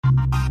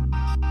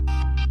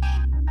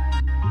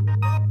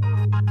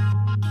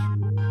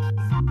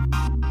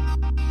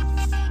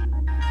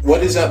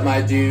What is up,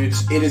 my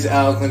dudes? It is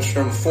Alec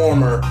Lindstrom,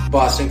 former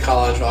Boston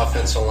College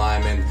offensive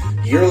lineman.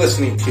 You're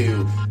listening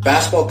to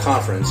Basketball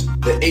Conference,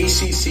 the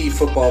ACC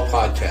football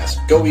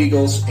podcast. Go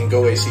Eagles and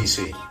go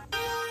ACC.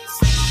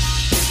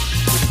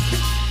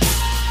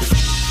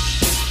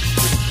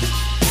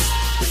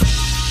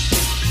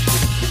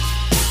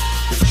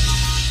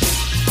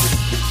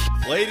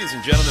 Ladies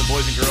and gentlemen,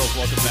 boys and girls,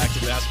 welcome back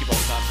to Basketball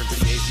Conference,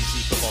 the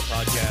ACC football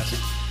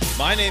podcast.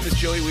 My name is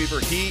Joey Weaver.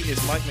 He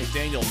is Mike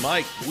McDaniel.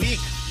 Mike, week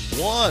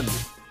 1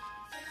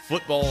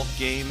 football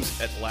games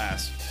at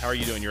last. How are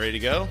you doing? You ready to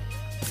go?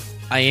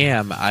 I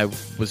am. I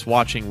was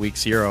watching week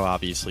 0,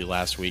 obviously,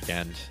 last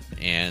weekend,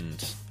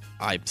 and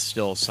I'm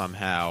still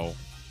somehow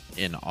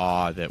in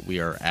awe that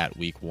we are at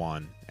week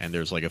 1, and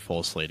there's like a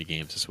full slate of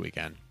games this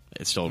weekend.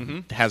 It still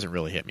hasn't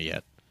really hit me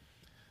yet.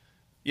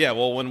 Yeah,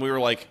 well, when we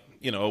were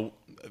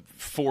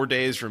 4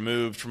 days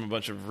removed from a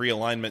bunch of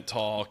realignment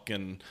talk,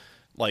 and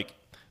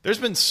there's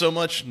been so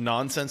much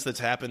nonsense that's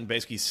happened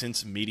basically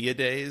since media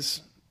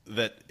days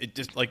that it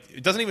just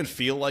it doesn't even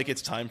feel like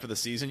it's time for the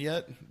season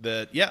yet.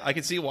 That I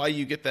can see why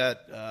you get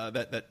that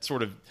that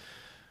sort of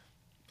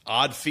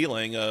odd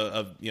feeling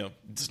of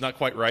it's not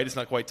quite right, it's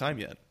not quite time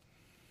yet.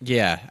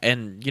 Yeah,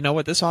 and you know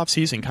what? This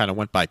offseason kind of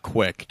went by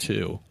quick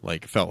too.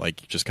 It felt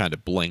like you just kind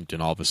of blinked,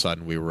 and all of a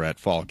sudden we were at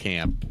fall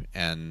camp,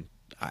 and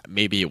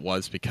maybe it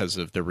was because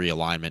of the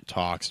realignment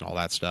talks and all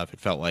that stuff.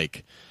 It felt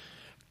like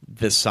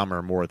this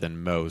summer more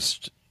than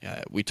most.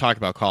 We talk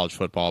about college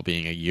football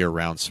being a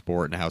year-round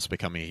sport and how it's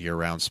becoming a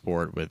year-round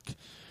sport with,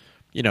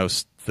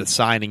 the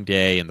signing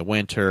day in the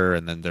winter,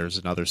 and then there's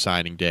another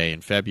signing day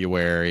in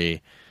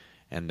February,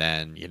 and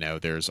then,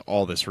 there's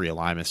all this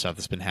realignment stuff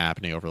that's been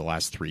happening over the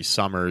last 3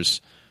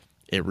 summers.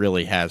 It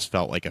really has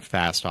felt like a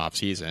fast off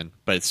season,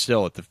 but it's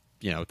still at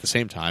the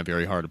same time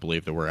very hard to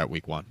believe that we're at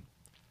week 1.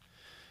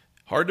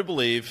 Hard to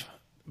believe,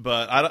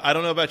 but I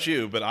don't know about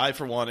you, but I,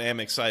 for one, am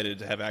excited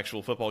to have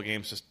actual football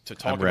games to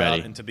talk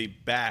about and to be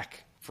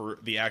back for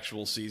the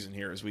actual season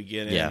here as we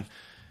get in,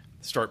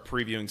 start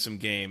previewing some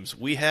games.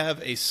 We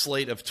have a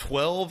slate of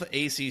 12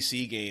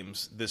 ACC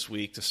games this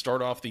week to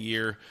start off the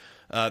year.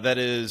 That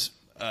is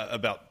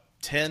about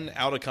 10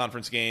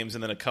 out-of-conference games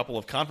and then a couple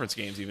of conference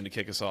games even to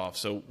kick us off.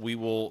 So we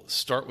will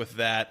start with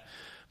that.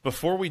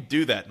 Before we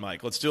do that,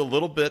 Mike, let's do a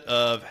little bit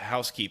of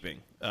housekeeping.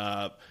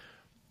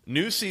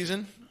 New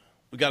season.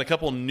 We got a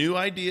couple new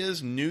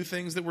ideas, new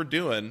things that we're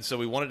doing, so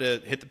we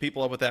wanted to hit the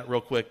people up with that real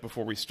quick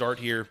before we start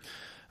here.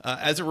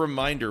 As a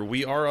reminder,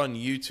 we are on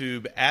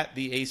YouTube at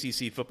the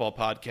ACC Football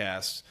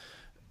Podcast.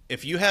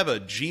 If you have a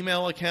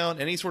Gmail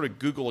account, any sort of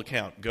Google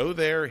account, go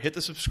there, hit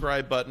the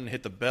subscribe button,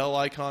 hit the bell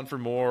icon for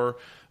more,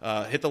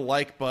 hit the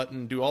like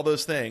button, do all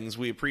those things.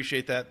 We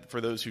appreciate that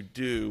for those who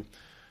do.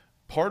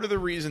 Part of the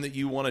reason that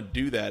you want to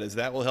do that is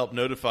that will help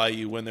notify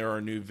you when there are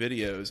new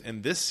videos.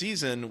 And this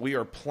season, we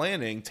are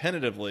planning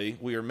tentatively.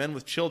 We are men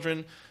with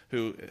children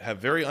who have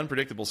very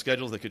unpredictable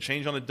schedules that could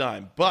change on a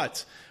dime.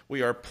 But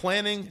we are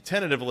planning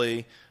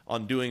tentatively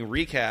on doing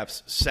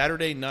recaps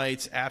Saturday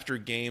nights after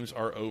games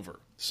are over.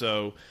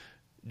 So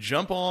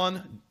jump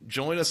on,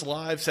 join us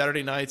live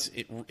Saturday nights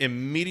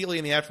immediately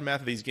in the aftermath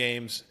of these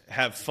games.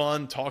 Have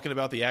fun talking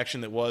about the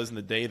action that was and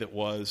the day that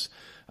was.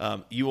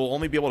 You will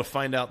only be able to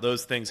find out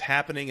those things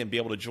happening and be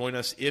able to join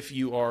us if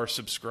you are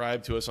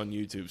subscribed to us on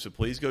YouTube. So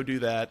please go do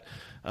that.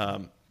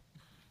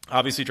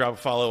 Obviously, drop a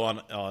follow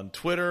on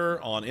Twitter,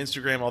 on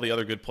Instagram, all the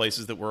other good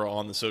places that we're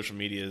on the social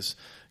medias.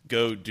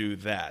 Go do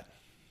that.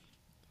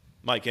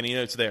 Mike, any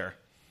notes there?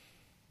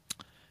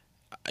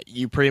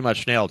 You pretty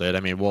much nailed it. I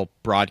mean, we'll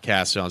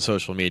broadcast it on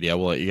social media.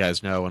 We'll let you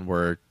guys know when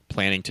we're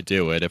planning to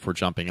do it if we're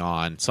jumping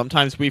on.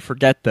 Sometimes we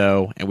forget,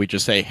 though, and we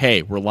just say,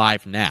 hey, we're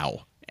live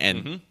now.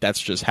 And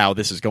that's just how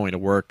this is going to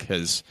work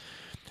because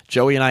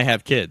Joey and I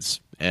have kids.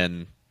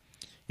 And,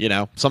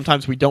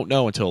 sometimes we don't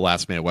know until the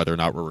last minute whether or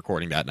not we're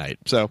recording that night.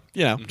 So,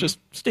 just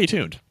stay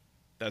tuned.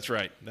 That's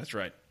right.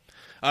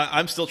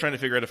 I'm still trying to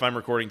figure out if I'm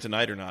recording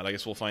tonight or not. I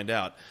guess we'll find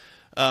out.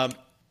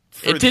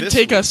 It did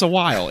take us a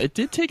while. It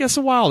did take us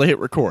a while to hit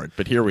record,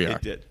 but here we are.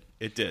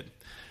 It did.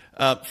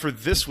 For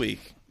this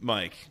week,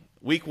 Mike,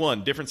 week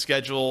 1, different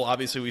schedule.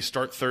 Obviously, we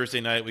start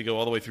Thursday night. We go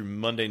all the way through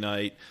Monday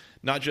night.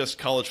 Not just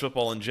college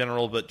football in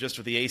general, but just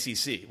with the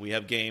ACC. We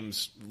have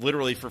games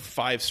literally for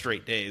 5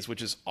 straight days,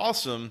 which is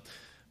awesome,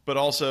 but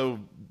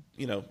also,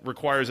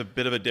 requires a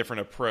bit of a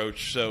different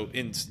approach. So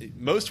in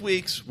most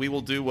weeks, we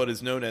will do what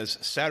is known as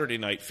Saturday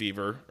Night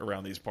Fever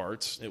around these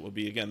parts. It will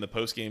be, again, the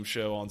post-game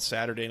show on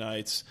Saturday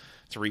nights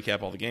to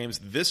recap all the games.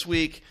 This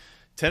week,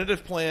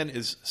 tentative plan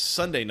is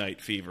Sunday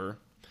Night Fever,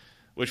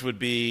 which would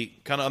be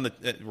kind of on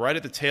right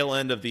at the tail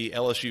end of the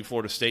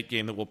LSU-Florida State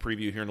game that we'll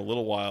preview here in a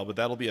little while, but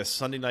that'll be a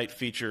Sunday night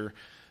feature.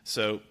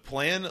 So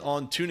plan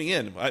on tuning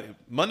in.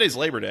 Monday's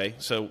Labor Day,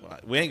 so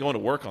we ain't going to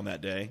work on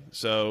that day.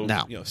 So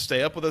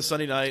stay up with us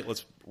Sunday night.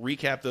 Let's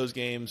recap those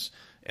games,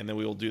 and then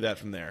we will do that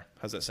from there.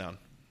 How's that sound?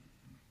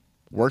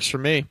 Works for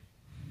me.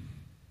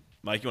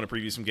 Mike, you want to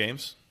preview some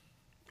games?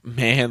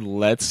 Man,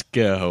 let's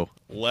go.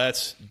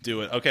 Let's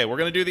do it. Okay, we're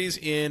going to do these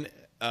in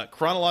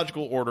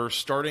chronological order,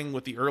 starting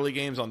with the early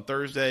games on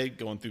Thursday,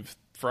 going through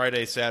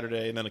Friday,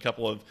 Saturday, and then a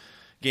couple of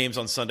games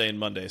on Sunday and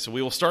Monday. So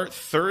we will start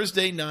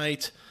Thursday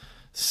night,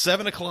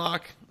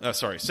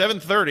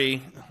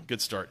 7:30.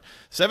 Good start.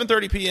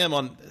 7:30 p.m.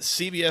 on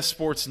CBS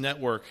Sports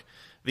Network.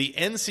 The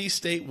NC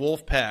State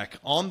Wolfpack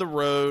on the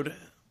road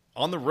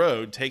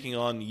taking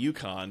on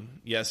UConn.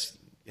 Yes,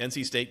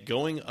 NC State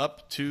going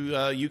up to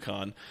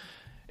UConn.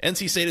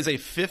 NC State is a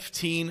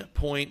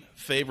 15-point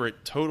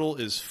favorite. Total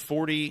is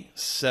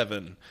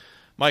 47.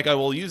 Mike, I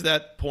will use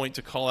that point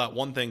to call out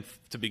one thing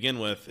to begin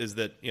with, is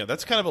that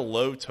that's kind of a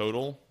low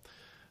total.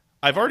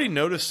 I've already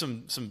noticed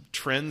some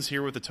trends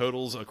here with the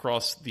totals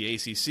across the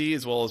ACC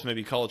as well as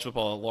maybe college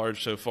football at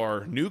large so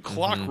far. New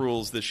clock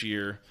rules this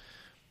year.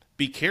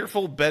 Be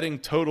careful betting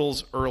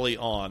totals early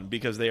on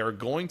because they are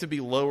going to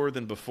be lower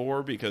than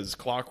before because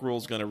clock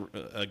rules going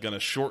to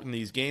shorten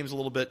these games a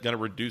little bit, going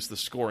to reduce the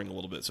scoring a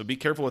little bit. So be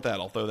careful with that.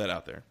 I'll throw that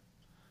out there.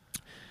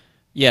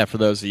 Yeah, for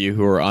those of you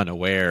who are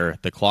unaware,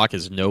 the clock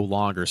is no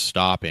longer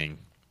stopping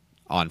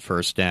on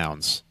first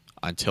downs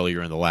until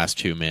you're in the last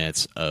 2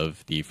 minutes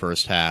of the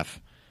first half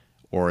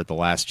or the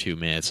last 2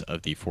 minutes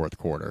of the fourth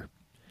quarter.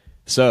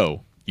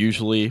 So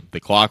usually the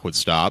clock would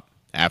stop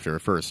after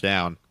a first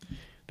down.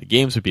 The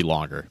games would be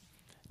longer.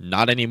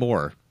 Not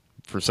anymore.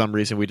 For some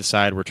reason, we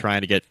decided we're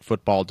trying to get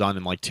football done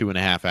in like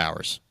 2.5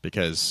 hours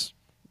because,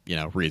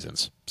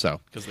 reasons.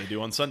 So because they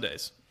do on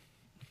Sundays.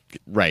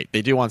 Right.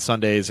 They do on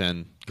Sundays,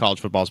 and college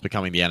football is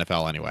becoming the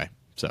NFL anyway.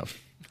 So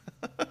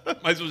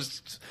might as well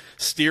just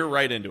steer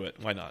right into it.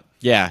 Why not?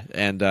 Yeah,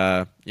 and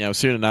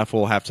soon enough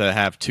we'll have to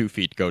have 2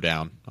 feet go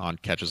down on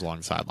catches along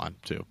the sideline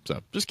too.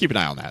 So just keep an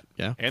eye on that.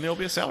 Yeah. And there'll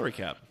be a salary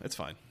cap. It's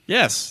fine.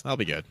 Yes, that'll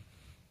be good.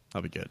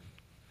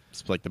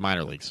 It's like the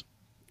minor leagues.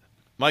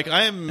 Mike,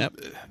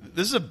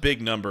 this is a big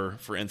number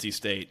for NC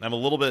State. I'm a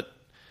little bit.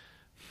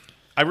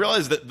 I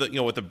realize that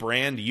what the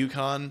brand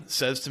UConn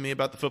says to me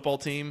about the football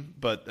team,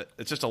 but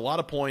it's just a lot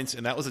of points,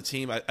 and that was a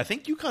team. I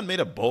think UConn made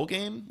a bowl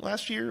game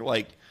last year.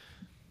 Like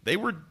they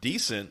were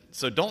decent,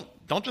 so don't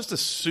just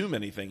assume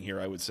anything here.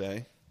 I would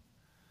say.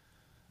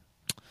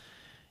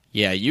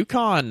 Yeah,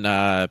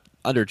 UConn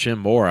under Jim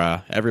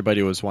Mora,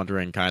 everybody was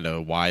wondering kind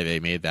of why they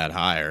made that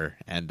hire,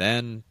 and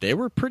then they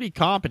were pretty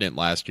competent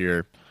last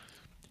year.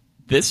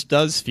 This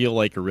does feel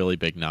like a really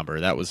big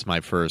number. That was my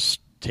first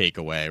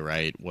takeaway,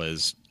 right,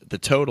 was the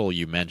total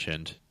you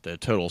mentioned. The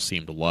total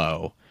seemed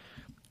low.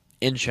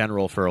 In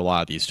general, for a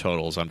lot of these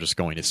totals, I'm just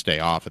going to stay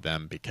off of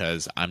them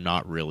because I'm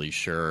not really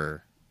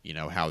sure,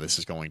 how this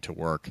is going to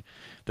work.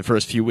 The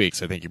first few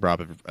weeks, I think you brought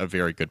up a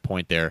very good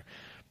point there.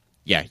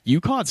 Yeah,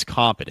 UConn's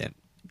competent,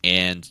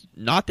 and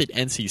not that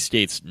NC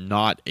State's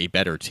not a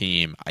better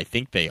team. I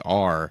think they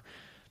are.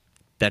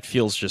 That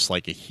feels just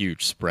like a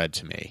huge spread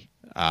to me.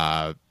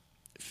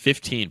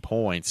 15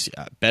 points,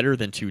 better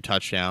than 2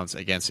 touchdowns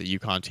against a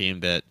UConn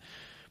team that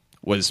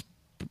was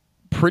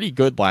pretty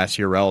good last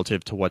year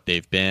relative to what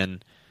they've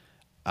been.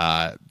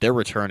 They're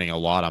returning a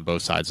lot on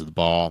both sides of the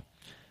ball.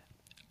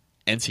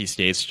 NC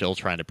State's still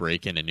trying to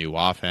break in a new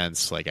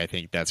offense. I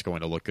think that's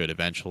going to look good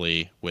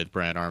eventually with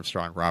Brandon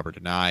Armstrong,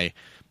 Robert Anae.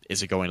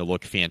 Is it going to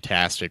look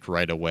fantastic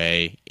right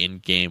away in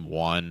game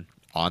 1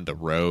 on the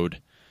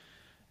road?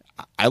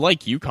 I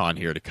like UConn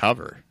here to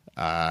cover.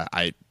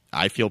 I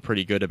feel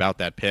pretty good about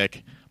that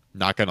pick.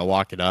 Not going to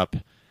lock it up,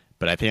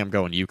 but I think I'm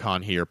going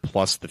UConn here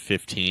plus the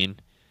 15.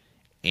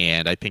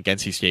 And I think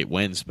NC State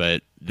wins,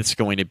 but this is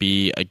going to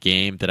be a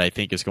game that I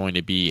think is going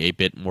to be a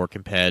bit more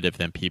competitive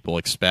than people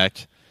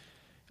expect.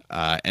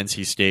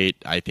 NC State,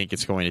 I think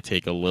it's going to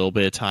take a little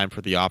bit of time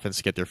for the offense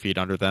to get their feet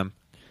under them.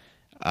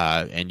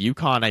 And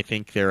UConn, I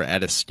think they're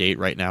at a state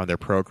right now in their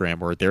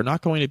program where they're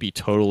not going to be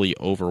totally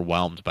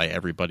overwhelmed by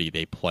everybody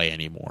they play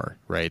anymore,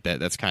 right?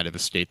 That's kind of the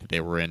state that they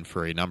were in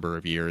for a number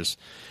of years.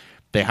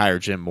 They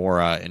hired Jim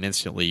Mora, and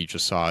instantly you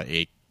just saw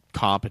a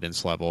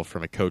competence level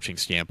from a coaching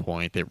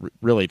standpoint that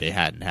really they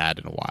hadn't had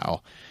in a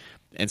while.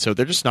 And so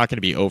they're just not going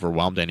to be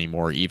overwhelmed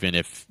anymore, even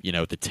if,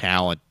 the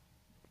talent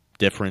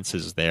difference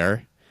is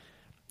there.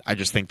 I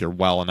just think they're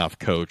well enough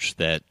coached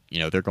that,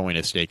 they're going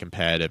to stay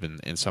competitive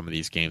in some of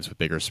these games with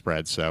bigger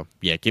spreads. So,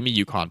 yeah, give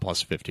me UConn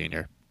plus 15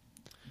 here.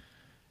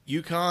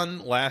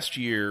 UConn last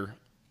year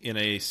in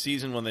a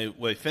season when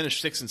they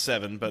finished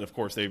 6-7, but of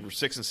course they were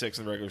 6-6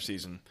 in the regular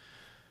season.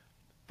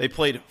 They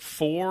played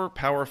 4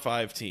 Power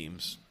 5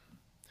 teams.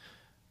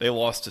 They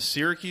lost to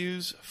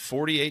Syracuse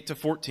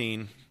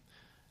 48-14,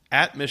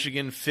 at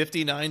Michigan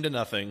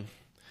 59-0,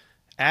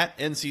 at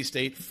NC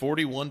State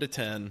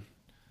 41-10.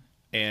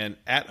 And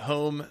at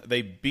home,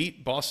 they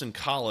beat Boston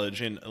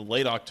College in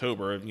late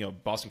October.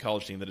 Boston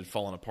College team that had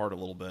fallen apart a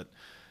little bit,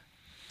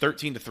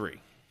 13-3.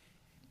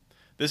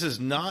 This is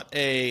not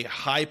a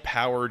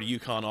high-powered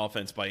UConn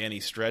offense by any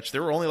stretch.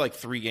 There were only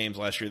 3 games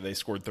last year that they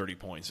scored 30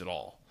 points at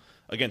all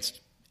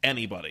against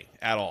anybody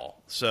at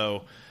all.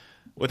 So,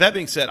 with that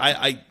being said,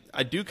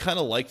 I do kind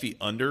of like the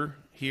under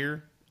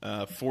here,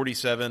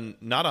 47.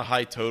 Not a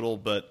high total,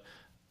 but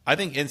I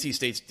think NC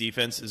State's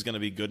defense is going to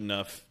be good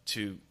enough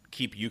to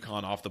keep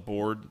UConn off the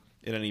board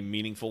in any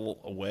meaningful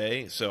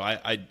way. So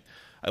I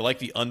like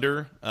the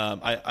under. I'm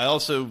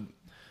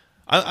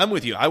I'm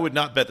with you. I would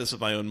not bet this with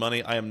my own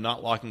money. I am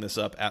not locking this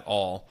up at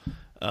all.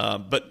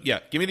 But yeah,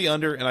 give me the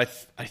under, and I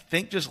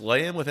think just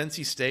lay him with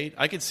NC State.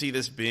 I could see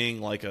this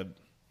being like a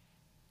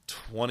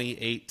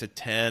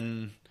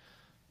 28-10,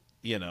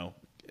 a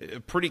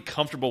pretty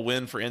comfortable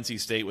win for NC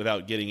State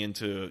without getting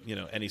into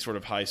any sort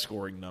of high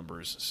scoring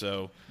numbers.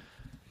 So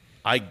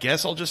I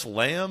guess I'll just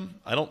lay him.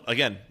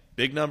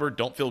 Big number,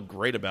 don't feel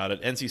great about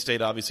it. NC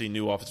State, obviously,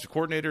 new offensive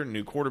coordinator,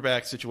 new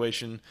quarterback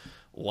situation,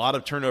 a lot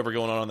of turnover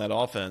going on that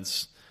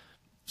offense.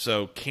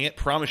 So can't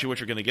promise you what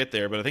you're going to get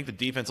there, but I think the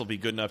defense will be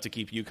good enough to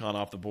keep UConn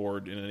off the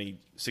board in any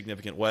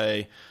significant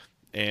way.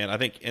 And I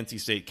think NC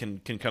State can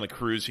kind of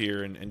cruise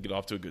here and get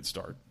off to a good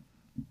start.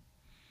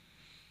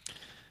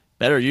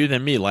 Better you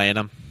than me laying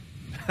them.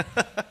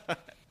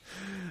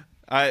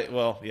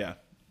 Yeah.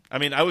 I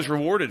mean, I was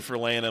rewarded for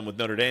laying them with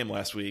Notre Dame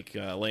last week,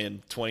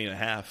 laying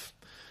 20.5.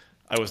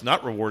 I was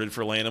not rewarded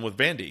for laying them with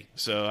Vandy.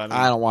 So I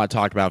don't want to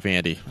talk about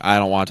Vandy.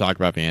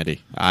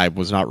 I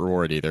was not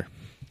rewarded either.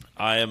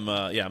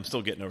 I'm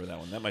still getting over that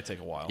one. That might take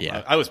a while.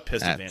 Yeah, I was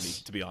pissed at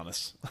Vandy, to be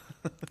honest.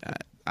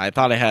 I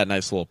thought I had a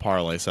nice little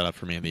parlay set up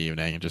for me in the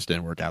evening. It just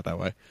didn't work out that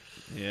way.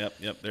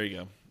 Yep. There you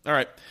go. All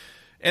right.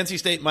 NC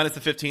State minus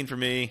the 15 for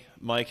me.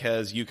 Mike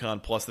has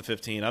UConn plus the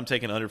 15. I'm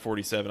taking under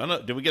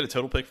 47. Did we get a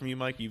total pick from you,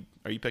 Mike?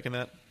 Are you picking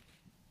that?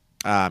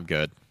 I'm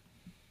good.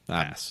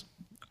 Pass.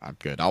 I'm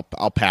good.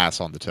 I'll pass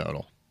on the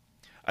total.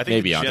 I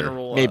think maybe under.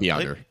 Maybe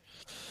under.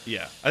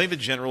 I think the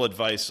general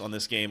advice on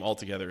this game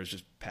altogether is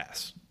just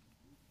pass.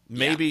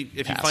 Maybe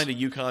if you find a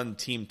UConn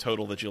team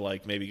total that you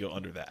like, maybe go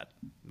under that.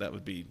 That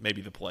would be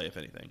maybe the play, if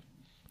anything.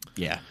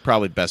 Yeah,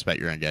 probably the best bet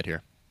you're going to get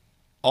here.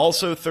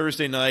 Also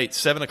Thursday night,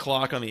 7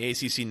 o'clock on the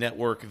ACC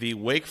Network, the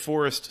Wake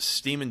Forest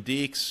Steamin'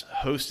 Deeks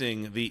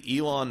hosting the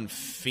Elon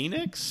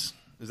Phoenix.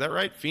 Is that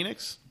right?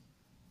 Phoenix?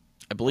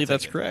 I believe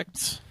that's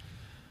correct.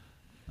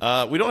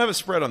 We don't have a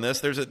spread on this.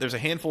 There's a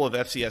handful of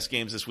FCS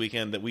games this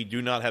weekend that we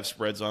do not have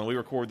spreads on. We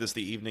record this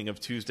the evening of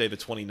Tuesday the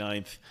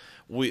 29th.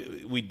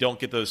 We don't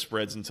get those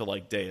spreads until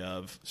like day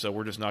of, so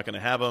we're just not going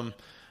to have them.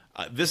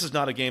 This is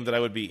not a game that I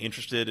would be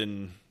interested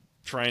in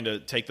trying to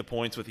take the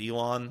points with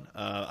Elon.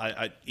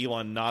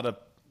 Elon, not a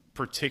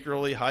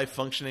particularly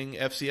high-functioning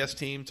FCS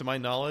team to my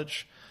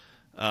knowledge.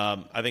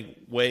 I think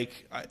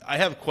Wake, I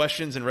have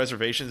questions and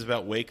reservations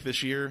about Wake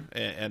this year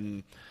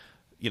and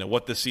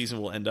what this season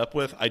will end up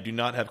with. I do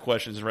not have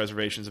questions and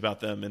reservations about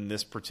them in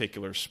this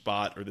particular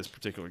spot or this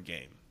particular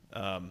game.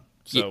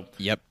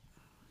 Yep.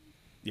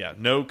 Yeah,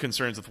 no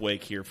concerns with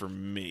Wake here for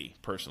me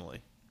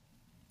personally.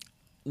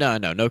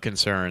 No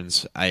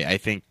concerns. I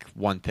think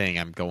one thing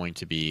I'm going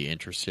to be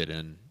interested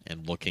in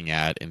looking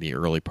at in the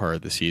early part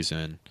of the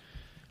season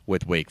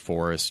with Wake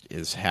Forest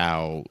is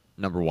how,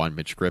 number one,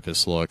 Mitch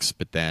Griffiths looks,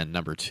 but then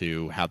number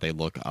two, how they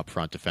look up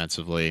front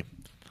defensively.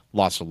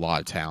 Lost a lot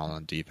of talent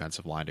on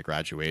defensive line to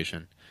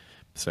graduation,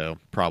 so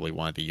probably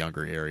one of the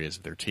younger areas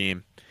of their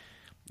team.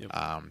 Yep.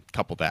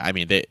 Couple that, I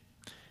mean, they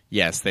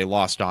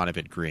lost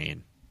Donovan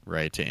Green,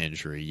 right, to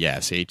injury.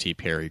 Yes, A.T.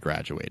 Perry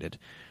graduated.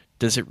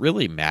 Does it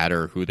really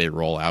matter who they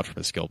roll out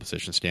from a skill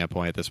position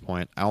standpoint at this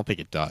point? I don't think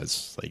it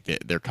does. Like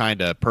they're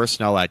kind of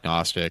personnel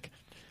agnostic.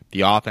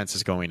 The offense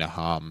is going to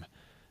hum.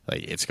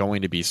 Like it's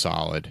going to be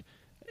solid.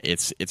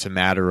 It's a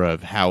matter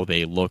of how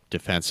they look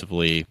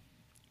defensively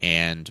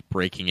and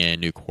breaking in a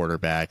new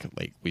quarterback.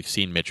 Like we've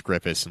seen Mitch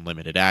Griffiths in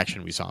limited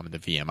action. We saw him in the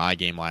VMI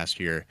game last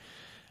year.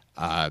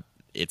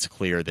 It's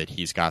clear that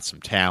he's got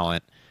some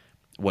talent.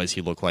 What does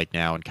he look like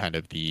now in kind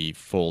of the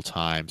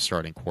full-time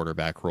starting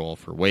quarterback role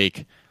for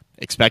Wake?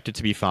 Expect it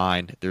to be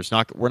fine.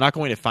 We're not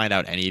going to find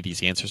out any of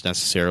these answers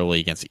necessarily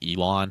against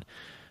Elon,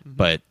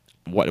 but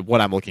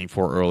what I'm looking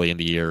for early in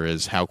the year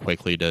is how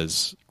quickly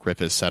does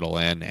Griffiths settle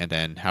in, and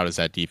then how does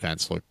that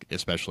defense look,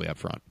 especially up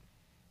front.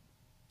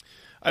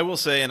 I will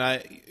say, and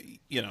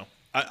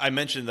I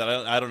mentioned that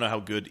I don't know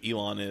how good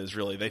Elon is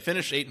really. They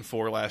finished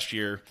 8-4 last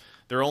year.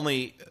 Their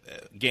only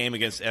game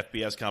against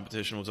FBS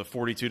competition was a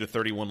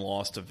 42-31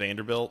 loss to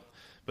Vanderbilt.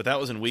 But that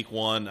was in week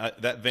one.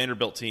 That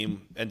Vanderbilt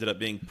team ended up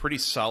being pretty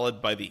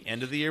solid by the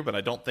end of the year, but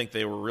I don't think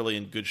they were really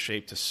in good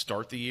shape to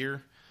start the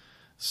year.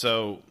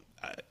 So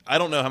I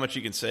don't know how much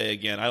you can say.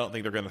 Again, I don't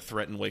think they're going to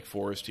threaten Wake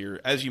Forest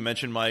here. As you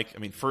mentioned, Mike, I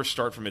mean, first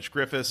start for Mitch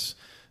Griffiths,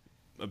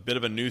 a bit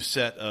of a new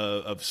set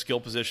of skill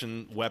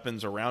position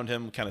weapons around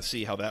him, kind of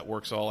see how that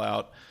works all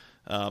out.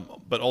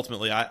 But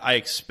ultimately, I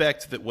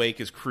expect that Wake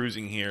is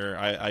cruising here.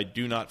 I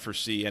do not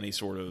foresee any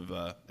sort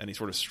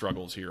of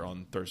struggles here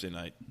on Thursday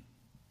night.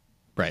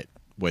 Right.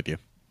 With you.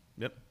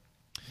 Yep.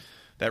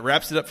 That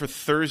wraps it up for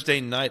Thursday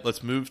night.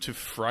 Let's move to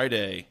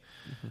Friday.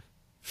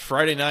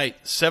 Friday night,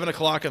 7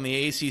 o'clock on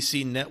the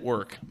ACC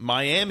Network.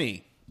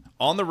 Miami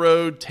on the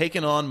road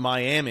taking on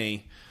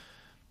Miami.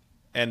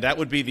 And that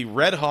would be the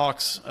Red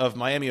Hawks of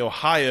Miami,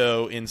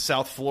 Ohio in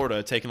South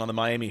Florida taking on the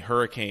Miami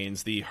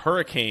Hurricanes. The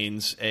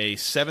Hurricanes, a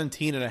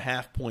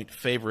 17.5-point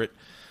favorite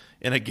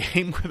in a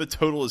game where the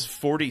total is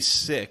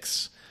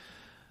 46.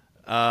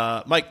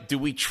 Mike, do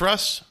we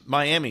trust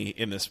Miami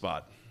in this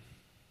spot?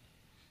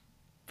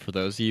 For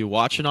those of you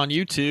watching on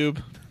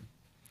YouTube,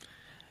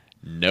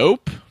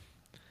 nope.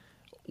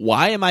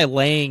 Why am I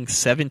laying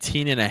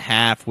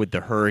 17.5 with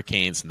the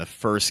Hurricanes in the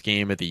first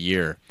game of the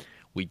year?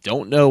 We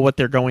don't know what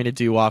they're going to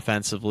do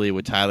offensively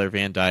with Tyler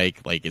Van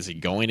Dyke. Like, is he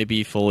going to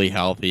be fully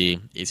healthy?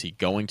 Is he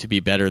going to be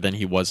better than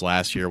he was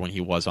last year when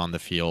he was on the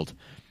field?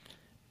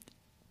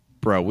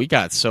 Bro, we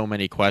got so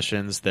many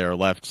questions that are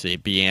left to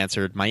be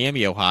answered.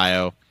 Miami,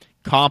 Ohio,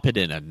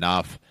 competent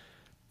enough.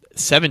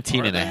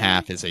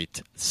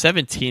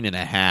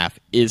 17.5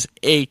 is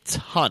a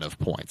ton of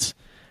points.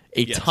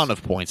 Ton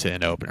of points in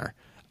an opener.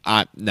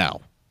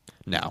 No.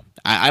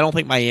 I don't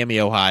think Miami,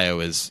 Ohio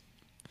is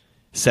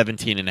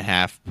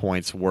 17.5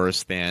 points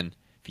worse than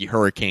the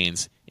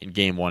Hurricanes in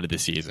game 1 of the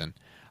season.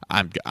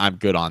 I'm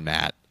good on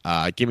that.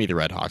 Give me the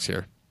Red Hawks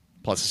here,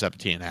 plus a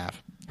 17.5.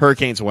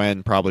 Hurricanes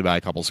win probably by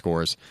a couple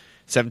scores.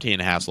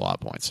 17.5 is a lot of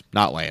points.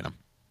 Not laying them.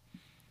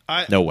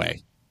 No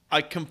way.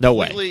 No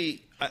way.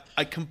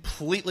 I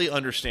completely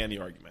understand the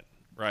argument,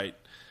 right?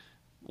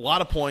 A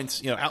lot of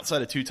points,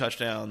 outside of 2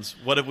 touchdowns.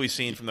 What have we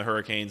seen from the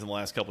Hurricanes in the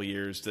last couple of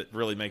years that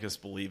really make us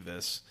believe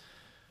this?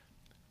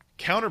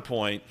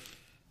 Counterpoint,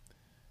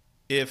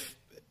 if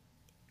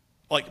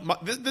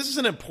this is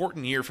an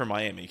important year for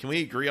Miami, can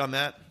we agree on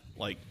that?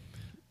 Like,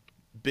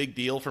 big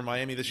deal for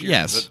Miami this year.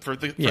 Yes. For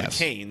the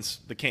Canes,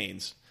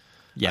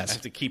 Yes. I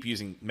have to keep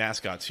using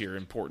mascots here.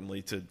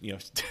 Importantly, to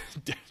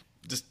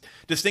just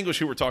distinguish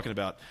who we're talking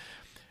about.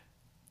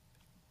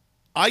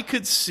 I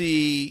could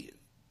see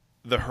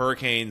the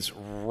Hurricanes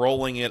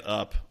rolling it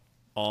up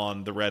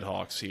on the Red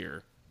Hawks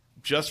here,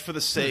 just for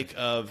the sake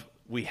of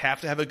we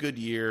have to have a good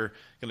year.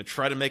 Going to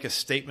try to make a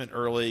statement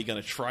early.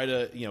 Going to try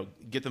to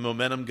get the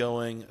momentum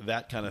going.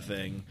 That kind of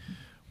thing.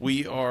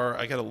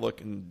 I got to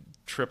look and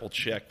triple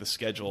check the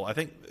schedule. I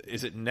think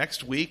is it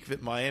next week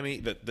that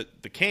Miami that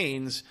the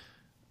Canes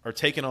are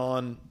taking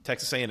on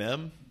Texas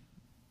A&M.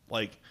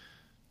 Like,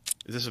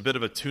 is this a bit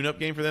of a tune-up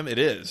game for them? It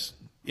is.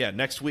 Yeah,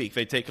 next week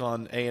they take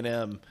on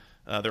A&M.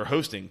 They're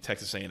hosting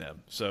Texas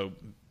A&M. So,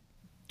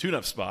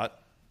 tune-up spot.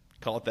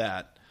 Call it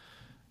that.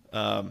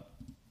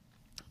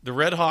 The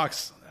Red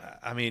Hawks,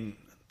 I mean,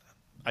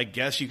 I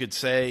guess you could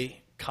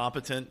say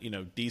competent,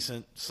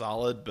 decent,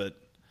 solid, but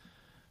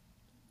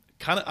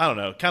kind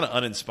of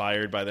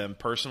uninspired by them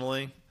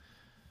personally.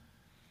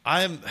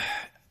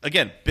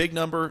 Again, big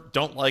number,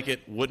 don't like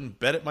it, wouldn't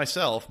bet it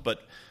myself,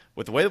 but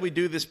with the way that we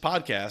do this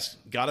podcast,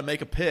 got to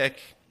make a pick.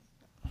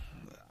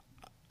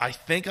 I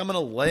think I'm going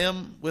to lay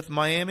them with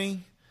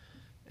Miami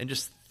and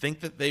just think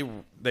that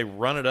they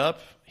run it up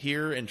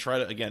here and try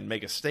to, again,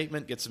 make a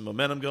statement, get some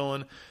momentum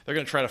going. They're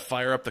going to try to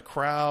fire up the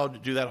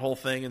crowd, do that whole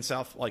thing in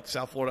South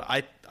Florida.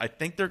 I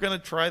think they're going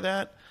to try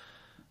that.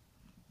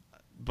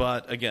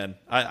 But, again,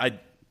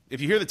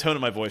 if you hear the tone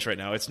of my voice right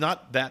now, it's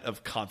not that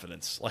of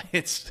confidence. Like,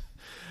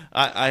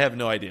 I have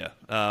no idea.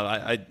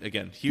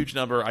 Again, huge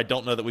number. I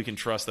don't know that we can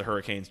trust the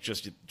Hurricanes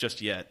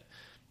just yet.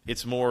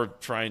 It's more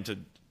trying to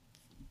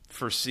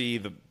foresee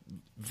the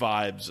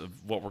vibes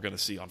of what we're going to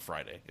see on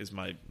Friday is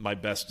my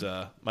best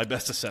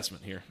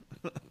assessment here.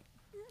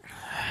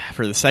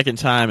 For the second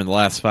time in the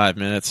last 5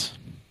 minutes,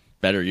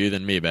 better you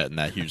than me betting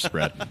that huge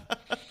spread.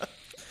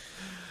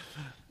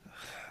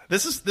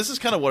 This is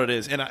kind of what it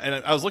is, and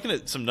I was looking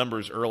at some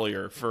numbers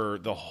earlier for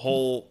the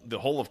whole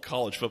of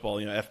college football.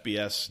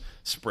 FBS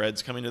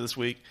spreads coming to this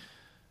week.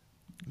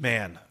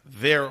 Man,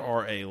 there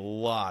are a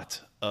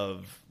lot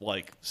of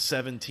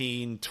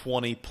 17,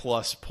 20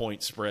 plus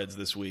point spreads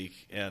this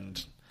week,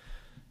 and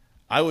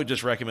I would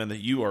just recommend that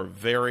you are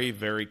very,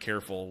 very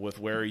careful with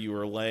where you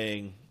are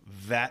laying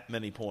that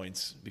many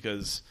points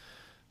because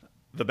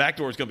the back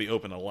door is going to be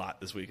open a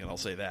lot this weekend. I'll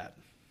say that.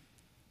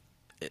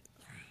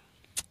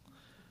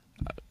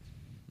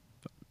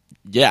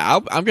 Yeah,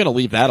 I'm going to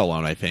leave that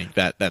alone, I think,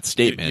 that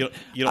statement.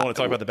 You don't want to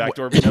talk about the back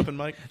door being open,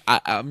 Mike?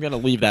 I'm going to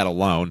leave that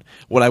alone.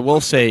 What I will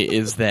say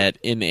is that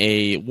in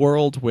a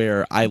world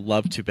where I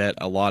love to bet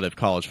a lot of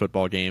college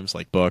football games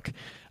like Book,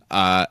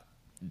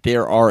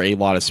 there are a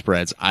lot of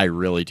spreads I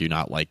really do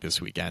not like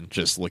this weekend,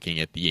 just looking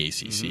at the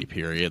ACC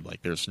period.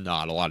 Like, there's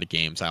not a lot of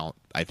games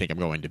I think I'm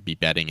going to be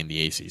betting in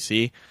the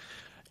ACC.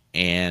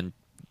 And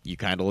you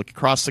kind of look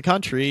across the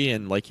country,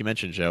 and like you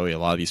mentioned, Joey, a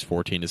lot of these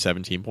 14 to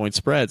 17-point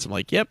spreads, I'm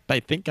like, yep, I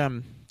think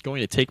I'm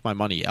going to take my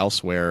money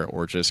elsewhere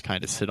or just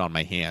kind of sit on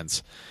my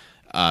hands.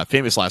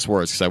 Famous last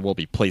words, because I will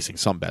be placing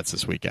some bets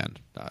this weekend.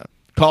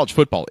 College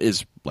football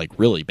is,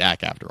 really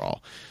back after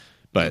all.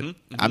 But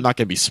I'm not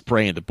going to be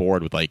spraying the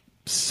board with,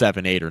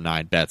 7, 8, or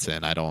 9 bets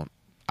in. I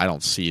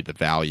don't see the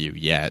value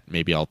yet.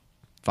 Maybe I'll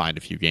find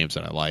a few games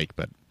that I like,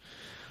 but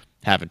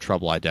having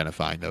trouble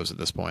identifying those at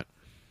this point.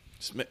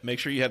 Just make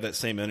sure you have that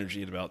same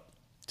energy at about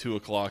 2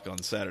 o'clock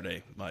on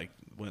Saturday, Mike,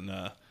 when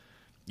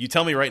you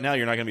tell me right now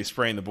you're not going to be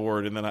spraying the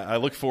board, and then I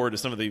look forward to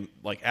some of the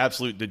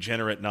absolute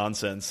degenerate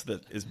nonsense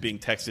that is being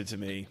texted to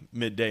me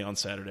midday on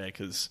Saturday,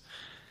 because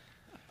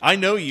I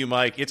know you,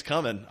 Mike. It's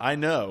coming. I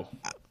know.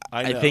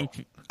 I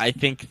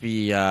think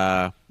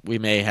we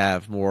may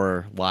have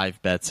more live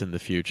bets in the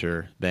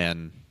future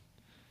than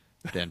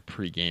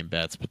pregame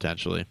bets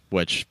potentially,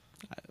 which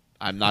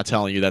I'm not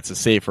telling you that's a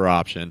safer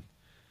option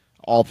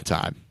all the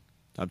time.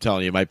 I'm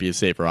telling you it might be a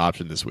safer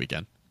option this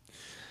weekend.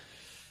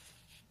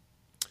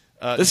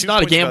 This is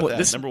not a gambling.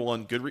 Number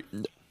one,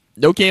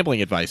 no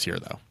gambling advice here,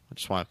 though. I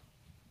just want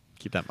to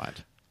keep that in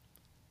mind.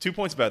 2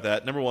 points about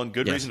that. Number one,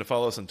 good reason to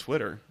follow us on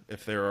Twitter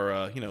if there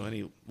are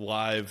any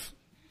live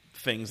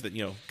things that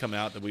come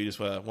out that we just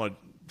want to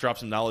drop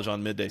some knowledge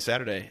on midday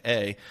Saturday.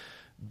 A,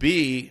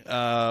 B.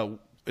 At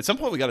some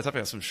point we got to talk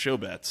about some show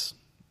bets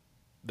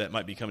that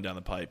might be coming down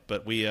the pipe,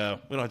 but we don't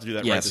have to do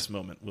that right this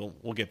moment.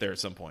 We'll get there at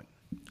some point.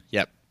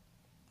 Yep.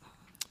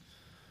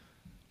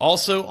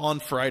 Also on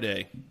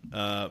Friday,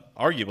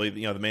 arguably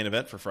the main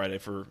event for Friday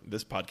for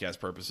this podcast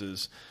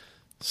purposes,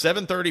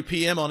 7:30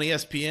 p.m. on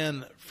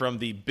ESPN from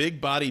the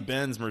Big Body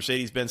Benz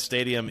Mercedes-Benz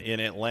Stadium in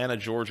Atlanta,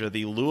 Georgia.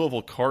 The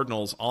Louisville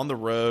Cardinals on the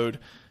road,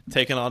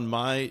 taking on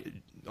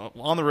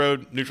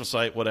neutral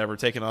site, whatever,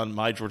 taking on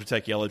my Georgia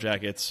Tech Yellow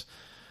Jackets.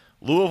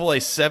 Louisville a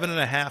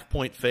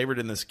 7.5-point favorite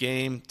in this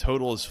game.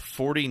 Total is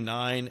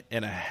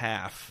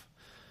 49.5.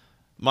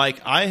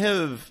 Mike, I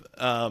have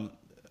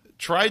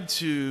tried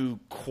to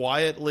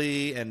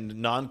quietly and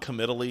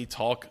non-committally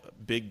talk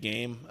big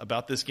game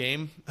about this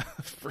game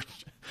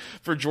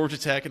for Georgia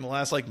Tech in the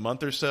last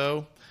month or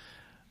so.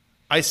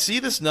 I see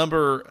this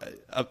number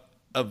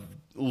of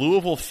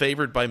Louisville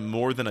favored by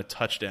more than a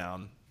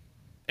touchdown,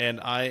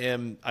 and I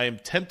am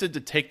tempted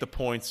to take the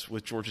points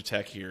with Georgia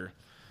Tech here,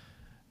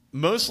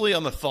 mostly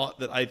on the thought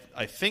that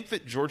I think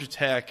that Georgia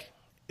Tech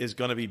is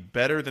going to be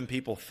better than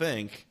people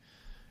think,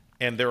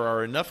 and there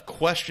are enough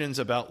questions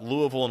about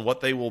Louisville and what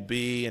they will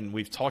be, and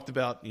we've talked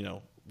about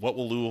what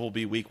will Louisville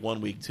be week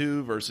 1, week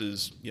 2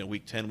 versus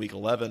week 10, week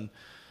 11.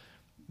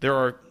 There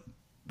are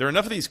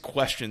enough of these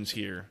questions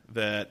here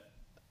that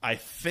I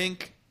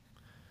think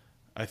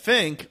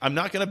I'm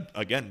not going to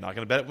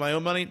bet with my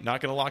own money,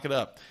 not going to lock it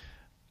up.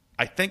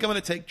 I think I'm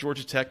going to take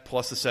Georgia Tech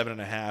plus the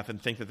 7.5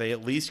 and think that they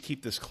at least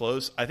keep this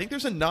close. I think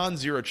there's a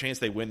non-zero chance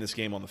they win this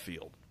game on the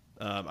field.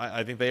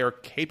 I think they are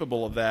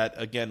capable of that,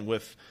 again,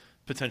 with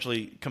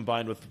potentially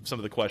combined with some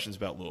of the questions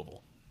about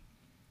Louisville.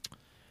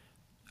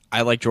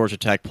 I like Georgia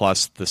Tech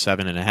plus the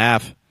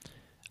 7.5.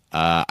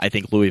 I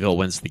think Louisville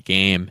wins the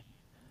game.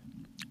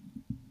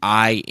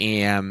 I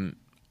am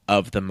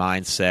of the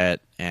mindset,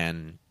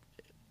 and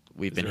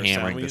we've been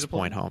hammering this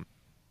point home.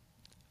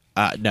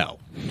 No,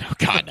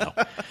 God, no.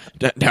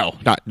 No,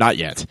 not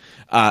yet.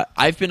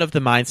 I've been of the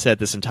mindset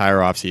this entire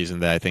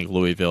offseason that I think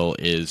Louisville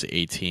is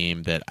a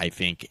team that I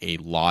think a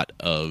lot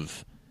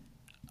of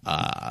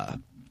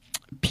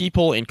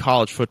people in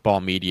college football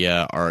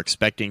media are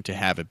expecting to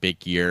have a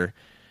big year,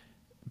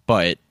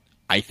 but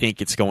I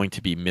think it's going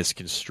to be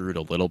misconstrued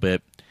a little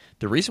bit.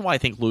 The reason why I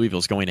think Louisville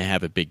is going to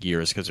have a big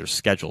year is because their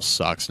schedule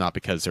sucks, not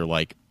because they're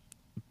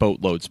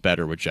boatloads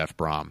better with Jeff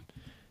Brom.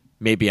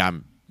 Maybe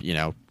I'm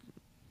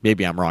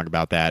wrong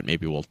about that.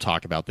 Maybe we'll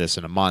talk about this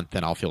in a month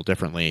and I'll feel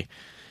differently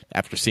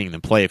after seeing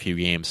them play a few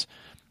games.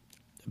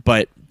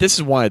 But this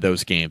is one of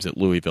those games that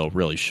Louisville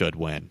really should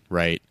win,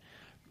 right?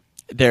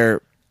 I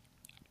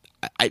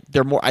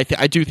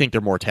do think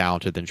they're more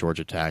talented than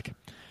Georgia Tech.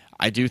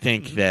 I do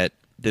think that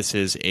this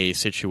is a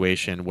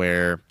situation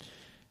where,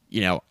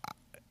 it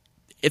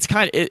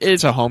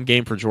is a home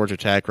game for Georgia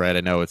Tech, right?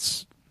 I know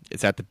it's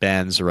at the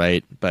Benz,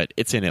 right? But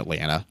it's in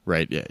Atlanta,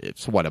 right?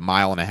 It's a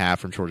mile and a half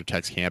from Georgia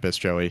Tech's campus,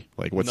 Joey?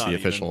 What's Not the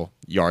official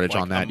yardage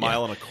on that? A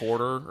mile and a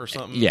quarter or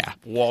something? Yeah.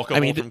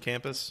 Walkable from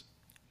campus?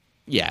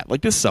 Yeah,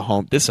 this is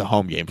a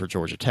home game for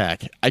Georgia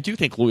Tech. I do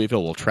think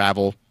Louisville will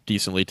travel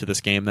decently to this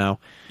game, though.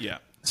 Yeah.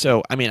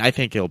 So, I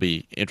think it'll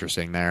be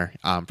interesting there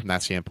from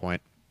that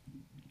standpoint.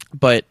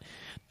 But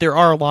there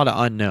are a lot of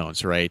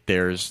unknowns, right?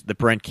 There's the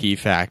Brent Key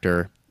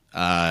factor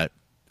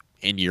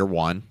in year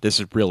one. This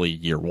is really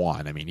year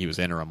one. He was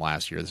interim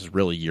last year. This is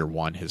really year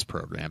one, his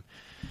program.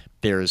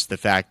 There's the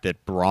fact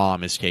that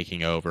Brom is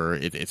taking over.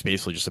 It's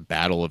basically just a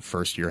battle of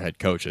first-year head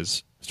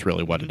coaches. It's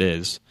really what it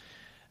is.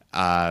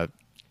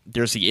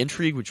 There's the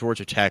intrigue with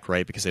Georgia Tech,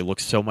 right, because they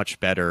looked so much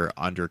better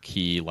under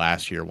Key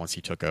last year once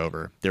he took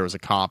over. There was a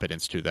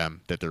competence to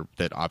them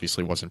that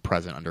obviously wasn't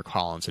present under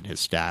Collins and his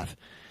staff.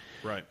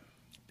 Right.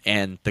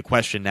 And the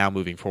question now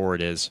moving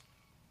forward is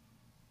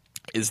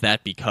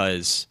that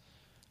because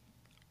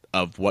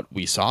of what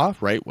we saw,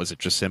 right? Was it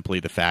just simply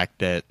the fact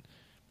that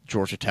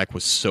Georgia Tech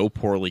was so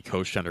poorly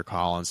coached under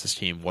Collins, this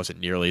team wasn't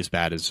nearly as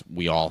bad as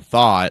we all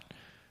thought?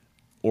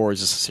 Or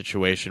is this a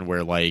situation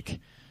where,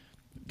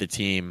 the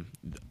team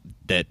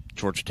that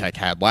Georgia Tech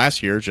had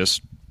last year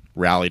just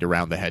rallied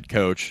around the head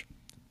coach,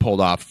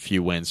 pulled off a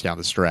few wins down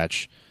the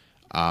stretch,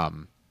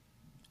 and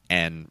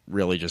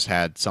really just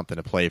had something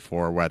to play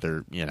for,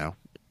 whether,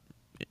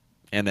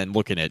 and then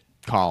looking at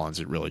Collins,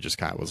 it really just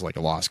kind of was like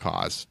a lost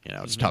cause.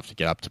 It's tough to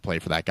get up to play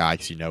for that guy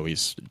because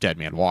he's dead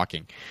man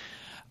walking.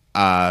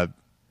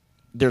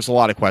 There's a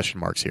lot of question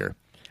marks here.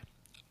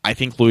 I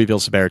think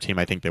Louisville's a better team.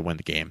 I think they win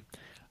the game.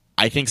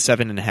 I think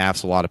 7.5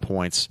 is a lot of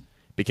points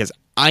because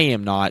I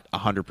am not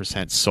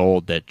 100%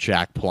 sold that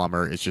Jack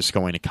Plummer is just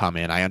going to come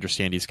in. I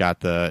understand he's got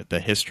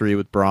the history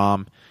with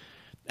Brom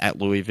at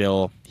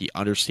Louisville. He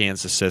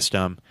understands the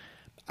system.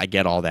 I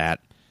get all that.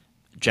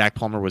 Jack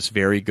Plummer was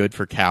very good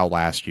for Cal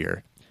last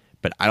year.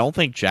 But I don't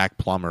think Jack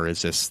Plummer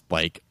is this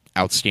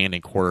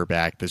outstanding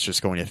quarterback that's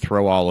just going to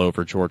throw all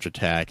over Georgia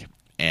Tech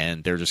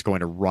and they're just going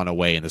to run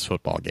away in this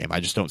football game. I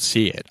just don't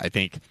see it. I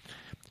think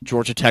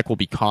Georgia Tech will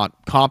be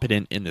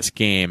competent in this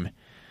game.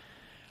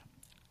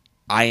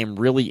 I am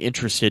really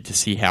interested to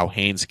see how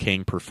Haynes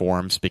King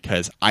performs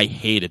because I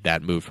hated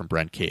that move from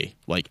Brent Key.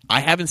 Like,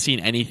 I haven't seen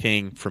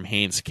anything from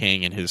Haynes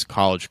King in his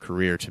college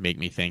career to make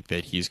me think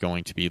that he's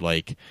going to be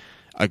like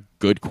a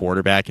good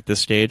quarterback at this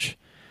stage.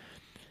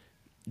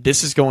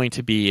 This is going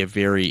to be a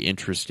very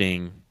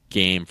interesting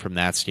game from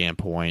that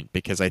standpoint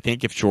because I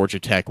think if Georgia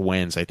Tech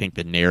wins, I think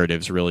the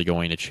narrative's really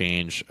going to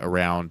change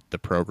around the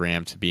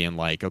program to being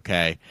like,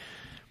 okay,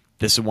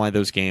 this is one of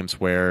those games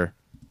where,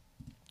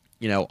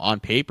 on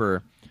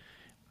paper,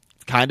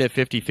 kind of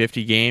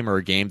 50-50 game or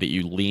a game that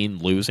you lean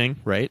losing,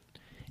 right?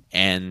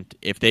 And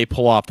if they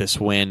pull off this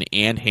win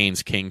and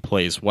Haynes King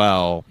plays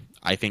well,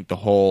 I think the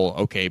whole,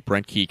 okay,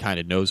 Brent Key kind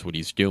of knows what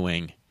he's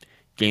doing,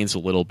 gains a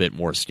little bit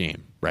more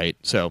steam, right?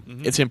 So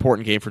It's an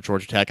important game for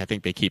Georgia Tech. I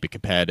think they keep it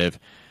competitive.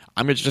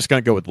 I'm just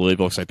going to go with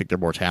Louisville because I think they're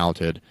more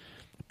talented.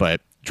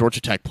 But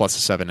Georgia Tech plus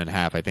a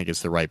 7.5 I think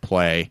is the right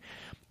play.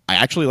 I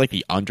actually like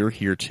the under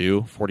here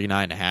too,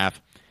 49.5.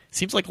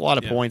 Seems like a lot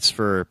of points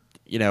for,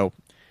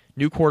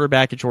 new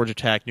quarterback at Georgia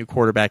Tech, new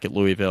quarterback at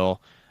Louisville,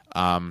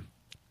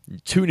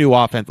 two new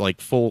offense,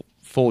 like full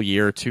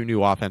year, two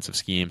new offensive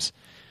schemes.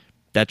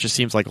 That just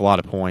seems like a lot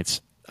of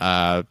points.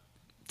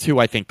 Two,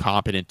 I think,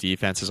 competent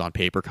defenses on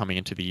paper coming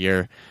into the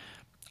year.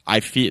 I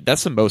feel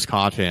that's the most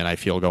confident I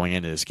feel going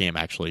into this game,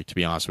 actually, to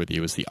be honest with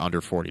you, is the under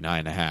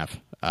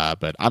 49.5.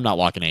 But I'm not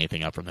locking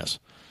anything up from this.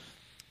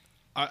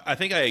 I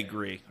think I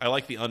agree. I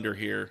like the under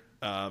here.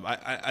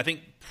 I think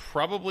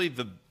probably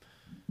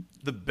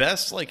the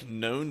best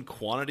known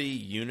quantity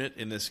unit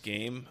in this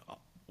game,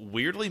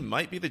 weirdly,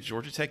 might be the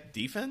Georgia Tech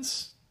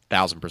defense.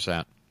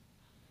 1,000%.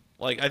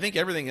 I think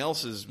everything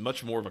else is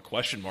much more of a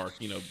question mark.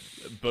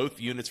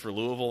 Both units for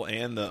Louisville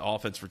and the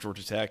offense for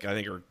Georgia Tech, I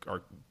think,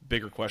 are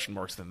bigger question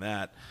marks than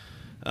that.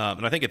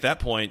 And I think at that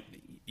point,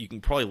 you can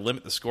probably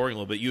limit the scoring a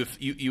little bit.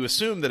 You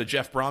assume that a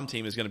Jeff Brom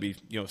team is going to be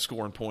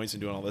scoring points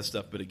and doing all this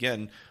stuff. But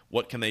again,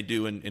 what can they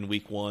do in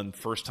week one,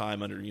 first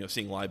time under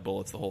seeing live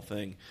bullets, the whole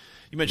thing?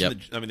 You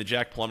mentioned the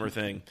Jack Plummer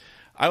thing.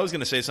 I was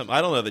going to say something.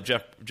 I don't know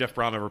that Jeff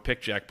Brom ever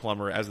picked Jack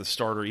Plummer as the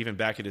starter, even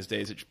back at his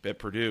days at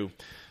Purdue.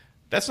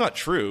 That's not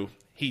true.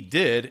 He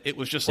did. It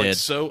was just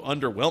so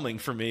underwhelming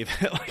for me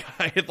that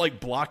I had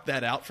blocked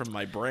that out from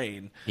my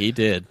brain. He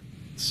did.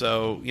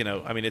 So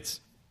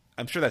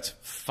I'm sure that's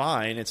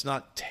fine. It's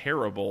not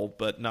terrible,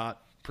 but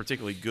not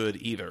particularly good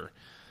either.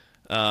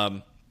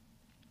 One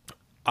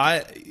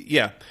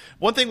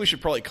thing we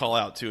should probably call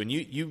out too, and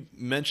you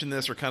mentioned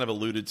this or kind of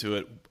alluded to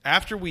it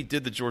after we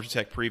did the Georgia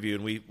Tech preview,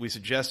 and we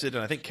suggested,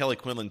 and I think Kelly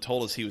Quinlan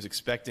told us he was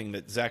expecting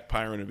that Zach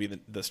Pyron would be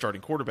the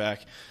starting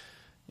quarterback.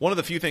 One of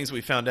the few things that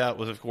we found out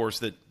was, of course,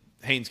 that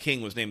Haynes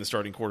King was named the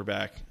starting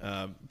quarterback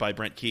by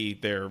Brent Key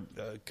there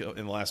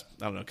in the last,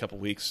 couple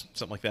weeks,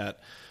 something like that.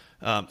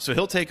 So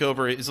he'll take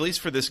over, at least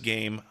for this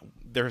game.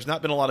 There has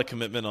not been a lot of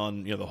commitment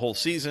on the whole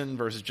season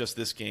versus just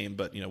this game,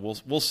 but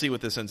we'll see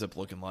what this ends up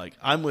looking like.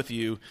 I'm with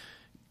you.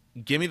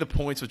 Give me the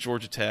points with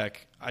Georgia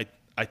Tech.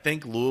 I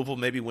think Louisville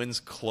maybe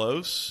wins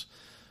close,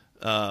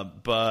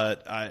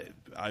 but I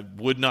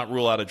would not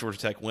rule out a Georgia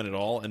Tech win at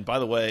all. And by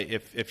the way,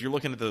 if you're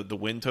looking at the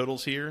win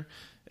totals here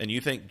and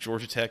you think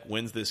Georgia Tech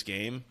wins this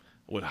game,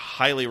 would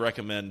highly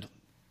recommend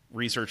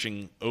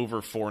researching over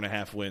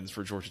 4.5 wins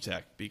for Georgia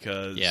Tech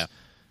because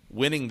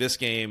winning this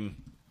game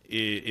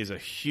is a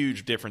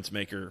huge difference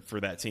maker for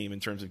that team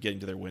in terms of getting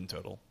to their win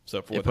total.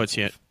 So for it puts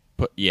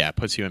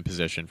you in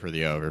position for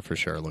the over for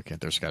sure. Looking at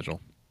their schedule.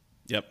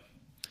 Yep.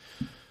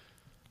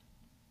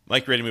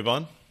 Mike, ready to move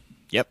on?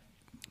 Yep.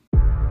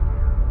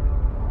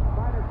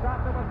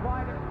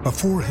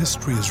 Before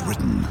history is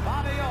written,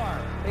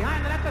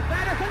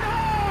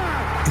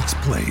 it's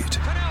played.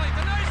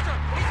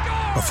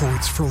 Before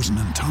it's frozen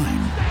in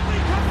time,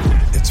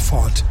 it's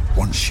fought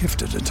one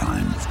shift at a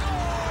time.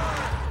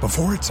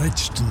 Before it's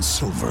etched in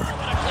silver,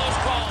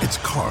 it's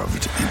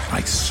carved in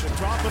ice.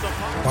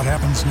 What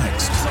happens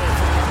next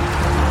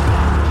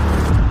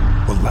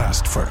will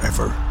last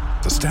forever.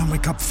 The Stanley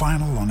Cup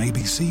Final on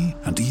ABC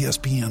and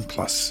ESPN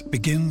Plus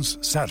begins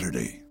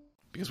Saturday.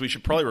 Because we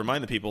should probably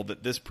remind the people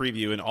that this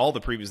preview and all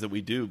the previews that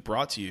we do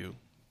brought to you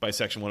by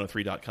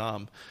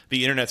Section103.com,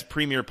 the internet's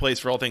premier place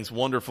for all things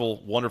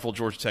wonderful, wonderful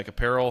Georgia Tech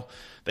apparel.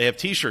 They have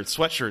t-shirts,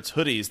 sweatshirts,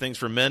 hoodies, things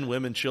for men,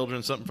 women,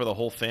 children, something for the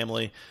whole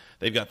family.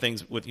 They've got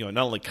things with not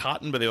only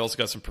cotton, but they also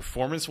got some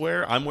performance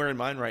wear. I'm wearing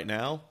mine right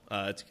now.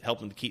 It's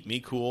helping to keep me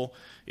cool.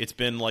 It's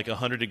been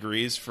 100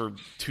 degrees for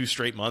 2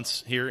 straight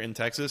months here in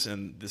Texas,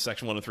 and the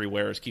Section 103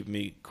 wear is keeping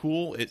me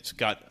cool. It's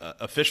got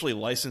officially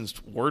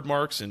licensed word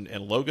marks and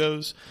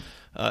logos.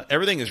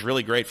 Everything is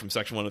really great from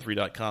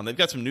Section103.com. They've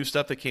got some new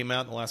stuff that came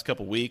out in the last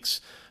couple weeks.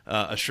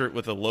 A shirt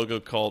with a logo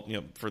called,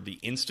 for the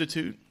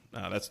Institute.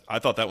 I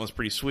thought that one's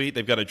pretty sweet.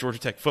 They've got a Georgia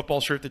Tech football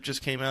shirt that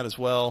just came out as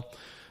well.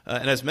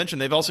 And as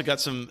mentioned, they've also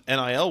got some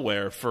NIL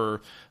wear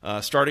for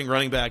starting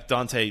running back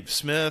Dante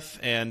Smith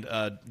and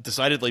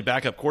decidedly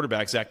backup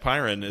quarterback Zach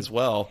Pyron as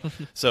well.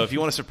 So if you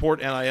want to support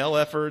NIL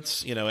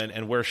efforts,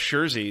 and wear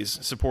jerseys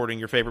supporting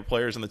your favorite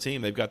players on the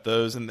team, they've got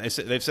those, and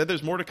they've said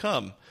there's more to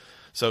come.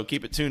 So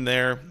keep it tuned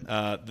there.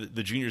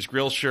 The Juniors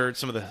Grill shirt,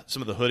 some of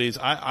the hoodies.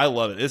 I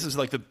love it. This is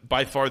like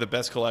by far the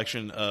best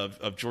collection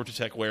of Georgia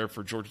Tech wear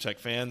for Georgia Tech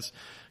fans.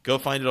 Go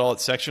find it all at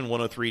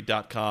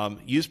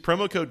section103.com. Use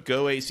promo code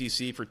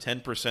GOACC for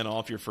 10%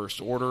 off your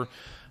first order.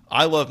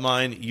 I love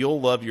mine.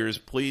 You'll love yours.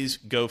 Please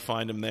go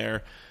find them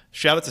there.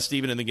 Shout out to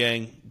Steven and the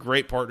gang.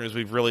 Great partners.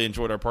 We've really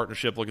enjoyed our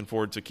partnership. Looking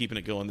forward to keeping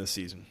it going this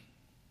season.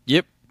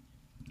 Yep.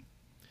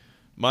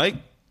 Mike,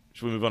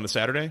 should we move on to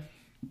Saturday?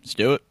 Let's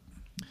do it.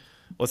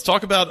 Let's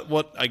talk about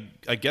what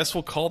I guess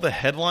we'll call the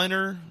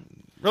headliner.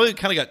 Really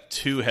kind of got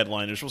two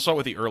headliners. We'll start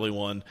with the early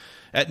one.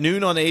 At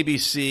noon on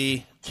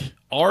ABC,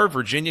 our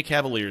Virginia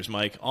Cavaliers,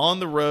 Mike,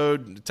 on the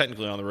road,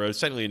 technically on the road. It's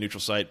technically a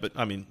neutral site, but,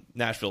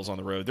 Nashville's on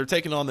the road. They're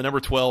taking on the number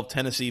 12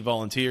 Tennessee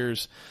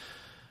Volunteers.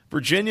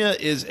 Virginia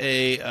is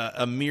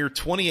a mere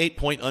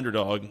 28-point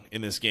underdog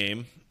in this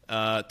game.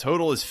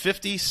 Total is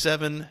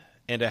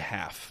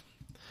 57.5.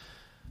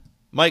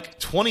 Mike,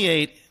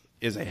 28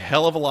 is a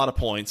hell of a lot of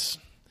points,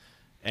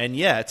 and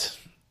yet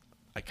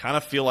I kind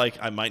of feel like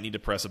I might need to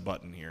press a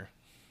button here.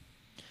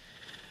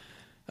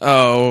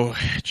 Oh,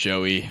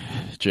 Joey.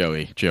 Are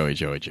you going to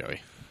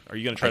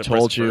try to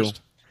press it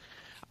first?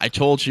 I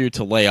told you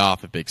to lay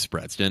off at big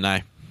spreads, didn't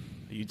I?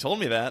 You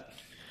told me that.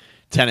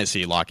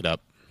 Tennessee, lock it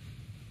up.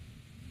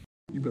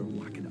 You better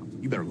lock it up.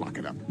 You better lock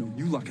it up. No,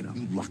 you lock it up.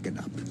 You lock it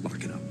up.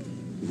 Lock it up.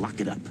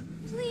 Lock it up.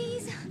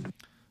 Please.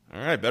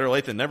 All right, better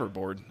late than never,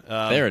 board.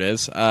 There it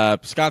is.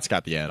 Scott's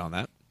got the ad on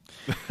that.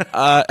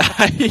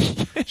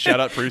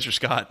 Shout out producer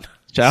Scott.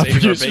 Shout out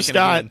producer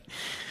Scott. Again.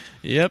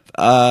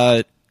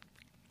 Yep.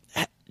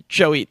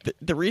 Joey,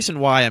 the reason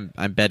why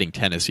I'm betting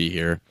Tennessee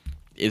here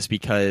is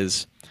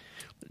because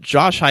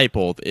Josh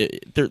Heupel.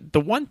 The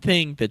one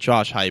thing that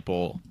Josh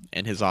Heupel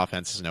and his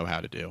offenses know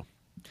how to do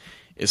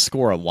is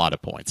score a lot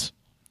of points.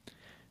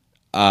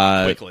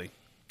 Quickly.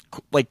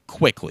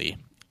 Quickly.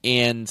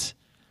 And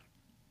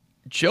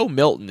Joe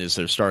Milton is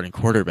their starting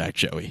quarterback,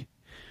 Joey.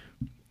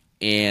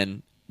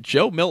 And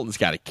Joe Milton's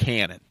got a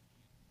cannon.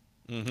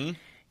 Mm-hmm.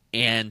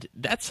 And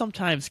that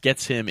sometimes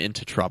gets him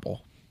into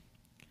trouble,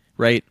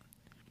 right?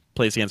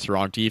 Plays against the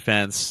wrong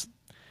defense.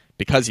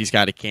 Because he's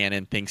got a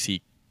cannon, thinks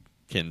he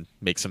can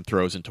make some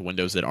throws into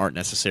windows that aren't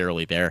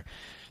necessarily there.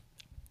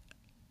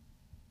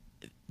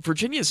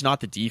 Virginia is not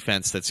the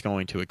defense that's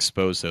going to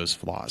expose those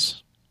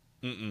flaws.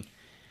 Mm-mm.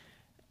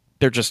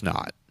 They're just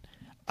not.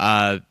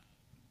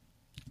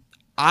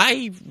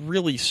 I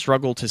really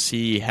struggle to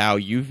see how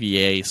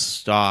UVA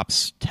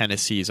stops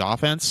Tennessee's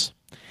offense,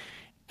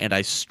 and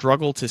I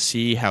struggle to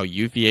see how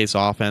UVA's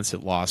offense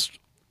that lost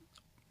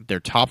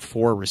their top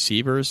 4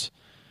 receivers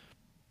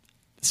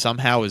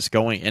somehow is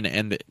going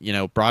and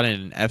brought in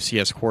an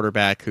FCS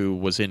quarterback who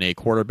was in a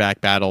quarterback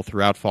battle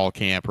throughout fall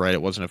camp, right?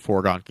 It wasn't a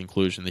foregone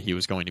conclusion that he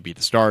was going to be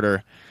the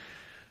starter.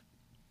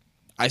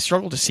 I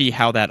struggle to see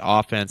how that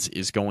offense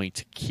is going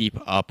to keep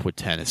up with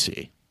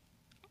Tennessee.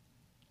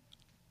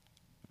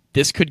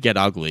 This could get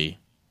ugly,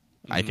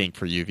 I think,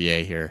 for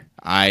UVA here.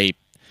 I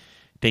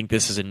think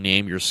this is a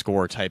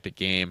name-your-score type of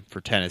game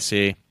for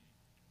Tennessee.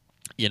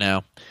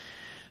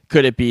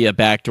 Could it be a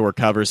backdoor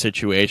cover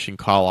situation,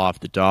 call off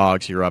the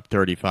dogs, you're up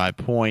 35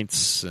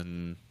 points,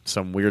 and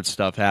some weird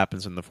stuff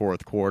happens in the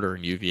fourth quarter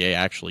and UVA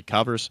actually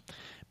covers?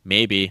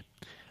 Maybe.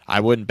 I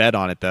wouldn't bet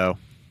on it, though.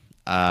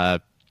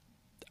 I'm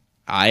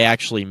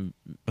in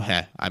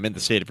the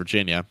state of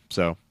Virginia,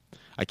 so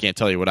I can't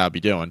tell you what I'll be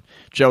doing.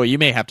 Joey, you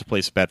may have to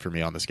place a bet for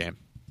me on this game.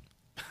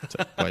 That's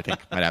what I think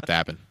might have to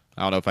happen.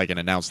 I don't know if I can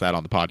announce that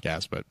on the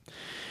podcast, but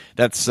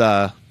that's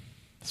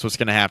what's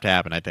going to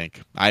happen, I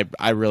think.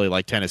 I really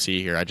like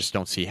Tennessee here. I just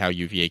don't see how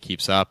UVA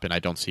keeps up, and I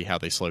don't see how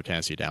they slow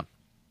Tennessee down.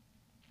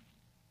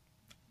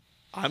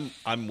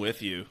 I'm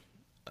with you.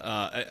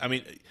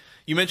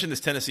 You mentioned this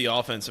Tennessee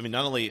offense.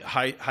 Not only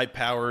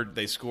high-powered,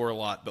 they score a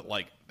lot, but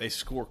they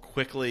score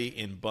quickly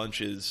in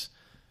bunches.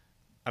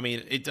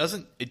 It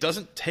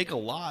doesn't take a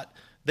lot.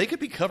 They could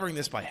be covering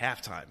this by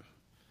halftime.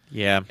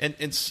 Yeah.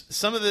 And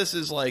some of this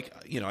is I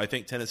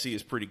think Tennessee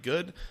is pretty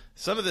good.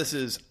 Some of this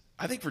is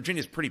I think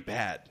Virginia's pretty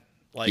bad.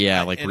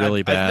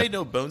 Really bad. I've made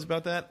no bones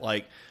about that.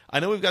 I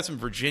know we've got some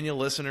Virginia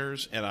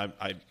listeners, and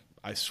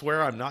I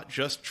swear I'm not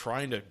just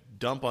trying to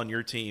dump on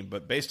your team,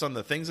 but based on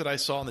the things that I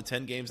saw in the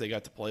 10 games they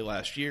got to play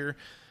last year,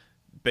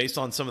 based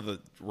on some of the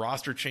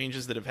roster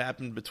changes that have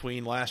happened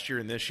between last year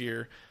and this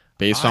year,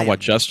 based on what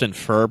Justin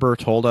Ferber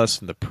told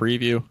us in the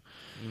preview.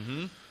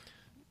 Mm-hmm.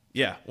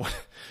 Yeah.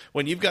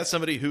 When you've got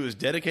somebody who is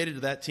dedicated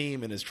to that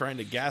team and is trying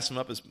to gas them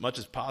up as much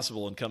as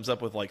possible and comes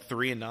up with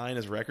 3-9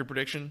 as a record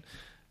prediction,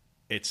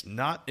 it's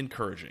not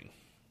encouraging.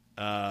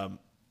 By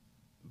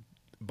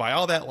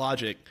all that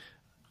logic,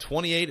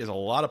 28 is a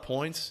lot of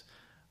points.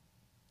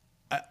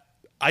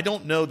 I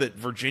don't know that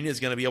Virginia is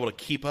going to be able to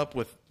keep up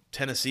with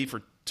Tennessee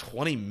for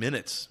 20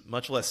 minutes,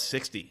 much less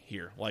 60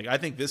 here. Like, I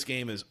think this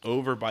game is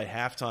over by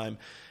halftime.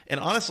 And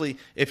honestly,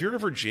 if you're a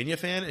Virginia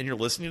fan and you're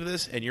listening to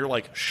this and you're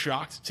like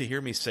shocked to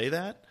hear me say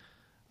that,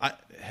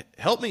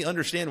 help me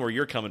understand where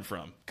you're coming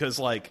from. Because,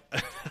 like,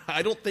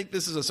 I don't think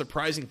this is a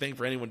surprising thing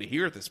for anyone to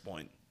hear at this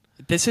point.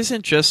 This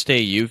isn't just a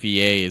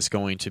UVA is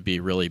going to be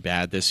really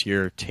bad this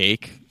year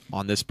take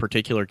on this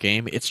particular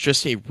game. It's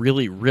just a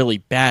really, really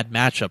bad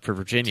matchup for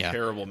Virginia.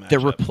 Terrible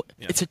matchup.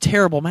 It's a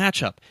terrible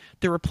matchup.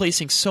 They're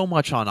replacing so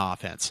much on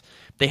offense.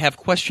 They have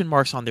question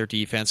marks on their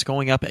defense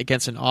going up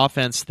against an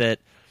offense that,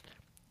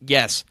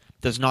 yes,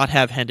 does not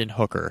have Hendon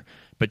Hooker.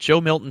 But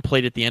Joe Milton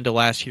played at the end of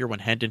last year when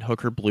Hendon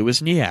Hooker blew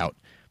his knee out.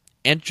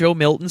 And Joe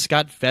Milton's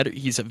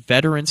he's a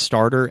veteran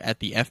starter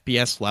at the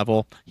FBS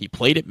level. He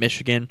played at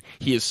Michigan.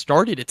 He has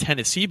started at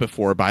Tennessee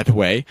before, by the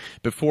way,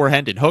 before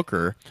Hendon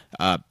Hooker.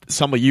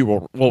 Some of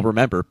you will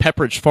remember.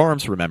 Pepperidge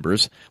Farms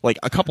remembers. Like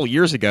a couple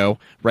years ago,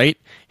 right?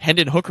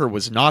 Hendon Hooker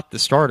was not the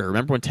starter.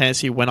 Remember when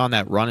Tennessee went on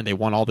that run and they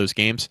won all those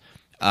games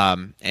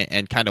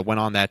and kind of went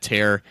on that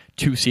tear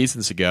 2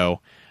 seasons ago?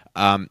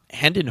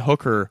 Hendon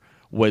Hooker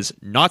was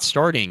not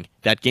starting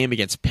that game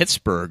against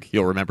Pittsburgh.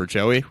 You'll remember,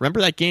 Joey.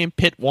 Remember that game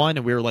Pitt won,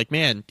 and we were like,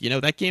 man,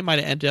 that game might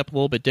have ended up a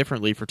little bit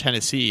differently for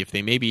Tennessee if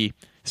they maybe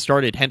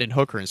started Hendon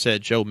Hooker instead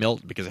of Joe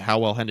Milton because of how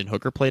well Hendon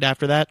Hooker played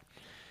after that.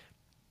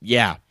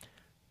 Yeah,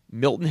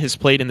 Milton has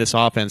played in this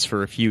offense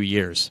for a few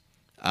years.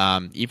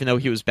 Even though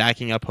he was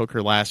backing up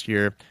Hooker last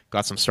year,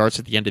 got some starts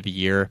at the end of the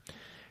year.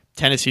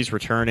 Tennessee's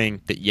returning.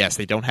 Yes,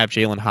 they don't have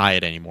Jalen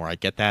Hyatt anymore. I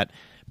get that.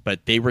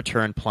 But they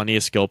return plenty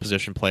of skill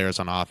position players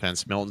on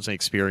offense. Milton's an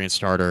experienced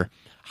starter.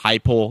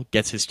 Heupel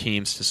gets his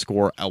teams to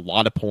score a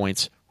lot of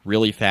points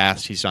really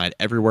fast. He's done it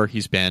everywhere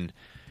he's been.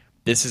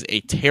 This is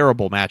a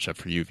terrible matchup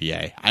for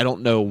UVA. I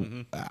don't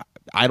know.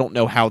 I don't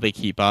know how they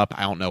keep up.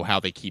 I don't know how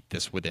they keep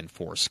this within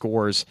 4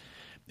 scores.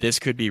 This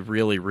could be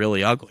really,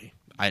 really ugly.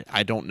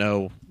 I don't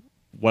know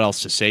what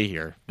else to say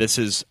here. This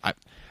is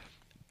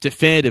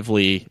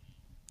definitively.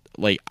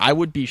 Like, I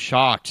would be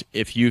shocked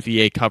if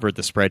UVA covered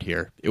the spread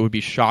here. It would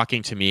be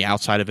shocking to me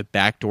outside of a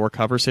backdoor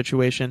cover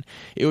situation.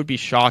 It would be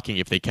shocking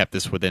if they kept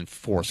this within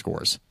 4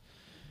 scores.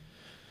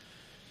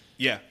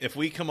 Yeah, if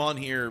we come on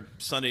here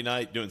Sunday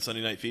night doing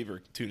Sunday Night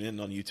Fever, tune in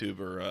on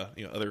YouTube or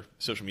other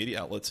social media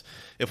outlets.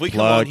 If we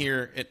come on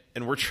here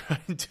and we're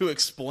trying to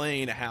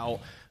explain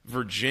how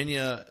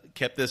Virginia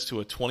kept this to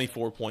a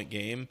 24-point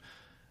game,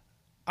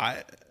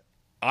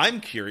 I'm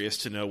curious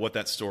to know what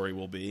that story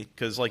will be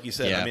because, like you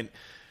said, I mean,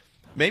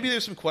 maybe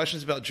there's some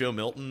questions about Joe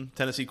Milton,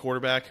 Tennessee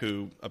quarterback,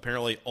 who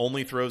apparently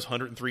only throws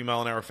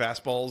 103-mile-an-hour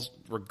fastballs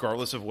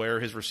regardless of where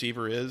his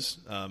receiver is.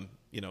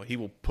 He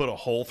will put a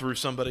hole through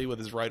somebody with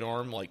his right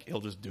arm. Like, he'll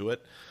just do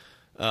it.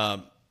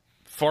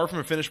 Far from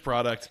a finished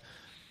product.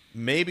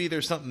 Maybe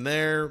there's something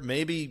there.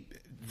 Maybe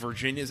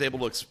Virginia's able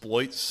to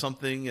exploit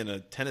something in a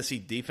Tennessee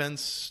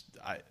defense.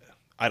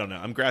 I don't know.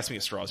 I'm grasping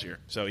at straws here.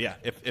 So, yeah,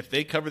 if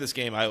they cover this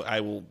game,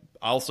 I will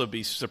also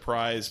be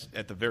surprised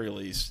at the very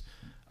least.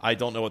 I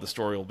don't know what the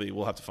story will be.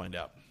 We'll have to find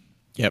out.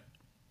 Yep.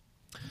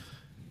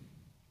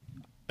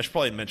 I should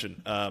probably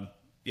mention,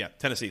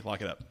 Tennessee,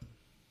 lock it up.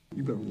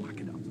 You better lock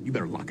it up. You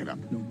better lock it up.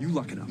 No, you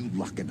lock it up. You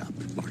lock it up.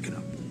 Lock it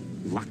up.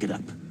 Lock it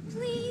up.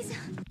 Please.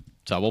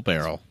 Double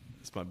barrel.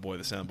 That's my boy,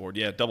 the soundboard.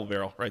 Yeah, double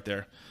barrel right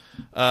there.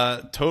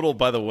 Total,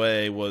 by the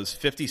way, was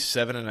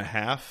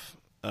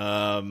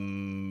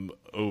 57.5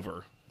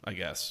 over, I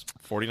guess.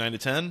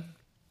 49-10.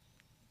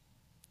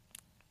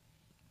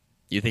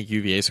 You think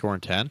UVA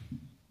scoring 10?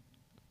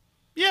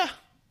 Yeah.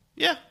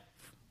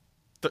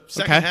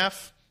 Second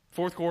half,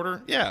 fourth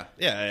quarter. Yeah.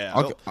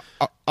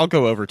 I'll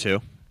go over 2.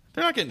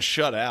 They're not getting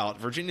shut out.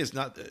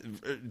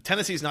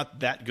 Tennessee's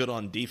not that good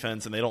on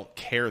defense, and they don't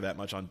care that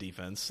much on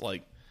defense.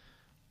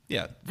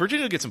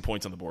 Virginia will get some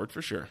points on the board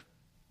for sure.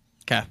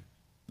 Okay.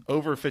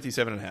 Over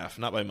 57.5,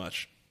 not by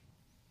much.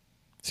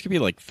 This could be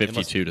like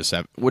 52 to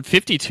 7. Would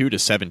 52 to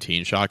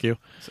 17 shock you?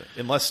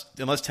 Unless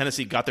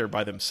Tennessee got there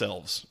by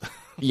themselves.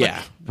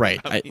 Yeah, right.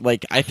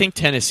 I think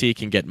Tennessee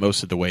can get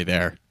most of the way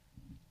there.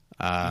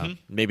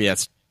 Maybe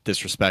that's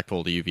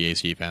disrespectful to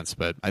UVA's defense,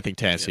 but I think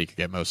Tennessee could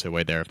get most of the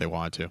way there if they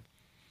wanted to.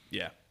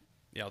 Yeah,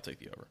 I'll take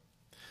the over.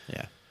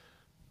 Yeah.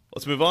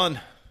 Let's move on.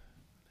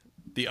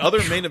 The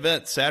other main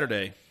event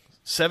Saturday,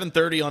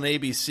 7:30 on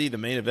ABC, the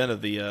main event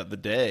of the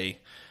day.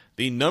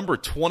 The number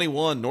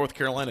 21 North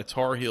Carolina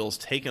Tar Heels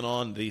taking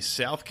on the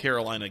South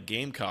Carolina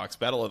Gamecocks,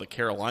 Battle of the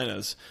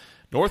Carolinas.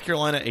 North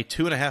Carolina, a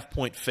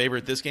 2.5-point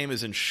favorite. This game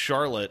is in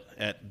Charlotte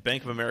at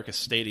Bank of America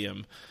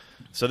Stadium.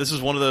 So this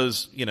is one of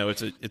those,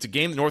 it's a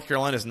game that North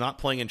Carolina is not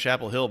playing in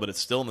Chapel Hill, but it's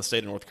still in the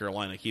state of North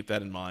Carolina. Keep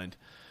that in mind.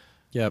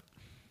 Yep.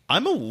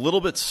 I'm a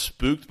little bit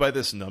spooked by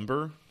this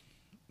number,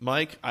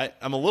 Mike.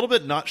 I'm a little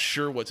bit not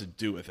sure what to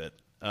do with it.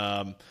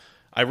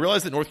 I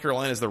realize that North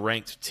Carolina is the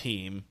ranked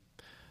team.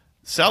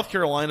 South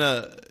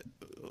Carolina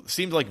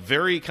seemed like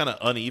very kind of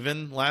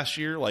uneven last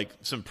year, like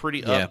some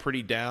pretty up,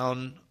 pretty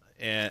down,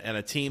 and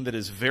a team that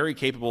is very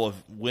capable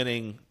of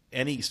winning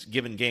any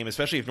given game,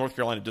 especially if North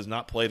Carolina does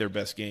not play their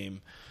best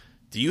game.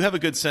 Do you have a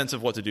good sense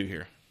of what to do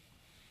here?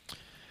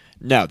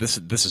 No, this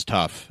is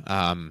tough.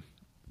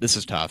 This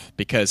is tough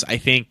because I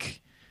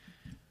think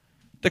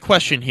the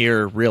question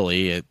here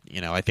really,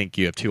 I think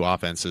you have two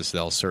offenses.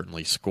 They'll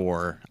certainly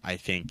score. I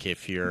think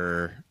if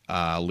you're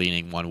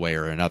leaning one way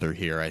or another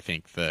here, I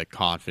think the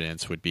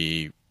confidence would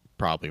be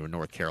probably with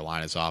North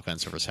Carolina's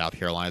offense over South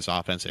Carolina's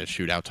offense in a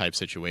shootout type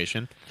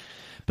situation.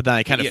 But then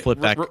I kind of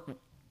flip back.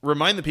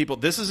 Remind the people,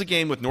 this is a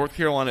game with North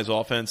Carolina's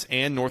offense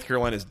and North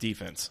Carolina's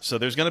defense. So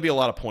there's going to be a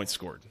lot of points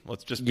scored.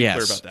 Let's just be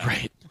clear about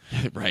that.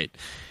 Right.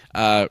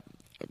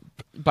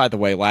 By the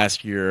way,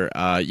 last year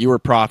you were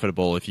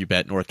profitable if you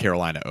bet North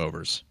Carolina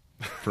overs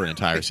for an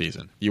entire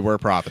season. You were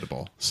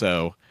profitable.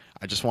 So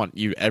I just want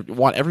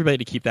everybody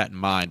to keep that in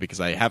mind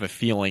because I have a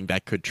feeling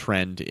that could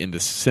trend in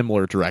the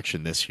similar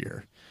direction this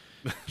year.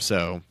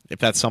 So if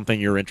that's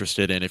something you're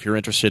interested in, if you're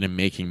interested in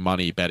making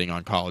money betting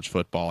on college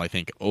football, I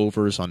think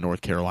overs on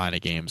North Carolina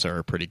games are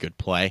a pretty good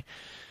play.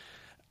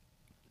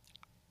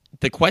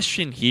 The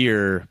question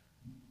here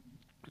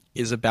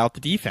is about the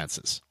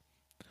defenses.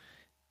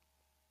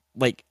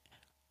 Like,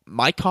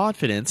 my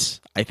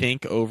confidence, I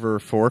think, over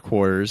 4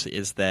 quarters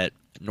is that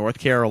North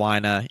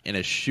Carolina in a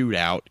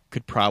shootout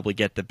could probably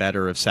get the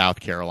better of South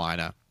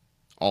Carolina,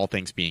 all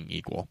things being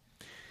equal.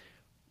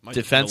 Might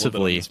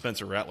Defensively, the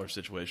Spencer Rattler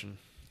situation.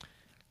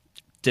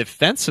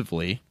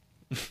 Defensively,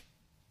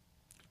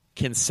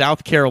 can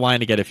South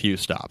Carolina get a few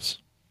stops?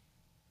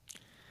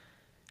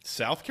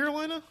 South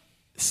Carolina?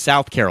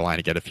 South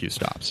Carolina get a few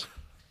stops.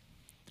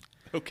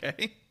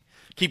 Okay.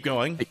 Keep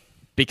going.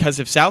 Because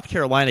if South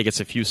Carolina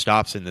gets a few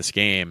stops in this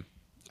game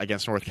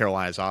against North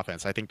Carolina's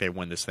offense, I think they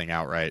win this thing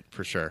outright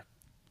for sure.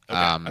 Okay.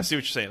 I see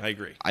what you're saying. I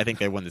agree. I think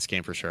they win this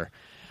game for sure.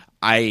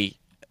 I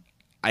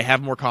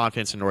have more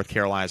confidence in North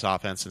Carolina's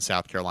offense than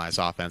South Carolina's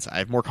offense. I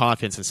have more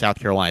confidence in South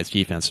Carolina's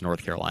defense than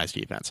North Carolina's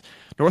defense.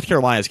 North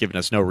Carolina has given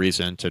us no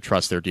reason to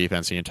trust their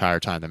defense the entire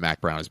time that Mac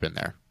Brown has been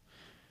there.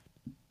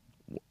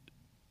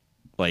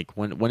 Like,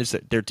 when is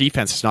it? Their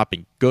defense has not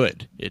been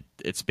good.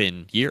 It's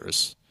been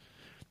years.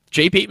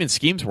 Jay Bateman's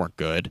schemes weren't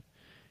good.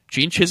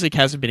 Gene Chizik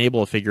hasn't been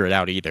able to figure it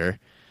out either.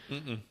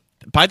 Mm-mm.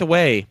 By the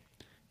way,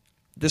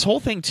 this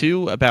whole thing,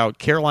 too, about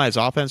Carolina's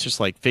offense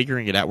just, like,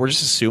 figuring it out, we're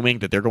just assuming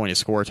that they're going to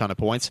score a ton of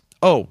points.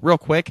 Oh, real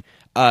quick,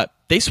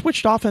 they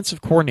switched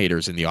offensive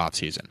coordinators in the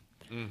offseason.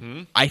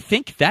 Mm-hmm. I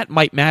think that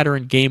might matter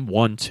in game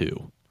 1,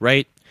 too,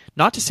 right?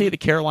 Not to say that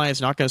Carolina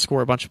is not going to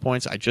score a bunch of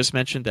points. I just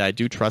mentioned that I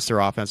do trust their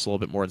offense a little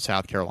bit more than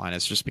South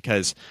Carolina's just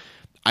because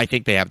I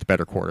think they have the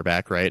better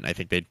quarterback, right? And I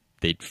think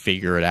they'd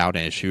figure it out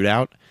in a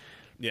shootout.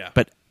 Yeah.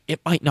 But it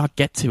might not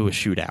get to a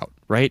shootout,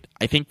 right?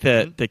 I think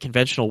that the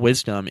conventional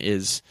wisdom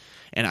is,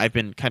 and I've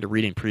been kind of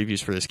reading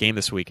previews for this game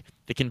this week,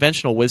 the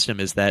conventional wisdom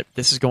is that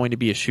this is going to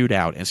be a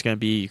shootout, and it's going to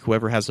be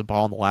whoever has the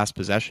ball in the last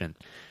possession.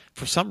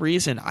 For some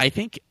reason, I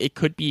think it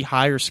could be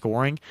higher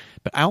scoring,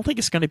 but I don't think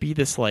it's going to be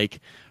this like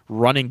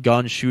run and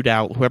gun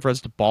shootout, whoever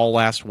has the ball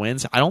last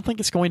wins. I don't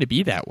think it's going to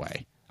be that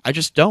way. I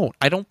just don't.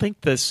 I don't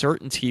think the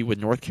certainty with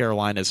North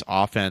Carolina's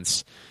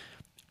offense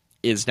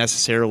is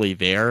necessarily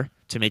there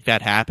to make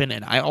that happen,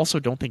 and I also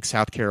don't think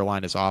South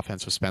Carolina's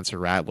offense with Spencer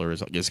Rattler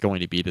is going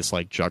to be this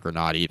like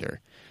juggernaut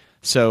either.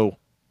 So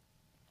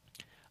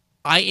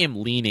I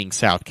am leaning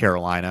South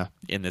Carolina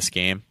in this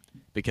game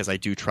because I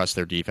do trust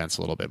their defense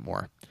a little bit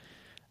more.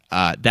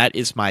 That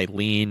is my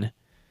lean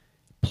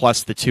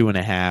plus the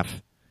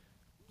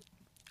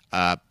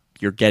 2.5.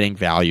 You're getting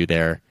value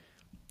there.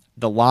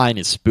 The line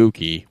is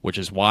spooky, which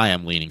is why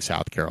I'm leaning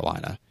South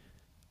Carolina.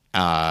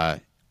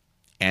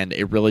 And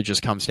it really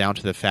just comes down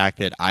to the fact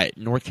that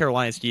North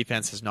Carolina's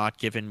defense has not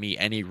given me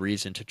any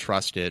reason to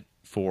trust it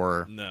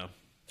for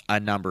a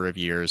number of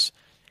years.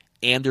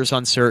 And there's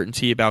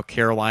uncertainty about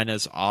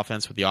Carolina's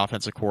offense with the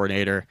offensive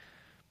coordinator.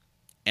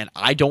 And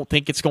I don't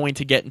think it's going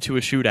to get into a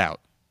shootout.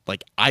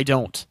 Like, I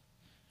don't.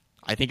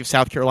 I think if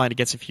South Carolina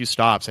gets a few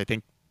stops, I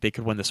think they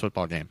could win this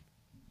football game.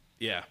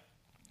 Yeah,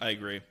 I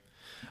agree.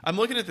 I'm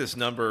looking at this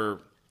number,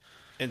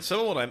 and some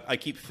of what I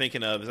keep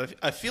thinking of is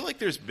I feel like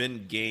there's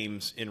been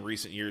games in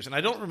recent years, and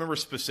I don't remember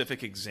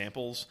specific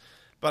examples,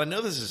 but I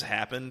know this has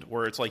happened,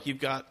 where it's like you've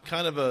got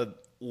kind of a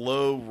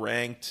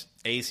low-ranked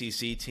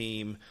ACC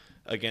team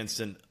against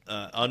an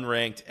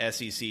unranked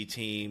SEC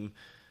team,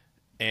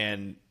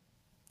 and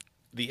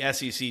the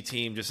SEC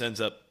team just ends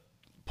up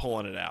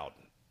pulling it out.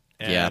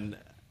 And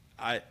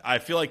I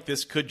feel like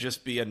this could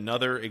just be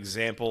another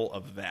example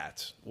of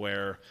that,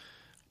 where,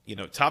 you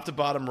know, top to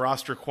bottom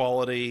roster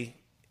quality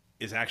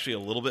is actually a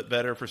little bit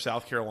better for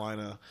South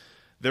Carolina.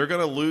 They're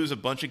going to lose a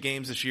bunch of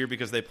games this year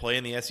because they play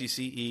in the SEC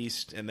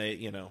East, and they,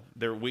 you know,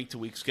 their week to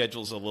week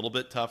schedule is a little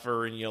bit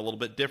tougher and, you know, a little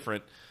bit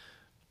different.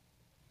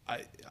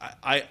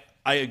 I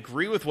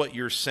agree with what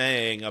you're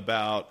saying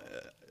about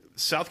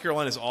South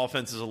Carolina's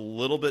offense is a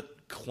little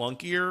bit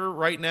clunkier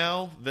right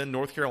now than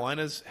North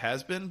Carolina's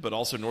has been, but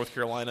also North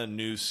Carolina,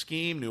 new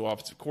scheme, new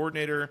offensive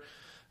coordinator,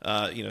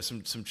 you know,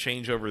 some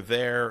changeover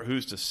there.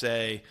 Who's to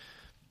say?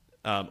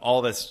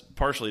 All that's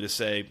partially to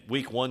say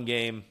week 1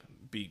 game,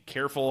 be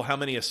careful how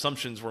many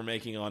assumptions we're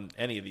making on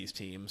any of these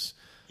teams.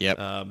 Yep.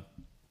 A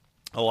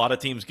lot of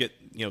teams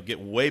get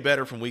way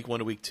better from week 1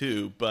 to week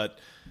 2, but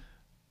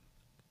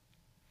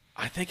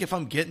I think if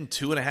I'm getting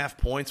 2.5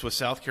 points with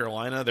South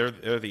Carolina,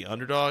 they're the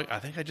underdog. I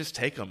think I just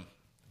take them.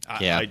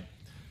 I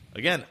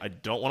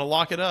don't want to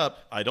lock it up.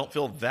 I don't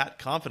feel that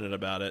confident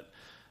about it,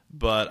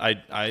 but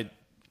I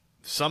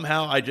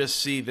somehow I just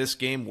see this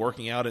game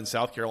working out in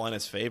South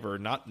Carolina's favor.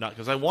 Not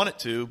because I want it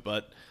to,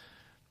 but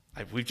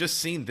we've just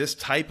seen this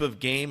type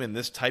of game and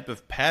this type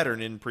of pattern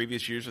in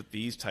previous years with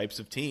these types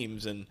of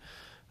teams, and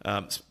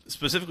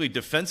specifically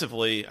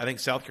defensively, I think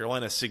South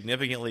Carolina is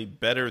significantly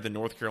better than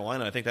North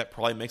Carolina. I think that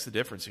probably makes the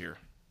difference here.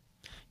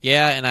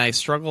 Yeah, and I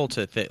struggle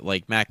to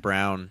like Mac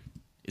Brown.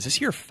 Is this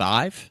year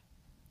 5?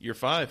 Year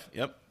 5,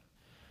 yep.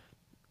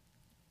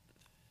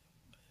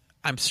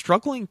 I'm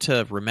struggling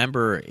to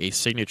remember a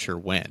signature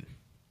win.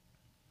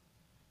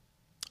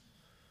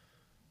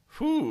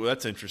 Whew,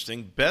 that's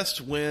interesting.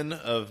 Best win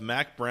of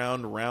Mac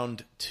Brown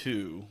round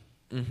 2.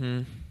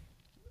 Mm-hmm.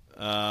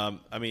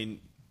 I mean,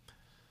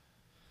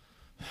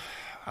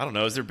 I don't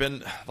know. Has there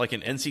been like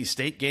an NC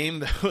State game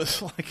that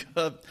was like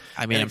an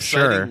I'm exciting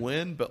sure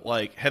win? But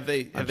like, have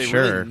they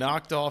sure. really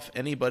knocked off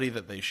anybody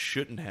that they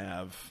shouldn't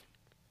have?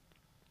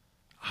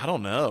 I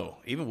don't know.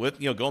 Even with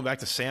going back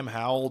to Sam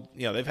Howell,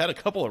 they've had a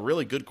couple of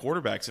really good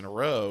quarterbacks in a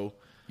row.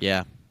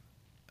 Yeah,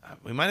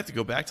 we might have to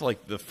go back to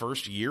like the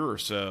first year or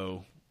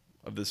so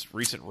of this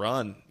recent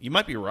run. You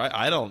might be right.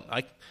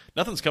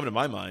 Nothing's coming to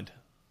my mind.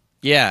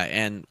 Yeah,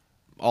 and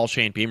all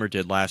Shane Beamer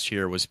did last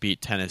year was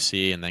beat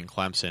Tennessee and then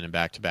Clemson in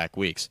back-to-back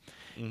weeks.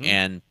 Mm-hmm.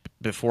 And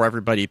before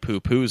everybody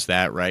poo-poos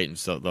that, right? And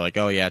so they're like,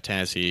 oh, yeah,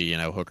 Tennessee,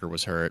 Hooker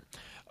was hurt.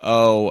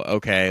 Oh,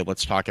 okay,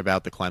 let's talk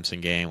about the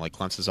Clemson game. Like,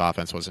 Clemson's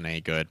offense wasn't any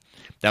good.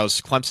 That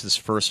was Clemson's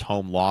first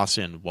home loss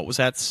in, what was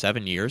that,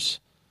 7 years?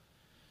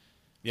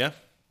 Yeah.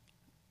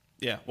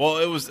 Yeah. Well,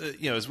 it was,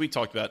 as we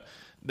talked about,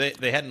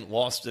 they hadn't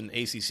lost an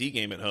ACC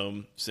game at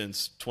home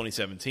since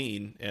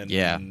 2017. And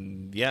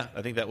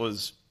I think that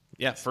was,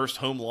 first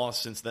home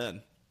loss since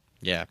then.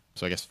 Yeah.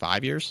 So I guess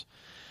 5 years?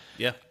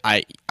 Yeah.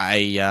 I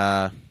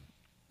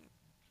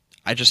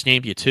just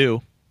named you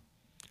 2.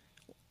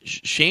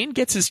 Shane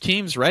gets his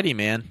teams ready,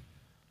 man.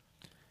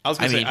 I was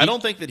going to say, I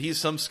don't think that he's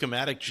some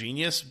schematic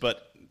genius,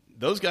 but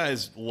those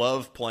guys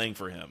love playing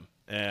for him.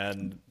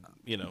 And,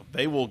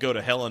 they will go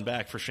to hell and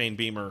back for Shane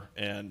Beamer.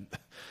 And it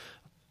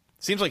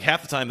seems like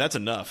half the time that's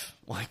enough.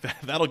 Like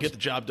that'll get the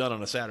job done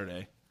on a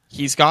Saturday.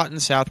 He's gotten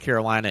South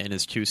Carolina in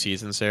his 2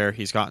 seasons there.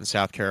 He's gotten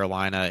South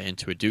Carolina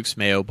into a Duke's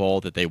Mayo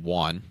Bowl that they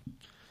won,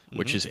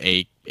 which is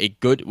a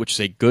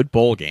good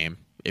bowl game.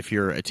 If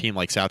you're a team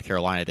like South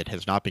Carolina that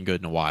has not been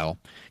good in a while,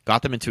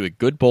 got them into a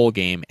good bowl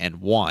game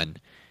and won,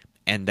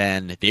 and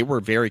then they were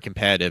very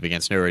competitive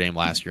against Notre Dame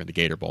last year in the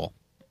Gator Bowl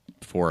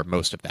for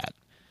most of that.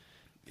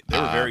 They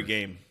were very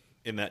game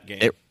in that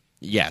game.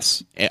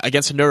 Yes,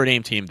 against a Notre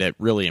Dame team that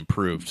really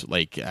improved.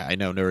 Like, I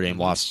know Notre Dame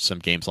lost some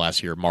games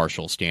last year,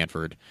 Marshall,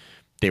 Stanford.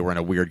 They were in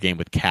a weird game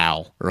with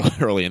Cal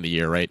early in the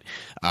year, right?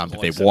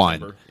 But they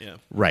won. Yeah.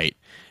 Right.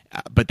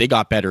 But they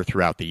got better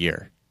throughout the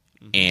year.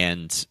 Mm-hmm.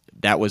 And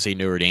that was a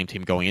Notre Dame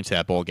team going into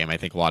that bowl game. I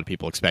think a lot of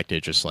people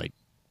expected just like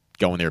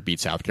go in there, beat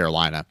South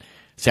Carolina.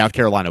 South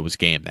Carolina was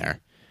game there.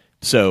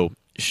 So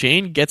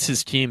Shane gets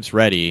his teams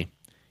ready.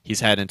 He's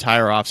had an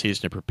entire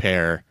offseason to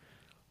prepare.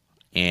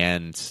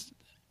 And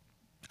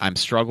I'm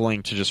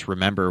struggling to just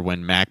remember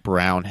when Mac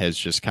Brown has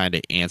just kind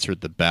of answered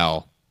the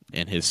bell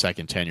in his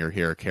second tenure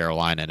here at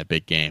Carolina in a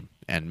big game.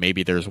 And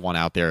maybe there's one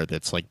out there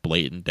that's like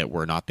blatant that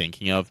we're not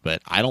thinking of,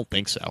 but I don't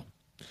think so.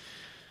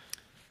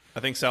 I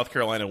think South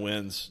Carolina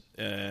wins,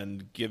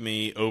 and give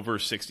me over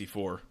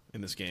 64 in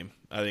this game.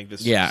 I think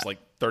this is like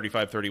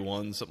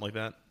 35-31, something like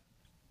that.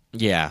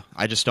 Yeah,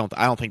 I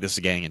don't think this is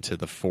getting into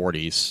the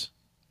 40s.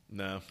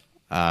 No.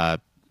 30s,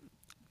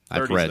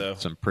 I've read though.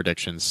 Some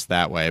predictions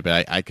that way,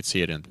 but I could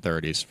see it in the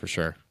 30s for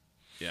sure.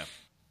 Yeah.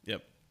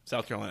 Yep.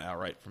 South Carolina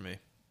outright for me.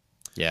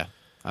 Yeah,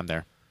 I'm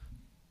there.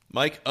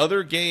 Mike,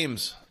 other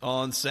games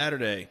on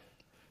Saturday.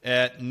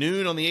 At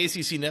noon on the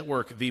ACC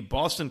Network, the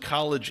Boston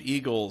College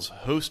Eagles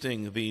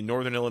hosting the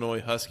Northern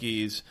Illinois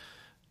Huskies.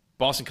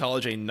 Boston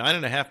College, a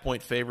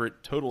 9.5-point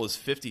favorite. Total is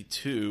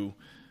 52.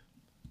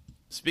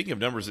 Speaking of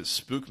numbers that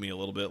spook me a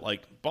little bit,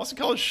 like Boston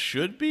College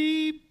should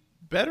be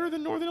better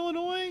than Northern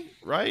Illinois,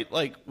 right?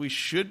 Like we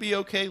should be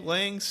okay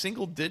laying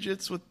single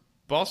digits with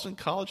Boston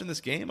College in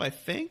this game, I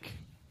think.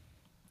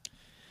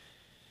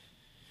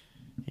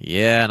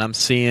 Yeah, and I'm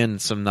seeing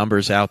some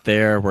numbers out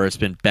there where it's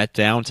been bet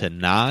down to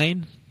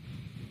 9.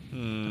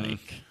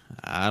 Like,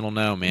 I don't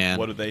know, man.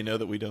 What do they know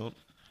that we don't?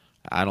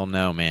 I don't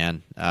know,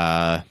 man.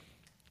 I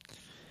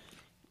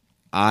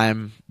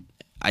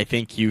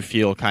think you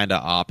feel kind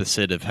of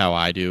opposite of how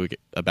I do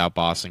about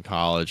Boston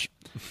College.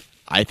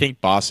 I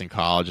think Boston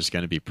College is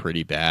going to be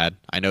pretty bad.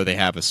 I know they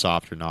have a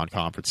softer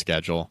non-conference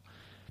schedule.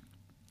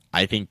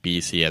 I think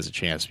BC has a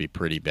chance to be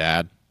pretty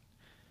bad.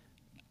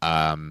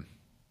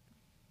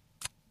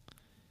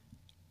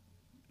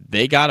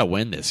 They got to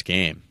win this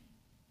game.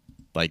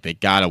 Like, they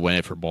got to win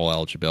it for bowl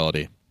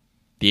eligibility.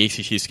 The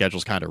ACC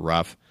schedule's kind of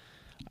rough.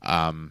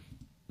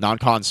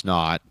 Non-con's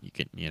not. You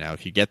can,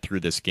 if you get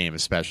through this game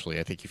especially,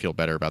 I think you feel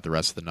better about the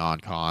rest of the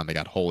non-con. They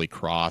got Holy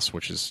Cross,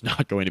 which is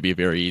not going to be a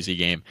very easy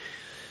game.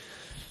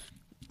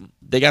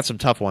 they got some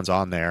tough ones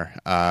on there.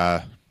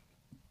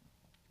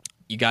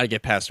 You got to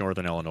get past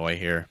Northern Illinois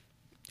here,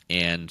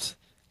 and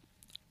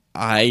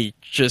I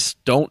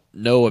just don't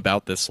know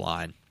about this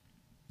line.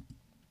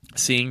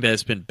 Seeing that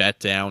it's been bet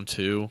down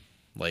too,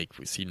 like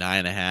we see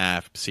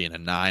 9.5, seeing a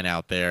 9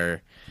 out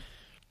there,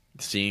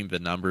 seeing the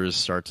numbers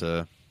start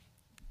to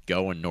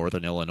go in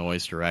Northern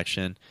Illinois'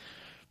 direction.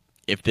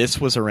 If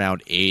this was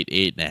around 8,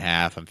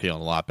 8.5, I'm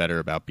feeling a lot better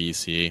about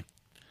BC.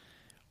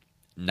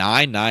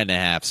 9,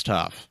 9.5 is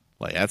tough.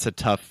 Like that's a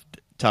tough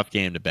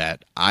game to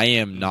bet. I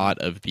am not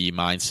of the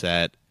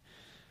mindset.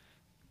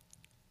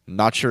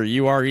 Not sure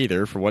you are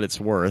either, for what it's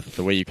worth,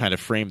 the way you kind of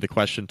framed the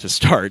question to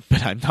start,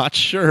 but I'm not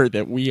sure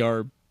that we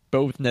are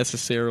both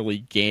necessarily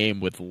game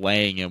with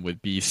laying them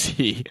with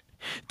BC.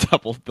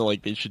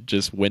 Like they should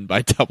just win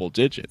by double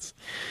digits.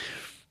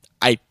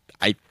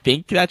 I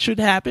think that should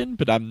happen,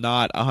 but I'm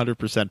not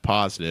 100%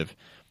 positive.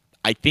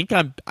 I think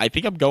I'm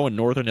going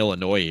Northern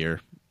Illinois here,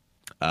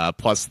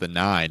 plus the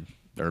 9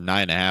 or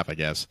 9.5, I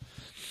guess.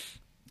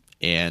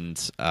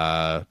 And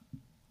I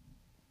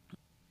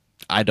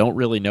don't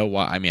really know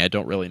why. I mean, I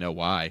don't really know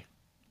why.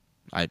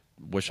 I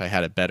wish I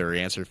had a better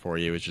answer for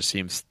you. It just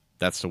seems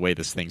that's the way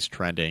this thing's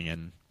trending,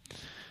 and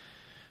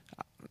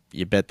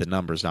you bet the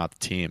numbers, not the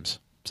teams.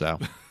 So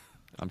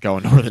I'm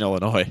going Northern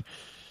Illinois.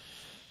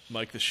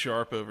 Mike the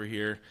Sharp over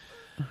here.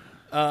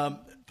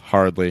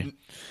 Hardly.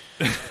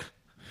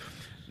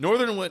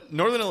 Northern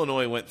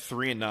Illinois went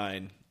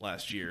 3-9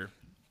 last year.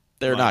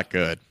 They're not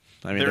good.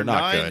 I mean, they're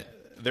not good.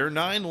 Their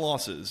 9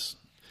 losses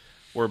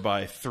were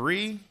by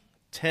 3,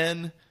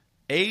 10,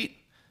 8,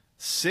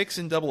 6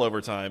 in double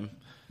overtime,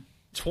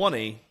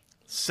 20,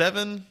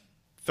 7,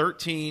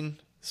 13,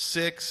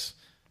 6,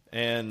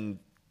 and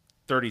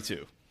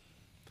 32.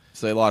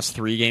 So they lost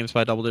 3 games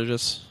by double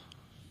digits?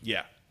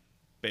 Yeah,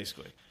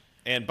 basically.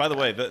 And by the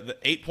way, the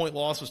 8-point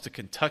loss was to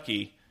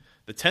Kentucky.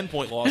 The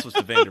 10-point loss was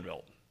to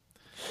Vanderbilt.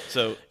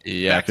 So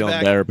yeah, I'm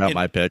feeling better about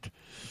my pick.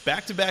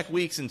 Back-to-back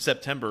weeks in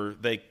September,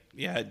 they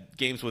had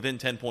games within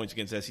 10 points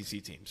against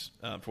SEC teams,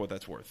 for what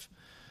that's worth.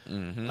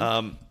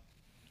 Mm-hmm.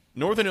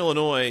 Northern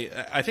Illinois,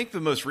 I think the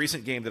most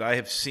recent game that I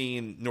have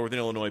seen Northern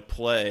Illinois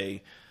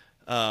play,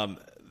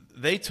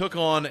 they took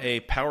on a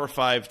Power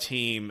 5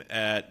 team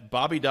at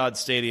Bobby Dodd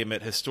Stadium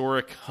at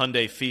historic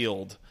Hyundai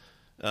Field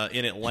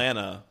in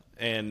Atlanta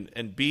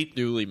and beat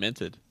newly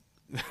minted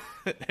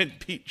and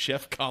beat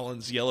Jeff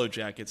Collins' Yellow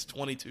Jackets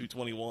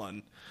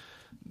 22-21.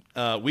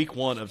 Week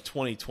 1 of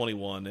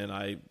 2021, and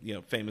I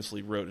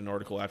famously wrote an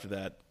article after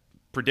that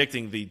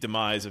predicting the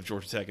demise of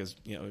Georgia Tech as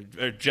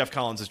Jeff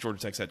Collins as Georgia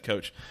Tech's head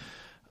coach.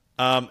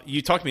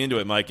 You talked me into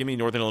it, Mike. Give me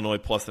Northern Illinois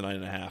plus the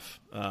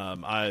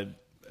 9.5.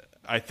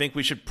 I think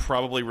we should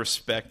probably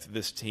respect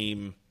this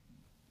team.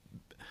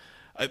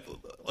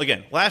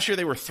 Again, last year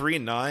they were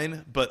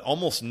 3-9, but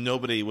almost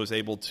nobody was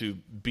able to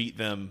beat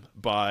them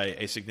by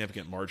a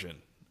significant margin.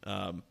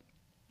 And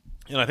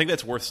I think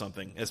that's worth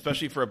something,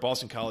 especially for a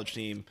Boston College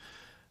team.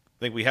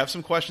 I think we have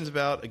some questions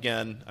about.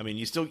 Again, I mean,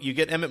 you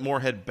get Emmett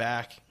Moorhead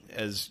back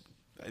as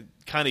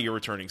kind of your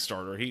returning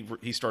starter.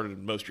 He started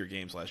in most of your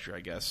games last year, I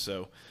guess.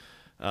 So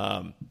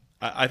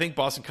I think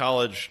Boston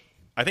College.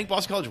 I think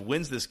Boston College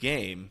wins this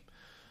game.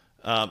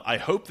 I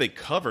hope they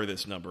cover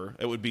this number.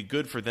 It would be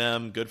good for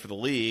them, good for the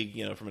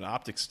league, from an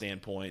optics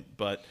standpoint.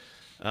 But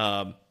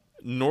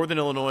Northern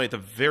Illinois, at the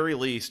very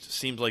least,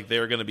 seems like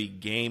they're going to be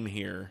game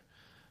here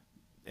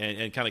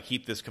and kind of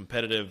keep this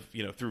competitive,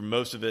 through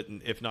most of it,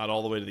 and if not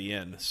all the way to the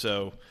end.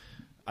 So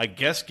I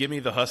guess give me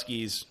the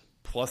Huskies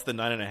plus the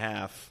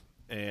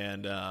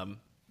 9.5,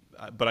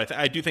 but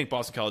I do think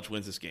Boston College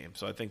wins this game.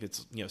 So I think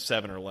it's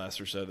 7 or less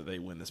or so that they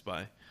win this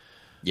by.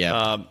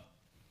 Yeah.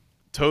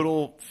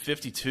 Total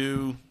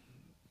 52.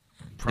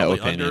 Probably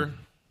under.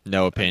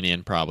 No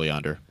opinion. Probably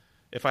under.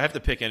 If I have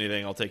to pick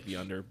anything, I'll take the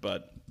under.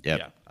 But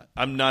yeah,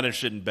 I'm not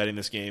interested in betting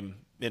this game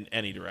in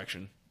any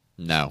direction.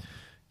 No.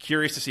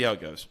 Curious to see how it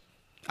goes.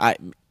 A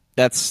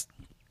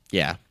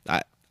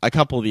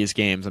couple of these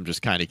games, I'm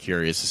just kind of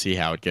curious to see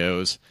how it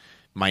goes.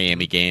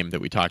 Miami game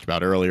that we talked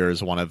about earlier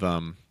is one of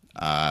them.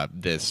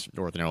 This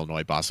Northern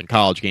Illinois Boston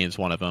College game is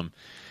one of them.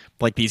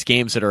 Like these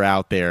games that are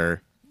out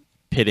there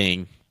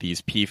pitting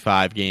these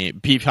P5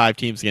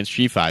 teams against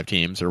G5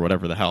 teams, or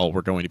whatever the hell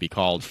we're going to be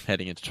called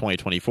heading into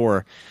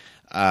 2024.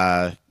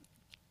 I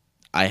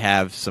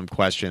have some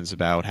questions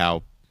about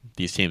how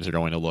these teams are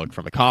going to look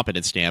from a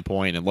competence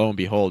standpoint, and lo and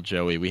behold,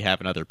 Joey, we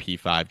have another P5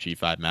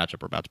 G5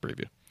 matchup we're about to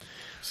preview.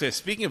 So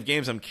speaking of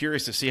games, I'm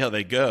curious to see how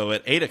they go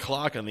at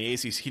 8:00 on the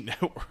ACC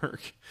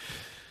network.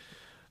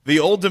 The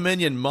Old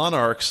Dominion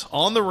Monarchs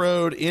on the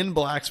road in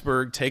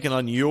Blacksburg taking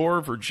on your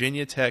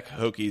Virginia Tech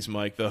Hokies,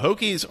 Mike. The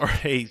Hokies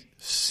are a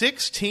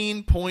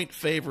 16-point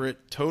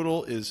favorite.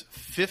 Total is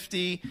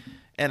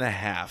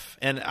 50.5.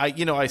 And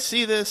I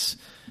see this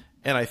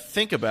and I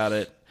think about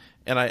it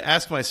and I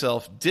ask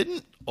myself,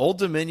 didn't Old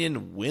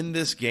Dominion win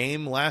this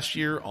game last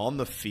year on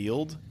the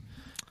field?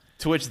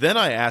 To which then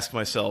I ask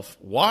myself,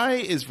 why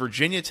is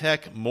Virginia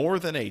Tech more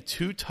than a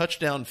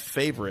 2-touchdown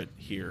favorite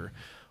here?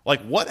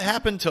 Like, what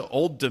happened to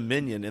Old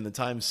Dominion in the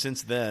time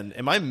since then?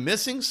 Am I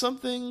missing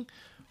something?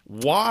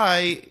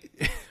 Why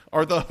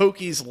are the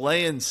Hokies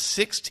laying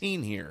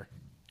 16 here?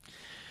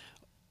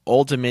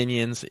 Old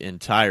Dominion's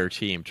entire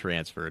team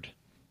transferred.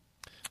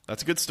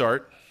 That's a good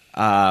start.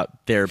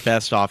 Their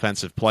best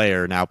offensive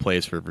player now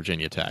plays for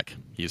Virginia Tech.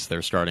 He's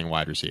their starting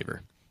wide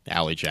receiver,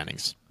 Allie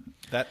Jennings.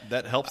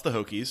 That helps the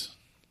Hokies.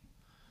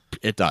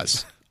 It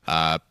does.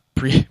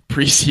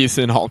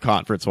 Preseason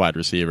all-conference wide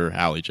receiver,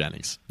 Allie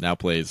Jennings, now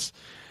plays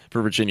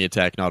for Virginia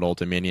Tech, not Old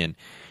Dominion.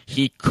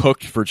 He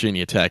cooked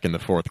Virginia Tech in the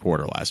fourth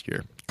quarter last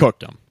year. Cooked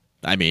them.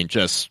 I mean,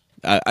 just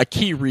a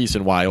key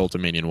reason why Old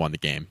Dominion won the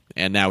game.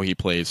 And now he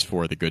plays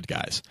for the good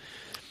guys.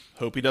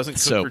 Hope he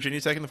doesn't cook Virginia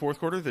Tech in the fourth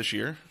quarter this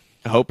year.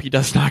 I hope he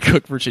does not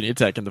cook Virginia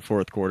Tech in the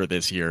fourth quarter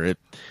this year.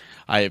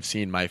 I have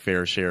seen my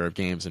fair share of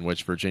games in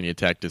which Virginia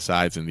Tech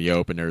decides in the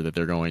opener that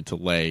they're going to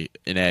lay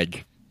an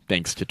egg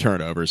thanks to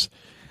turnovers.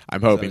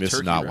 I'm hoping this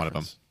is not one of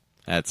them.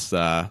 That's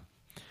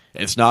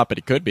it's not, but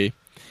it could be.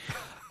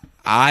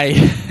 I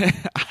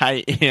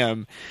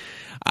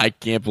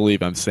can't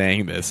believe I'm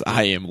saying this.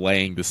 I am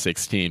laying the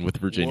 16 with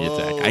Virginia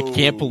Tech. I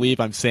can't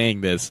believe I'm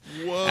saying this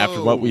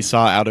after what we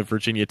saw out of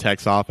Virginia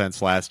Tech's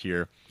offense last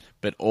year.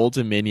 But Old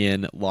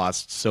Dominion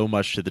lost so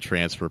much to the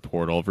transfer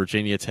portal.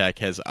 Virginia Tech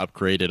has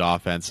upgraded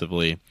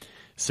offensively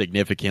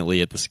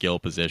significantly at the skill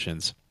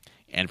positions.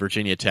 And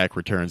Virginia Tech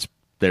returns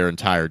their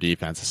entire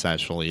defense,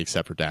 essentially,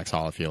 except for Dax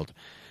Hollifield.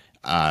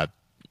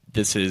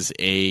 This is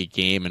a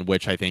game in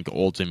which I think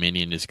Old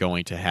Dominion is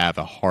going to have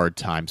a hard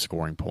time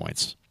scoring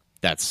points.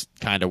 That's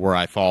kind of where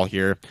I fall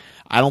here.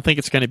 I don't think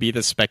it's going to be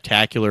this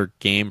spectacular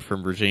game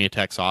from Virginia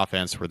Tech's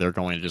offense where they're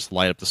going to just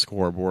light up the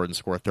scoreboard and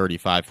score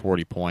 35,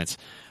 40 points.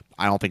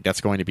 I don't think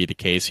that's going to be the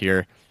case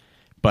here.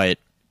 But,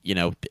 you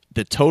know,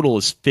 the total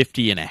is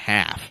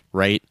 50.5,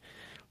 right?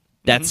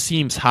 That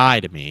seems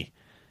high to me.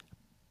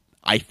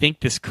 I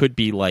think this could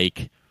be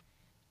like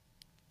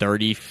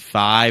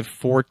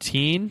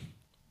 35-14.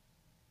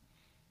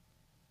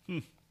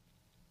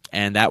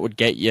 And that would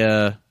get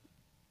you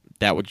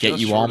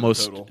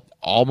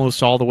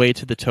almost all the way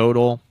to the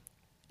total.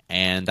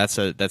 And that's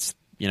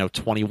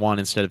 21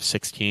 instead of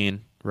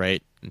 16,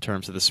 right? In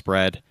terms of the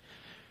spread.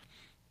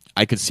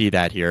 I could see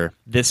that here.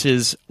 This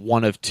is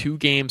one of two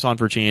games on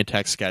Virginia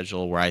Tech's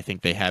schedule where I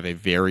think they have a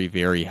very,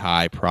 very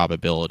high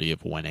probability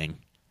of winning.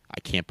 I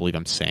can't believe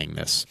I'm saying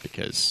this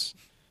because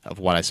of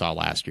what I saw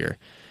last year.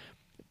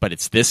 But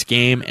it's this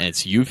game, and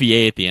it's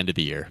UVA at the end of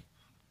the year.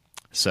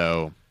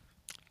 So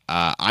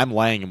I'm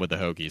laying him with the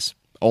Hokies.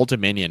 Old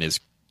Dominion is...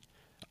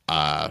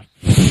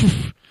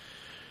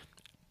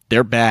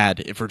 they're bad.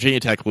 If Virginia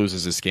Tech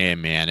loses this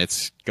game, man,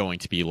 it's going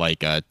to be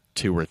like a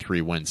 2 or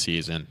 3 win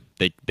season.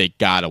 They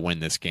got to win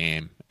this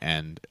game,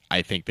 and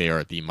I think they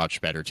are the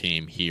much better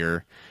team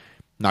here.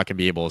 Not going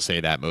to be able to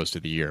say that most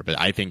of the year, but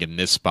I think in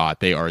this spot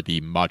they are the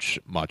much,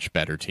 much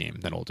better team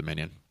than Old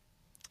Dominion.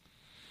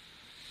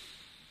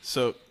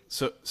 So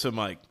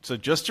Mike,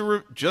 just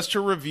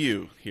to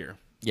review here.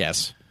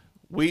 Yes.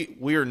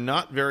 We are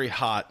not very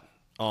hot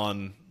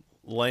on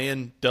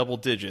laying double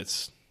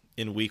digits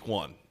in week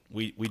 1.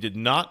 We did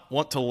not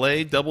want to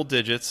lay double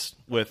digits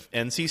with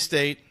NC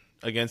State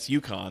against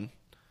UConn.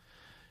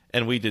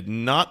 And we did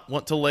not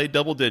want to lay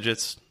double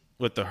digits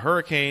with the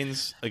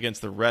Hurricanes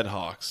against the Red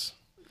Hawks.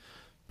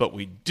 But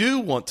we do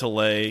want to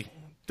lay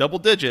double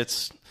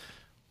digits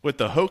with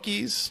the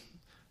Hokies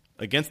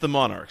against the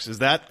Monarchs.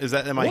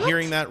 Am I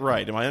hearing that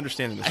right? Am I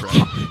understanding this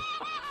right?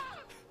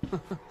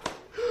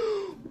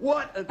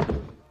 What an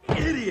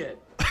idiot!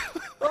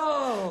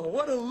 Oh,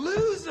 what a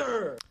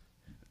loser!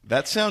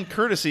 That sound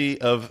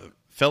courtesy of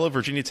fellow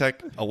Virginia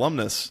Tech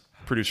alumnus,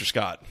 producer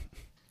Scott,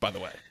 by the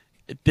way.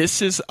 This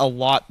says a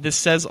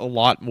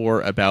lot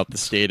more about the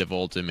state of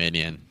Old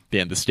Dominion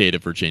than the state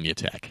of Virginia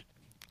Tech,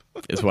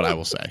 is what I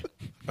will say.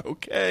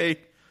 Okay.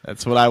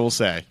 That's what I will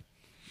say.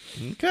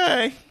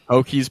 Okay.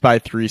 Hokies by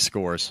 3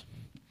 scores.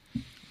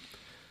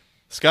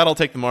 Scott, I'll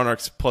take the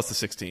Monarchs plus the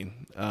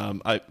 16.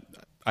 I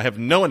have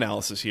no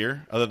analysis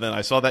here other than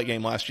I saw that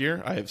game last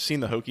year. I have seen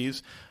the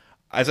Hokies.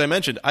 As I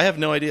mentioned, I have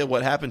no idea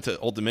what happened to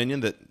Old Dominion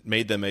that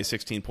made them a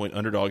 16-point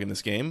underdog in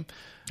this game.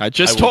 I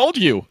told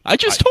you.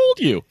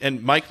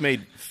 And Mike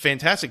made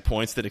fantastic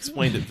points that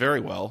explained it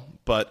very well,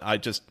 but I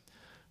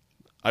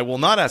will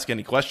not ask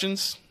any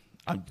questions.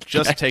 I'm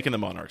just taking the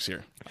Monarchs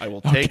here. I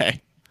will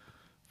take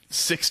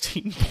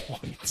 16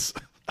 points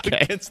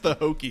against the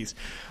Hokies.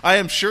 I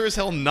am sure as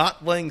hell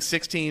not laying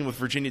 16 with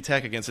Virginia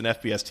Tech against an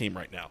FBS team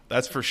right now.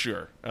 That's for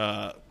sure.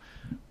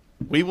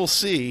 We will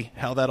see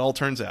how that all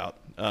turns out.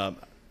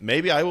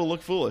 Maybe I will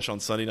look foolish on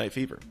Sunday Night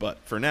Fever, but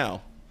for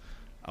now,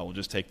 I will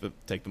just take the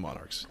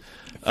Monarchs.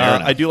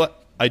 I do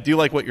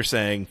like what you're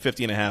saying.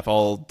 50.5.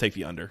 I'll take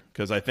the under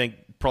because I think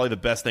probably the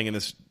best thing in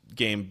this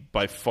game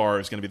by far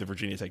is going to be the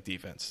Virginia Tech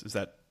defense. Is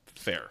that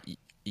fair?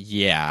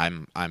 Yeah,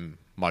 I'm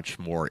much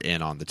more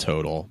in on the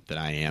total than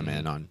I am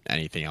in on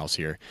anything else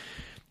here.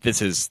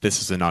 This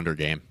is an under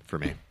game for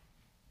me.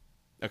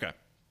 Okay,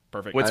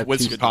 perfect.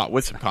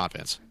 With some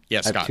confidence.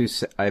 Yes, Scott.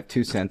 I have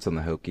 2 cents on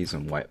the Hokies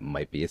and what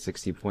might be a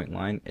 16-point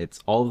line. It's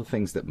all the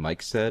things that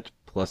Mike said,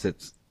 plus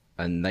it's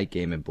a night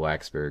game in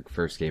Blacksburg,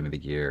 first game of the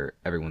year.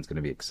 Everyone's going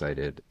to be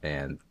excited,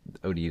 and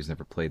ODU's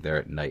never played there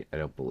at night, I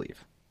don't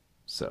believe.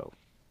 So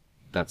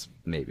that's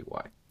maybe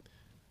why.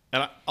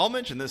 And I'll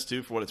mention this,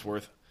 too, for what it's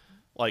worth.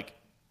 Like,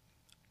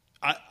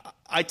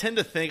 I tend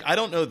to think – I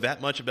don't know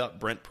that much about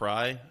Brent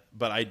Pry,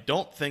 but I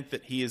don't think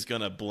that he is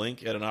going to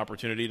blink at an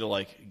opportunity to,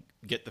 like,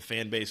 get the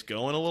fan base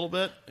going a little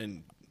bit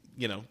and,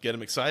 you know, get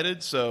them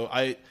excited. So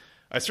I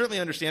certainly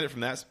understand it from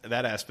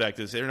that aspect.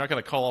 Is they're not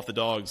going to call off the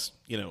Dogs,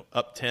 you know,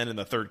 up 10 in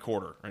the third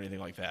quarter or anything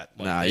like that.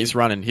 Like, he's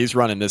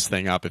running this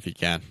thing up if he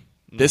can.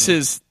 Mm-hmm. This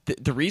is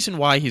the reason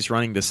why he's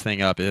running this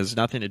thing up. It has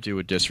nothing to do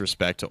with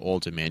disrespect to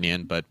Old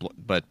Dominion,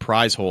 but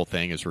Pry's whole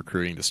thing is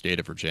recruiting the state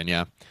of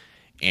Virginia,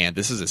 and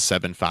this is a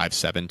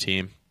 7-5-7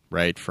 team,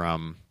 right,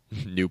 from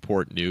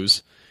Newport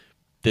News.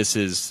 This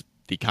is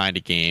the kind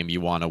of game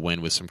you want to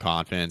win with some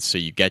confidence. So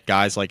you get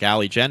guys like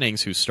Allie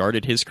Jennings, who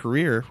started his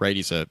career, right?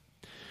 He's a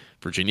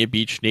Virginia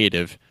Beach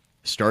native,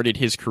 started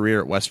his career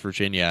at West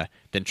Virginia,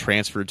 then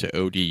transferred to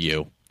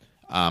ODU.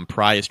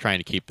 Pry is trying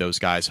to keep those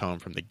guys home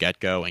from the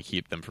get-go and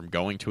keep them from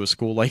going to a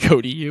school like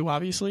ODU,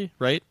 obviously,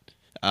 right?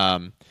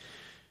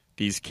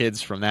 These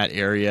kids from that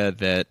area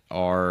that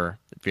are,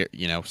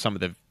 you know, some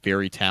of the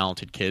very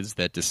talented kids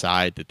that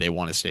decide that they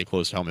want to stay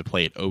close to home and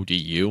play at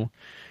ODU,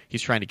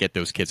 he's trying to get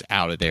those kids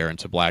out of there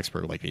into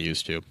Blacksburg like they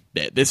used to.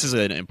 This is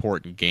an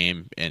important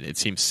game, and it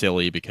seems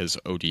silly because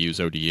ODU's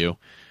ODU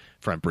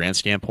from a brand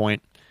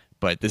standpoint,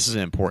 but this is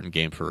an important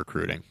game for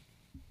recruiting.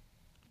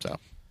 So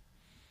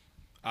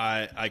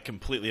I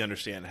completely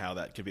understand how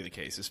that could be the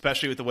case,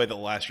 especially with the way that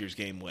last year's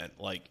game went.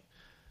 Like,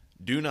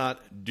 do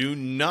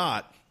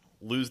not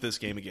lose this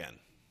game again.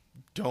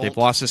 They've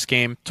lost this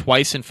game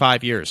twice in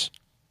 5 years.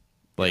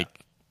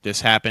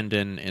 This happened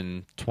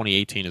in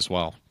 2018 as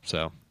well.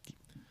 So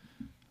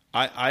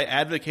I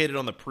advocated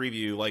on the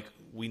preview, like,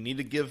 we need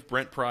to give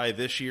Brent Pry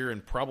this year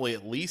and probably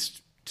at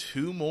least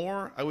 2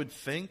 more, I would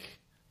think,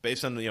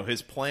 based on, you know,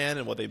 his plan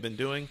and what they've been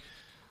doing.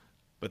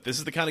 But this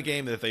is the kind of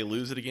game that if they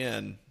lose it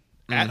again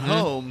at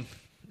home,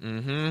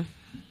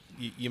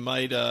 you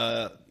might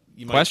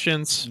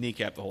questions,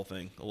 kneecap the whole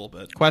thing a little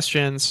bit.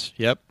 Questions.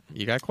 Yep.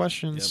 You got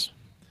questions. Yep.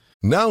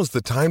 Now's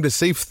the time to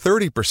save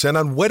 30%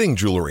 on wedding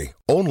jewelry,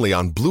 only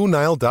on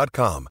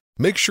BlueNile.com.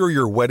 Make sure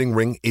your wedding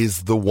ring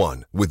is the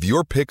one with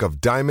your pick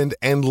of diamond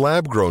and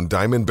lab-grown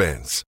diamond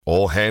bands,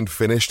 all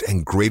hand-finished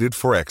and graded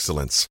for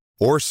excellence.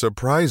 Or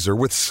surprise her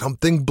with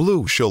something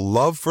blue she'll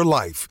love for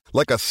life,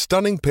 like a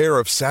stunning pair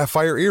of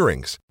sapphire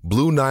earrings.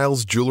 Blue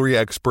Nile's jewelry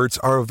experts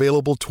are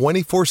available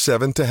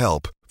 24/7 to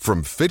help,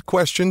 from fit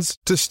questions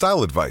to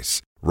style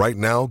advice. Right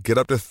now, get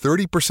up to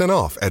 30%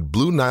 off at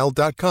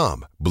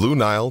BlueNile.com.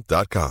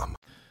 BlueNile.com.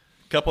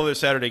 Couple other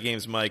Saturday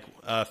games, Mike.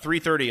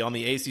 3:30 on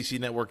the ACC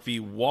Network. The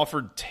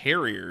Wofford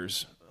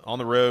Terriers on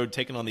the road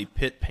taking on the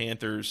Pitt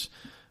Panthers.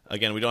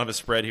 Again, we don't have a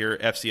spread here.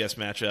 FCS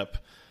matchup.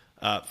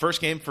 First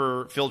game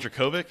for Phil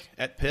Dracovic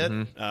at Pitt.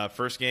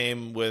 First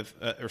game with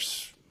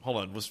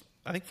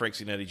I think Frank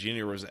Signetti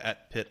Jr. was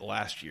at Pitt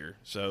last year,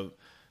 so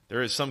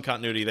there is some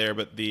continuity there.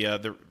 But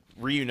the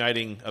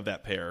reuniting of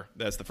that pair,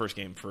 that's the first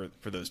game for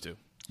those two.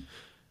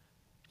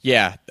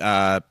 Yeah,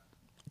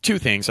 2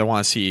 things. I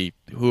want to see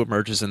who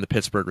emerges in the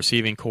Pittsburgh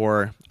receiving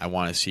core. I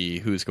want to see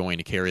who's going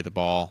to carry the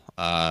ball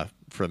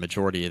for the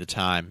majority of the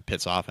time.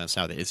 Pitt's offense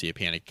now that Izzy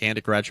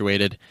Apanic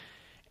graduated.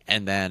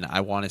 And then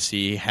I want to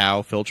see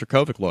how Phil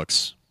Dracovic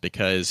looks,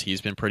 because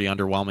he's been pretty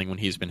underwhelming when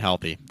he's been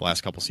healthy the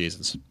last couple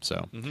seasons.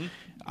 So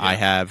I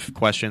have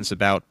questions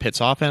about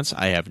Pitt's offense.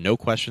 I have no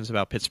questions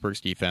about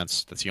Pittsburgh's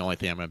defense. That's the only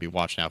thing I'm going to be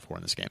watching out for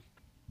in this game.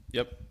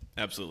 Yep,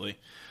 absolutely.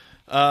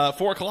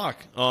 4:00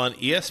 on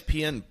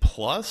ESPN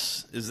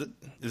Plus. Is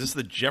this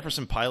the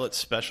Jefferson Pilot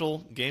special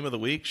game of the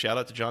week? Shout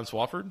out to John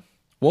Swafford.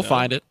 We'll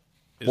find it.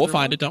 We'll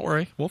find it. Don't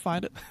worry. We'll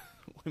find it.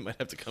 We might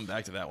have to come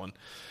back to that one.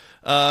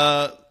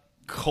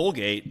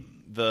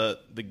 Colgate, the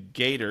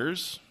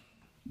Gators.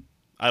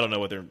 I don't know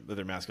what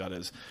their mascot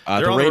is.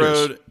 They're on the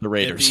road. The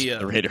Raiders.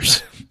 The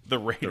Raiders. The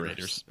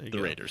Raiders. The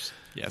Raiders.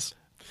 Yes.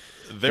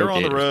 They're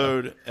on the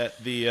road at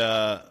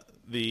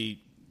the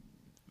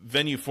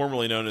venue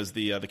formerly known as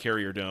the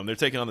Carrier Dome. They're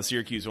taking on the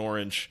Syracuse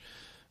Orange.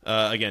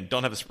 Again,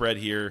 don't have a spread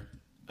here.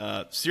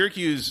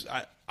 Syracuse,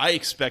 I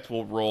expect,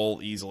 will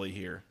roll easily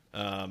here.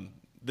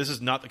 This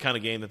is not the kind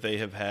of game that they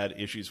have had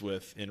issues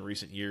with in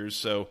recent years.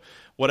 So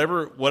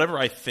whatever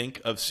I think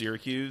of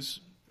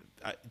Syracuse,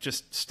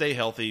 just stay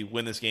healthy,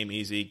 win this game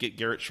easy, get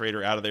Garrett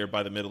Schrader out of there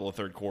by the middle of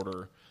the third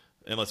quarter,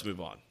 and let's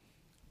move on.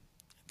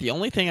 The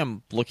only thing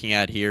I'm looking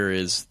at here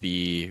is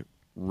the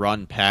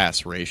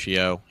run-pass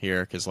ratio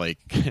here, because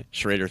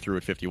Schrader threw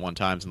it 51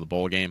 times in the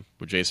bowl game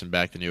with Jason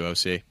Beck, the new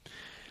OC.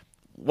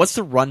 What's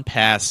the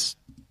run-pass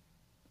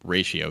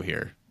ratio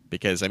here?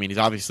 Because, I mean, he's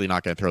obviously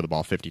not going to throw the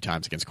ball 50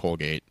 times against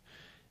Colgate.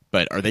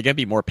 But are they going to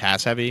be more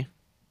pass-heavy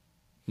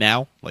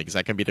now? Is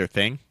that going to be their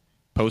thing?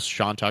 Post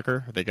Sean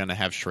Tucker? Are they going to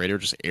have Schrader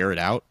just air it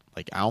out?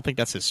 I don't think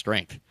that's his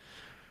strength.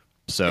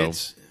 So,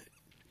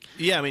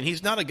 yeah, I mean,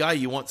 he's not a guy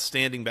you want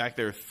standing back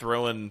there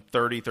throwing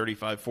 30,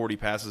 35, 40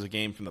 passes a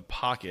game from the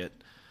pocket.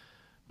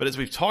 But as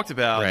we've talked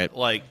about,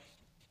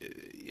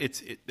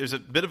 there's a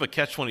bit of a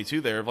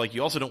catch-22 there. Like,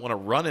 you also don't want to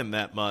run him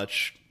that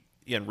much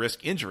and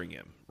risk injuring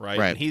him, right?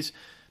 Right. And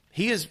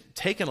he has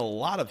taken a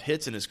lot of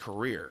hits in his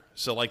career.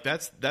 So, like,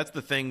 that's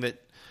the thing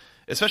that,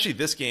 especially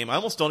this game, I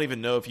almost don't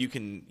even know if you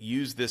can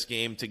use this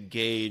game to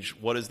gauge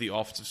what is the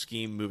offensive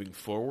scheme moving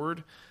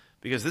forward,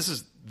 because this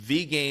is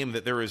the game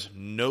that there is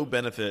no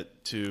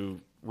benefit to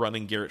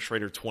running Garrett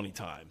Schrader 20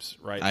 times,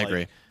 right? I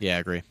agree. Yeah, I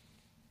agree.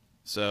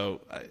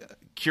 So,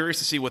 curious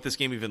to see what this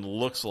game even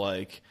looks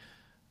like.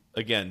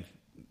 Again,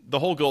 the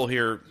whole goal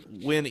here,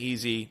 win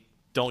easy,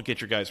 don't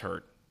get your guys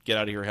hurt. Get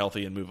out of here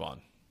healthy and move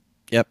on.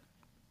 Yep.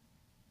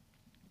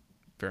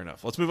 Fair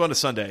enough. Let's move on to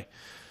Sunday.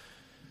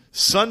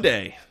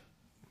 Sunday,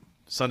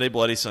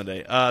 Bloody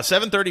Sunday.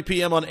 7:30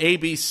 p.m. on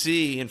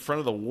ABC in front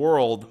of the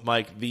world,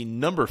 Mike, the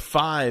number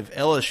 5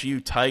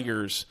 LSU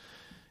Tigers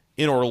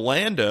in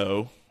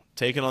Orlando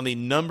taking on the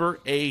number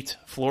 8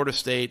 Florida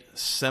State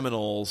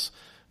Seminoles.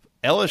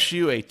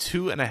 LSU a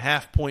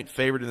 2.5-point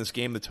favorite in this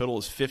game. The total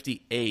is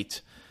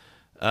 58.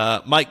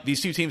 Mike,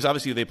 these two teams,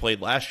 obviously, they played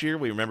last year.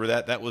 We remember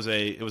that. It was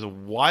a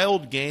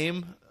wild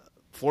game.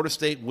 Florida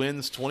State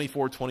wins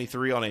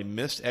 24-23 on a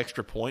missed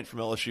extra point from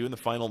LSU in the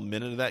final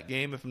minute of that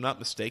game, if I'm not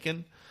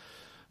mistaken.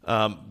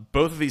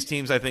 Both of these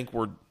teams, I think,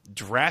 were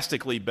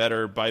drastically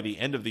better by the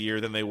end of the year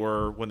than they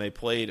were when they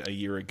played a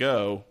year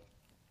ago.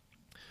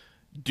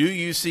 Do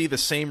you see the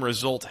same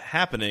result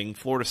happening,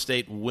 Florida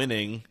State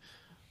winning,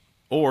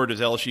 or does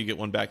LSU get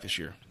one back this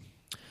year?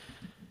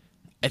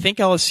 I think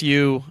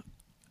LSU,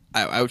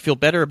 I would feel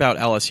better about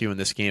LSU in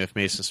this game if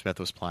Mason Smith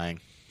was playing.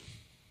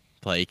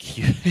 Like,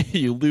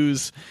 you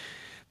lose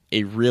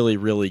a really,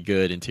 really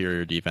good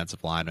interior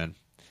defensive lineman,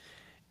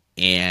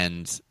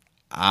 and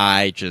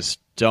I just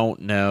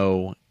don't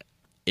know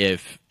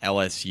if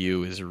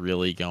LSU is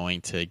really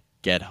going to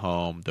get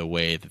home the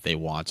way that they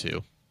want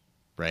to,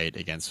 right,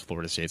 against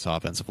Florida State's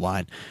offensive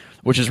line,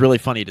 which is really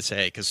funny to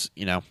say because,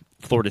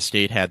 Florida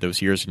State had those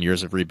years and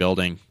years of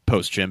rebuilding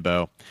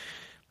post-Jimbo,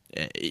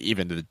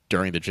 even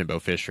during the Jimbo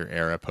Fisher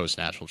era,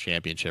 post-national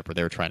championship, where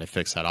they were trying to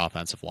fix that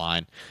offensive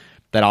line.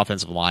 That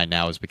offensive line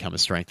now has become a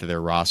strength of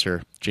their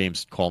roster.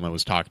 James Coleman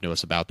was talking to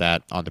us about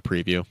that on the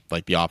preview.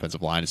 Like, the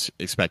offensive line is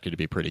expected to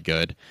be pretty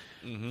good.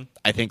 Mm-hmm.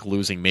 I think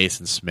losing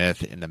Mason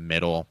Smith in the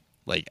middle,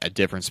 like a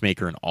difference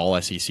maker, an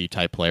all-SEC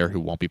type player who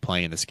won't be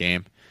playing in this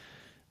game,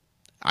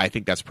 I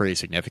think that's pretty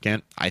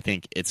significant. I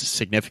think it's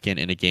significant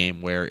in a game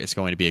where it's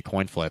going to be a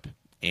coin flip,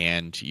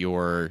 and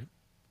you're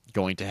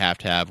going to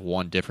have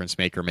one difference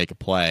maker make a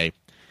play,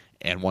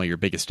 and one of your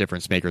biggest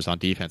difference makers on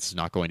defense is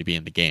not going to be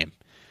in the game.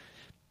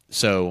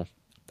 So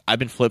I've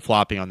been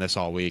flip-flopping on this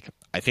all week.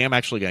 I think I'm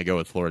actually going to go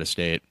with Florida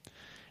State,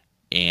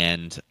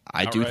 and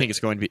I do think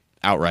it's going to be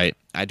outright.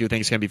 I do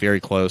think it's going to be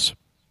very close.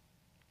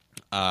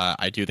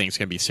 I do think it's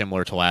going to be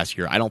similar to last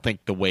year. I don't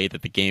think the way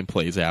that the game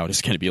plays out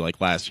is going to be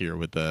like last year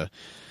with the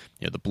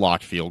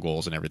blocked field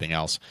goals and everything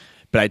else.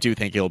 But I do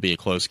think it'll be a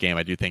close game.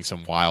 I do think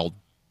some wild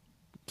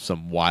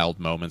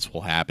moments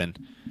will happen.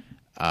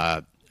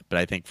 But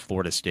I think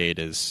Florida State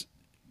is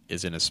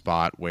in a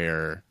spot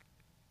where,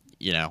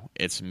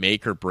 it's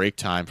make or break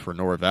time for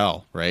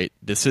Norvell, right?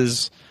 This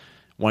is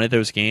one of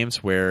those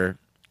games where,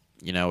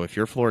 if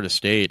you're Florida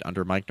State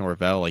under Mike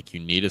Norvell, like, you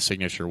need a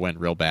signature win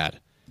real bad.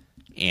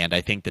 And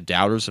I think the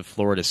doubters of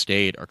Florida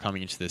State are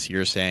coming into this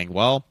year saying,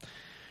 well,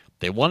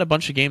 they won a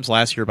bunch of games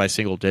last year by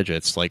single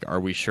digits. Like, are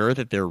we sure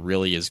that they're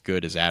really as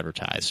good as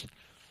advertised?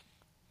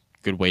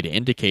 Good way to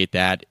indicate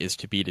that is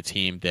to beat a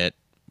team that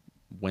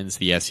wins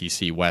the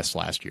SEC West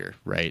last year,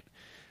 right?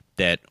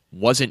 That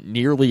wasn't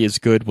nearly as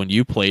good when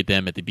you played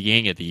them at the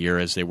beginning of the year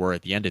as they were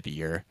at the end of the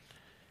year.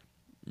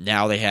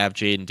 Now they have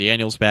Jaden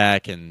Daniels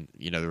back, and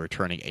they're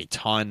returning a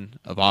ton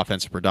of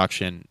offensive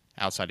production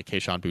outside of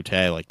Keyshawn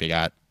Boutte. Like, they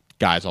got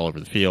guys all over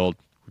the field,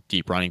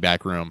 deep running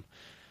back room,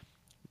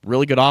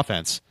 really good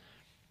offense.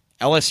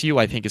 LSU,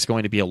 I think, is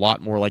going to be a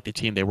lot more like the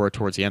team they were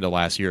towards the end of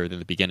last year than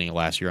the beginning of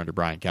last year under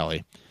Brian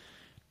Kelly.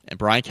 And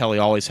Brian Kelly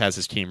always has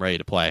his team ready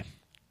to play.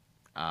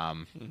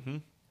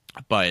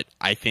 But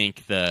I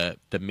think the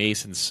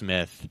Mason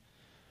Smith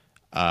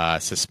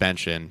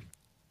suspension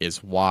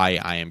is why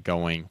I am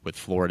going with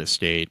Florida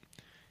State,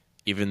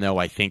 even though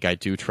I think I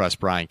do trust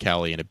Brian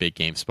Kelly in a big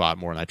game spot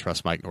more than I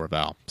trust Mike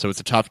Norvell. So it's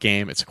a tough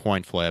game. It's a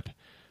coin flip.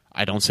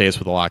 I don't say this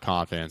with a lot of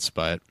confidence,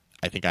 but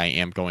I think I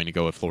am going to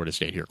go with Florida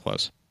State here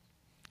close.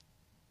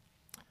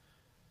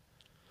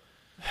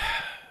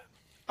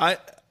 I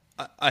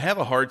have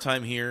a hard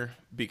time here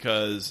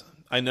because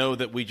I know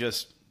that we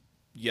just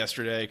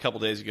yesterday, a couple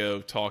days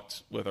ago,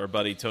 talked with our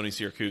buddy Tony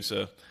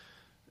Siracusa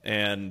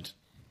and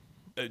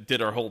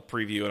did our whole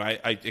preview, and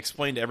I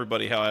explained to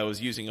everybody how I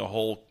was using a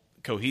whole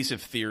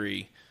cohesive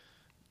theory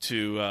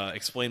to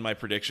explain my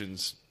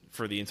predictions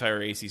for the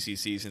entire ACC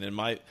season. And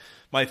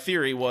my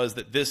theory was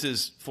that this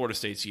is Florida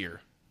State's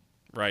year,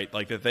 right?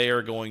 Like, that they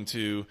are going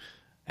to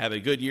have a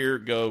good year,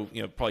 go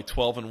probably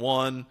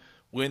 12-1,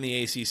 win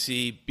the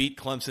ACC, beat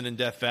Clemson in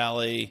Death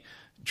Valley,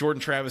 Jordan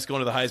Travis going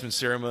to the Heisman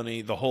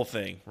ceremony, the whole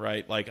thing,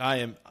 right? Like,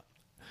 I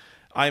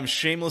am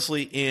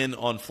shamelessly in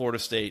on Florida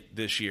State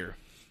this year.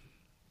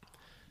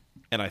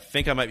 and I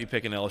think I might be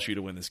picking LSU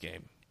to win this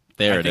game.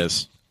 It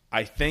is.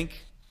 I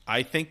think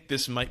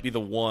this might be the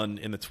one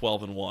in the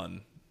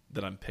 12-1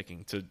 that I'm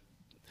picking to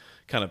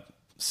kind of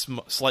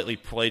slightly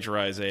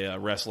plagiarize a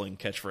wrestling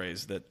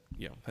catchphrase that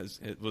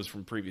it was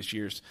from previous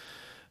years.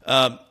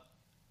 I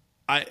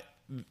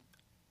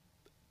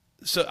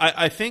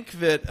think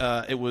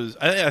that it was.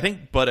 I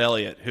think Bud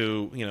Elliott,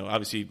 who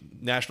obviously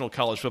national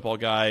college football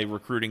guy,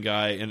 recruiting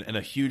guy, and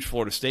a huge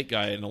Florida State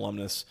guy and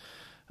alumnus.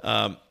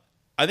 I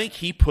think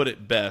he put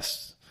it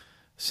best,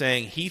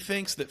 saying he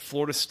thinks that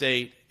Florida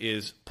State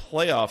is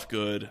playoff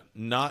good,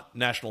 not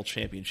national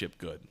championship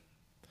good.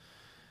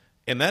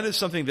 And that is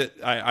something that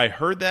I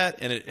heard that,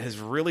 and it has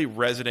really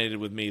resonated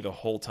with me the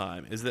whole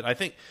time, is that I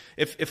think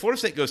if Florida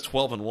State goes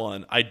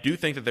 12-1, I do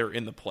think that they're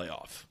in the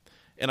playoff.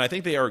 And I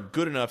think they are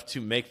good enough to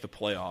make the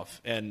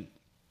playoff. And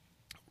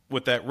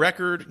with that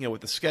record,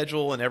 with the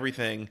schedule and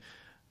everything,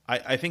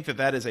 I think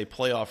that is a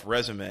playoff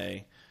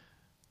resume.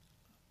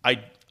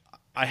 I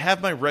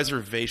have my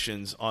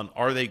reservations on,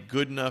 are they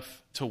good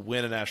enough to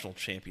win a national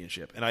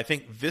championship? And I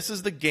think this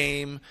is the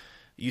game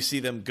you see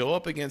them go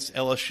up against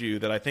LSU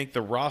that I think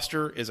the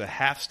roster is a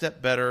half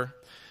step better.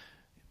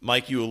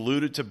 Mike, you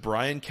alluded to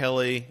Brian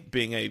Kelly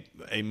being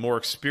a more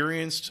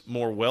experienced,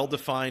 more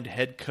well-defined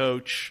head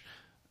coach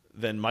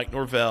than Mike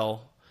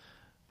Norvell.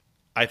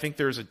 I think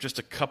there's just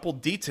a couple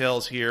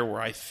details here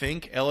where I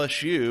think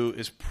LSU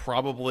is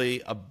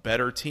probably a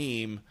better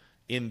team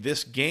in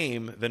this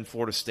game than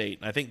Florida State.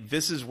 And I think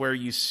this is where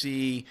you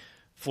see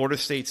Florida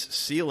State's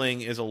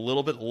ceiling is a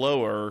little bit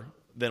lower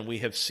than we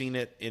have seen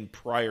it in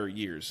prior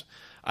years.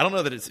 I don't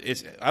know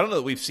that I don't know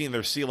that we've seen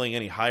their ceiling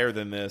any higher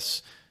than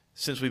this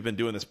since we've been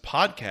doing this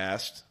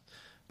podcast.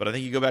 But I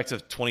think you go back to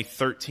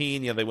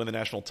 2013, they win the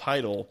national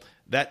title.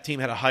 That team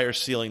had a higher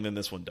ceiling than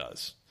this one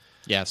does.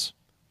 Yes.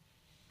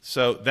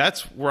 So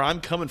that's where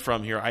I'm coming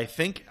from here. I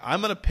think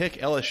I'm going to pick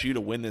LSU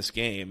to win this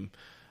game.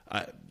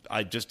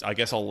 I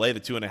guess I'll lay the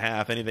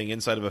 2.5. Anything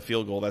inside of a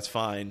field goal, that's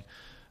fine.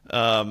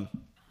 But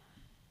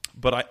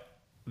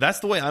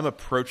that's the way I'm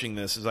approaching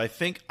this. Is I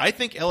think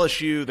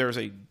LSU, there's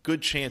a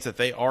good chance that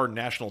they are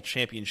national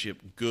championship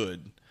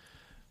good.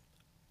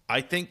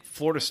 I think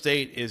Florida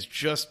State is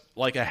just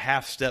like a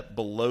half step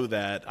below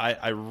that.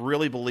 I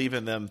really believe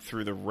in them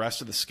through the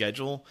rest of the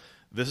schedule.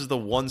 This is the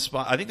one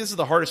spot. I think this is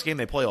the hardest game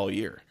they play all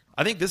year.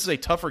 I think this is a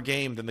tougher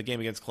game than the game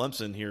against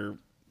Clemson here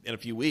in a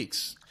few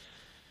weeks.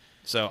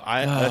 So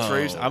that's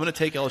where I'm going to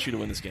take LSU to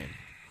win this game.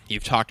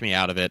 You've talked me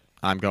out of it.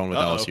 I'm going with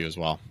LSU as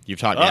well. You've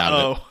talked me out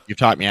of it. You've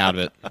talked me out of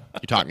it.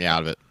 You talked me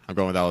out of it. I'm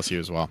going with LSU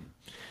as well.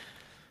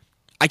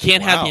 I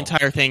can't have the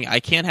entire thing. I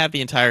can't have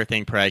the entire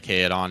thing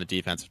predicated on a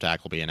defensive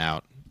tackle being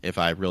out if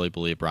I really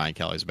believe Brian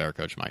Kelly's a better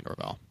coach than Mike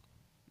Norvell.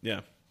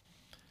 Yeah.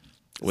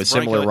 With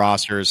similar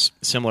rosters,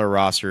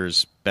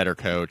 better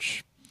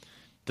coach.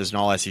 Does an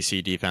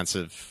all-SEC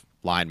defensive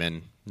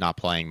lineman not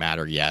playing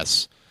matter?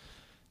 Yes.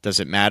 Does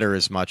it matter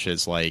as much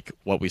as like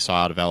what we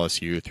saw out of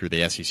LSU through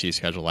the SEC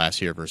schedule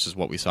last year versus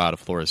what we saw out of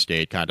Florida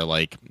State, kind of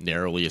like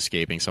narrowly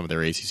escaping some of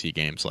their ACC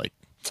games? Like,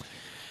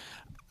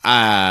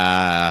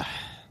 yeah,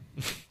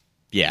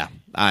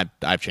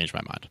 I've changed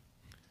my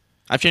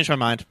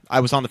mind.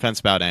 I was on the fence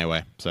about it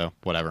anyway, so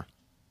whatever.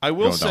 I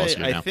will say,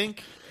 I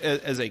think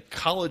as a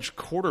college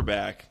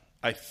quarterback,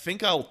 I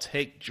think I'll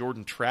take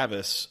Jordan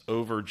Travis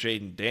over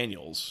Jaden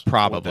Daniels.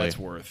 Probably. For what that's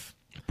worth.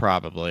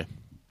 Probably.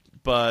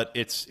 But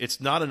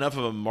it's not enough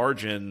of a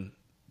margin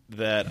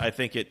that I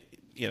think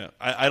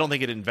I don't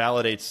think it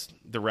invalidates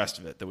the rest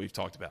of it that we've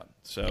talked about.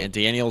 So, and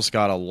Daniels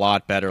got a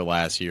lot better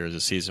last year as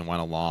the season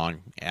went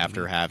along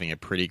after having a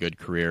pretty good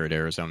career at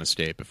Arizona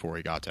State before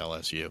he got to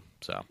LSU.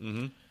 So,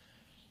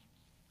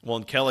 Well,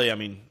 and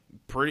Kelly,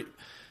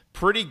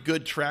 pretty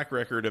good track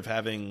record of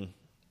having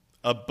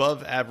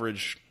above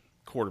average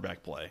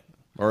quarterback play,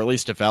 or at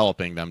least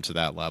developing them to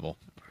that level.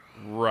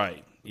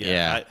 Right.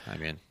 Yeah.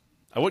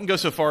 I wouldn't go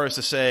so far as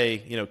to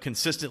say,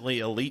 consistently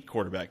elite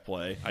quarterback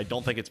play. I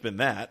don't think it's been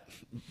that,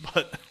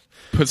 but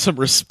put some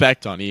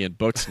respect on Ian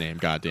Book's name,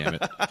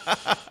 goddammit.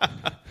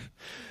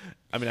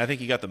 I think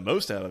he got the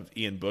most out of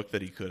Ian Book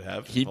that he could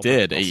have. He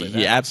did.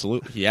 He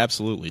absolutely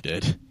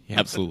did. He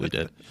absolutely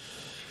did.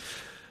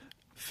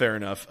 Fair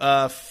enough.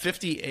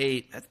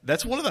 58.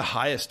 That's one of the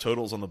highest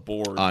totals on the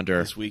board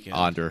this weekend.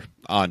 Under.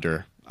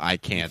 I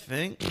can't. You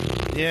think?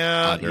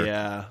 Yeah. Under.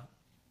 Yeah.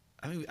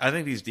 I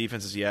think these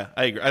defenses,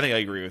 I agree. I think I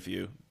agree with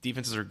you.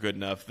 Defenses are good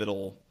enough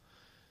that'll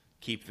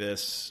keep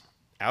this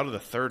out of the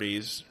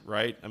 30s,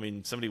 right?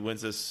 Somebody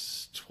wins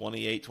this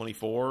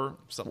 28-24,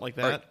 something like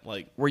that.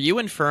 Were you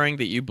inferring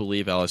that you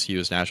believe LSU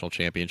is national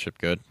championship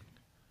good?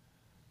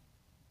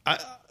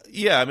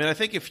 Yeah. I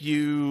think if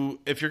you're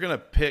going to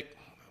pick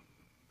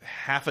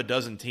half a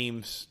dozen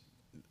teams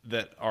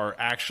that are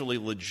actually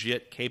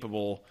legit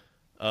capable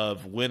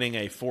of winning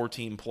a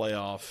 4-team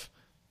playoff,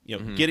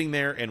 getting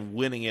there and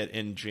winning it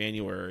in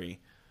January,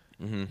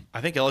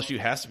 I think LSU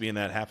has to be in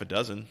that half a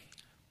dozen.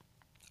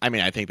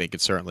 I think they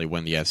could certainly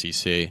win the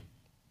SEC.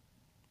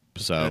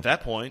 So at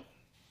that point,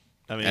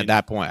 at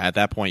that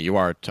point, you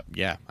are.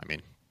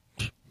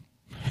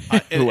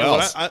 Who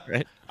else?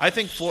 Right? I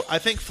think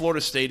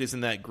Florida State is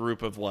in that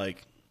group of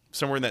like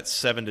somewhere in that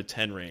 7 to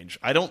 10 range.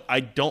 I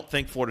don't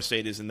think Florida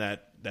State is in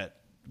that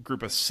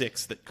group of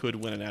 6 that could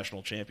win a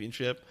national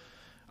championship.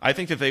 I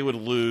think that they would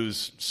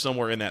lose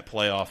somewhere in that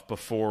playoff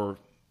before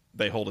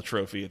they hold a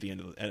trophy at the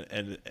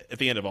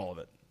end of all of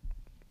it.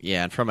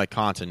 Yeah, and from a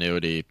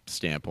continuity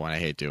standpoint, I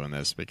hate doing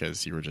this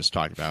because you were just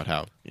talking about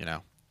how,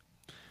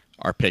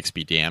 our picks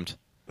be damned.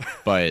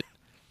 But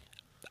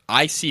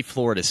I see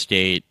Florida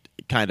State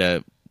kind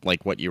of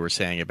like what you were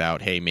saying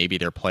about, hey, maybe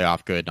they're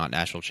playoff good, not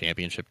national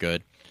championship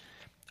good.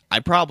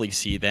 I probably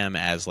see them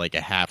as like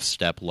a half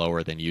step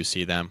lower than you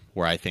see them,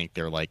 where I think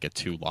they're like a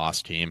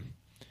 2-loss team.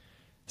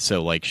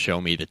 So, like,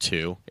 show me the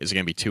 2. Is it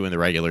going to be 2 in the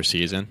regular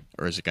season,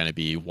 or is it going to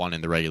be 1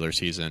 in the regular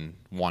season,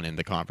 1 in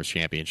the conference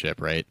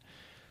championship, right?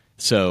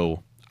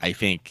 So, I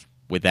think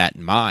with that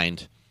in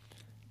mind,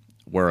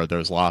 where are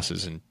those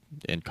losses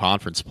in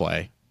conference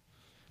play?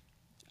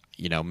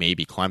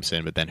 Maybe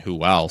Clemson, but then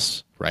who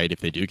else, right? If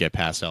they do get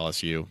past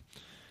LSU.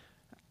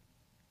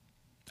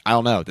 I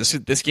don't know.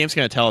 This game's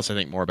going to tell us, I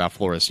think, more about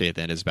Florida State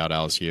than it is about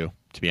LSU,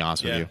 to be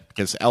honest with you.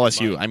 Because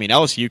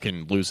LSU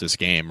can lose this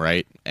game,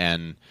 right?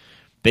 And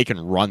they can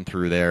run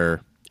through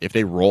if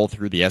they roll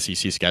through the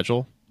SEC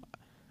schedule,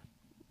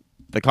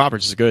 the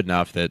conference is good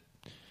enough that,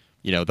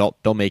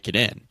 they'll make it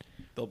in.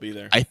 They'll be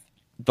there.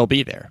 They'll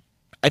be there.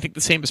 I think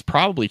the same is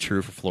probably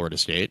true for Florida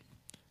State,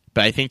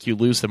 but I think you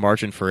lose the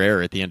margin for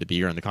error at the end of the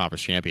year in the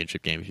conference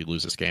championship game if you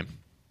lose this game.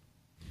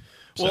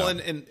 Well,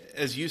 and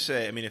as you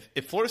say, I mean,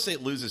 if Florida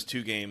State loses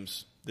 2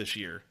 games this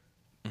year,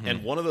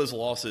 and one of those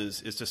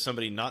losses is to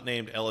somebody not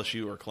named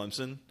LSU or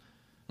Clemson,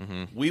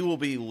 we will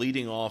be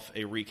leading off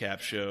a recap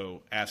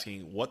show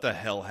asking what the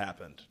hell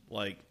happened.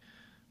 Like,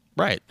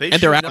 right, and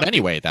they're out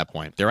anyway at that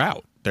point. They're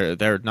out.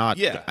 They're not.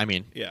 Yeah. I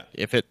mean,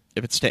 if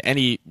it's to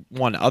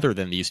anyone other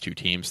than these 2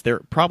 teams,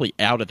 they're probably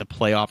out of the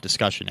playoff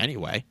discussion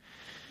anyway.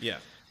 Yeah,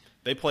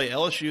 they play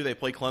LSU, they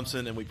play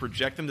Clemson, and we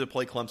project them to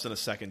play Clemson a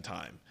second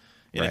time.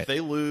 And if they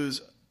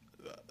lose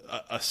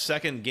a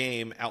second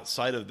game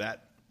outside of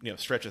that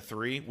stretch of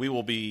 3, we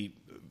will be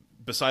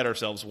beside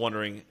ourselves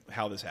wondering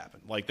how this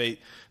happened. Like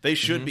they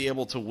should be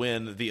able to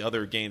win the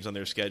other games on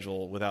their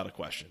schedule without a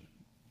question.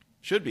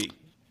 Should be.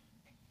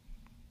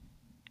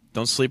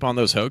 Don't sleep on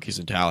those Hokies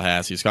in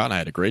Tallahassee. Scott and I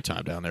had a great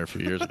time down there a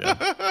few years ago.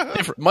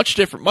 Much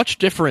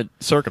different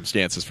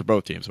circumstances for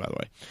both teams, by the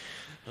way.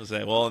 I was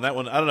saying, well, in that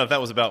one, I don't know if that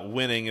was about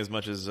winning as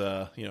much as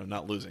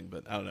not losing,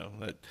 but I don't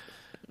know.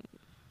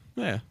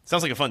 Yeah,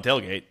 sounds like a fun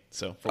tailgate.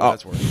 So for what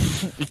that's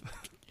worth.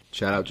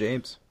 Shout out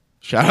James.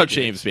 Shout out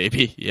James,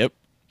 baby. Yep.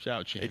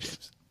 Shout out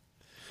James.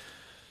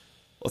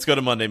 Let's go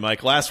to Monday,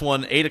 Mike. Last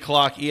one, 8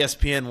 o'clock,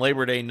 ESPN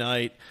Labor Day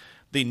night.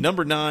 The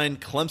number 9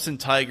 Clemson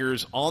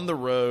Tigers on the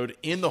road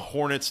in the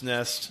Hornets'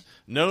 Nest,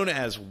 known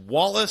as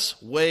Wallace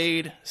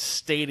Wade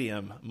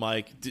Stadium.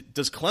 Mike,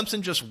 does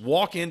Clemson just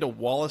walk into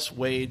Wallace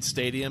Wade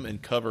Stadium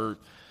and cover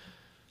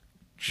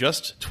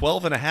just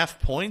 12.5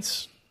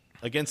 points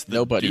against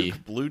the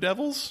Duke Blue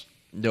Devils?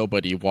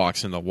 Nobody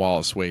walks in the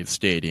Wallace Wade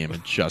Stadium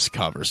and just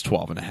covers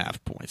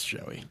 12.5 points,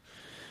 Joey.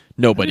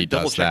 Nobody does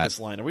double-check that. This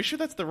line. Are we sure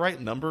that's the right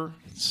number?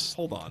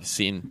 Hold on. I've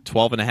seen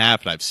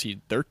 12.5, and I've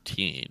seen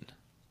 13.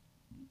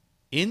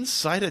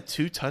 Inside of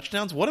 2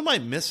 touchdowns? What am I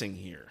missing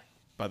here,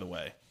 by the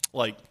way?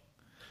 Like,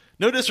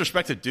 no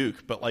disrespect to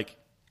Duke, but, like,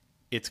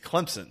 it's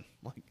Clemson.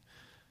 Like,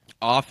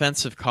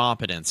 offensive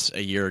competence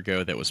a year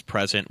ago that was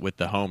present with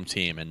the home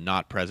team and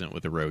not present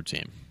with the road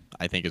team,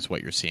 I think is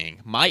what you're seeing.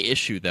 My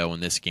issue, though, in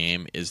this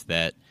game is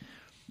that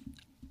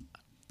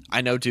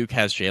I know Duke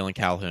has Jalen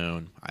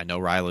Calhoun. I know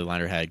Riley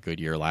Leonard had a good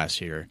year last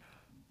year.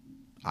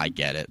 I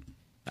get it.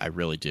 I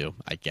really do.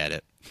 I get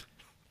it.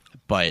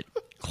 But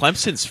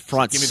Clemson's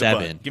front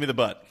seven. Give me the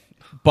butt.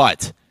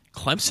 But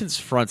Clemson's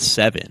front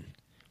seven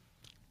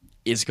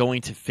is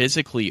going to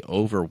physically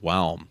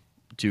overwhelm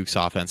Duke's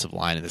offensive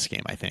line in this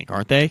game, I think,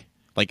 aren't they?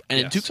 Like,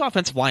 and yes. Duke's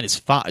offensive line is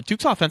fine.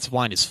 Duke's offensive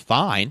line is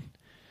fine.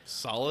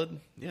 Solid,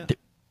 yeah.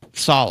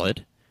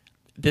 Solid.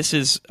 This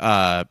is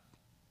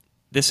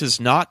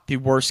not the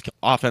worst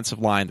offensive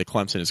line that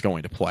Clemson is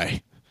going to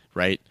play,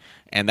 right?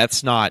 And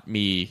that's not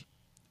me,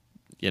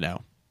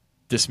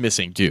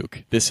 dismissing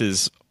Duke. This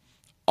is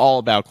all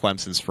about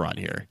Clemson's front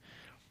here.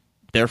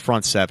 Their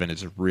front seven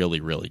is really,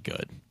 really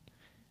good.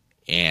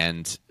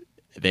 And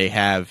they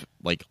have,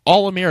 like,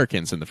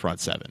 All-Americans in the front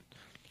seven.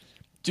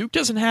 Duke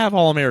doesn't have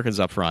All-Americans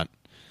up front.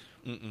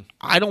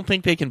 I don't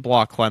think they can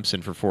block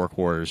Clemson for 4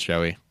 quarters,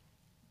 Joey.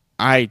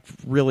 I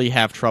really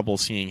have trouble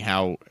seeing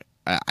how...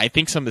 I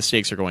think some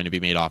mistakes are going to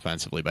be made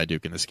offensively by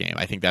Duke in this game.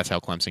 I think that's how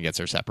Clemson gets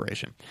their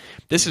separation.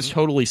 This is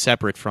totally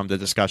separate from the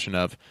discussion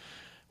of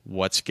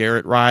what's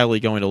Garrett Riley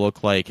going to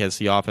look like as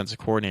the offensive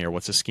coordinator?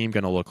 What's the scheme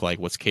going to look like?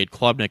 What's Cade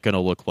Klubnik going to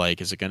look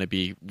like? Is it going to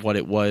be what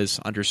it was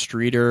under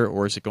Streeter,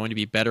 or is it going to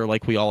be better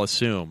like we all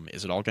assume?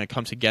 Is it all going to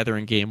come together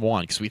in game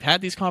one? Because we've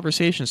had these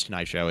conversations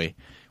tonight, Joey.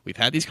 We've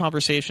had these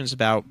conversations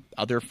about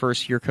other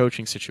first-year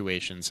coaching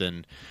situations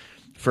and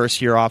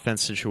first-year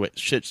offense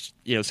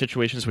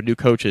situations with new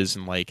coaches,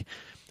 and, like,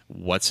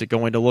 what's it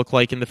going to look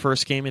like in the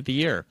first game of the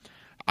year?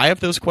 I have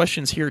those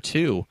questions here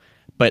too,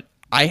 but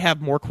I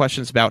have more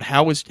questions about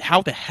how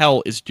the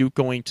hell is Duke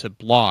going to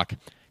block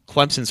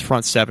Clemson's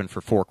front seven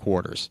for 4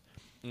 quarters?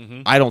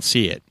 Mm-hmm. I don't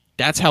see it.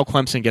 That's how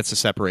Clemson gets the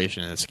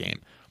separation in this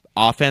game.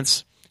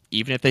 Offense,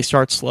 even if they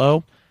start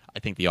slow, I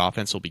think the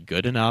offense will be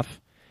good enough,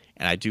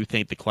 and I do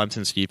think the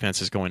Clemson's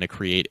defense is going to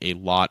create a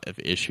lot of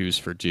issues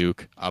for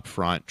Duke up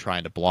front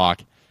trying to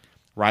block.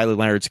 Riley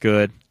Leonard's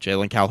good.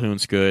 Jalen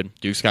Calhoun's good.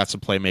 Duke's got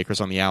some playmakers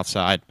on the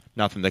outside.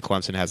 Nothing that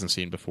Clemson hasn't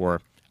seen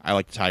before. I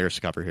like the Tigers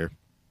to cover here.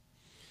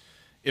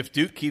 If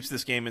Duke keeps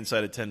this game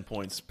inside of 10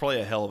 points,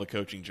 probably a hell of a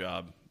coaching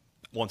job,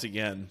 once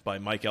again, by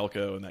Mike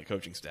Elko and that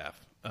coaching staff.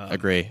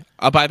 Agree.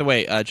 By the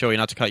way, Joey,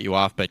 not to cut you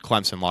off, but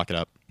Clemson, lock it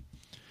up.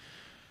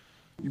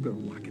 You better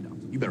lock it up.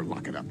 You better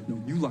lock it up.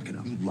 No, you lock it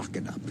up. You lock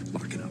it up.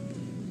 Lock it up.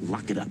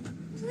 Lock it up.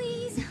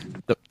 Please.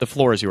 The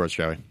floor is yours,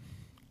 Joey.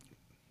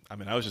 I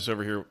mean, I was just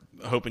over here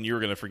hoping you were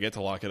going to forget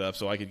to lock it up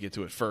so I could get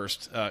to it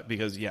first.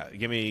 Because, yeah,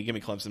 give me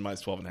Clemson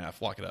minus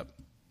 12.5. Lock it up.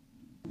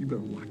 You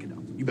better lock it up.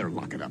 You better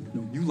lock it up.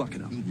 No, you lock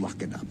it up. You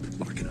lock it up.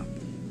 Lock it up.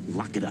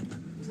 Lock it up.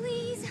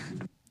 Please.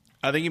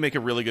 I think you make a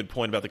really good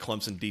point about the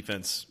Clemson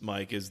defense,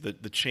 Mike, is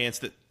that the chance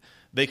that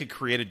they could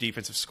create a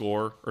defensive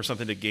score or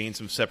something to gain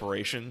some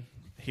separation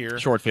here.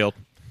 Short field.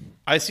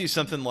 I see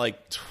something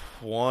like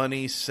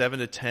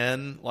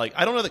 27-10. Like,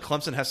 I don't know that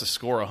Clemson has to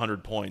score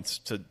 100 points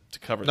to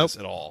cover this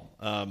at all.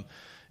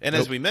 And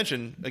as we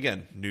mentioned,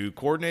 again, new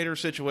coordinator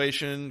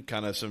situation,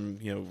 kind of some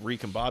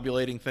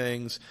recombobulating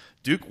things.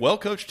 Duke,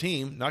 well-coached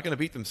team, not going to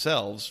beat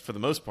themselves for the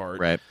most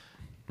part. Right.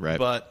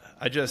 But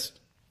I just,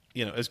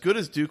 as good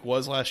as Duke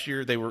was last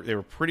year, they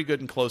were pretty good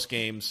in close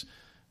games.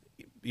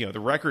 The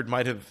record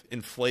might have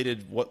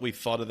inflated what we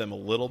thought of them a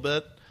little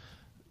bit,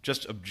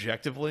 just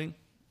objectively.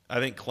 I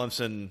think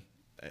Clemson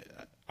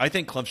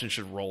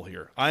should roll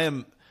here.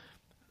 I'm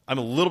a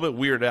little bit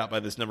weirded out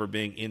by this number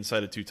being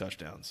inside of 2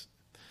 touchdowns.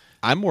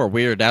 I'm more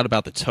weirded out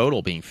about the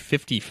total being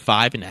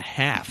 55.5.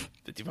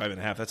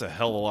 55.5. That's a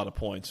hell of a lot of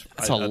points.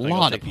 That's a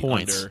lot of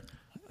points.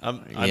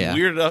 I'm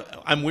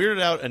weirded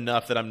out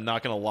enough that I'm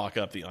not going to lock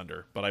up the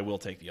under, but I will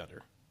take the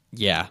under.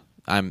 Yeah,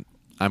 I'm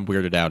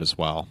weirded out as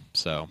well.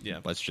 So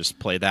let's just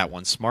play that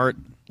one smart.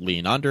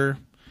 Lean under.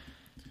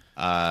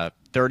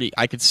 30.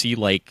 I could see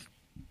 35-10.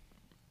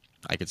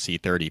 I could see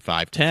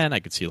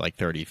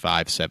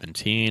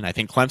 35-17. I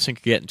think Clemson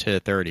could get into the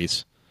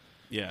 30s.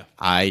 Yeah.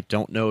 I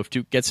don't know if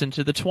Duke gets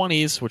into the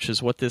 20s, which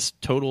is what this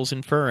total's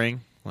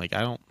inferring.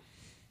 Nope.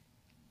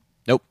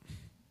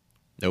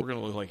 We're going to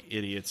look like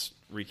idiots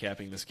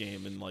recapping this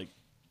game, and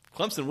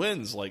Clemson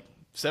wins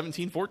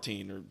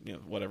 17-14 or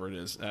whatever it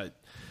is.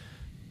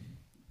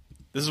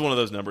 This is one of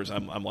those numbers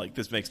I'm like,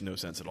 this makes no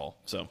sense at all.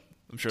 So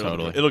I'm sure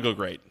it'll go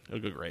great. It'll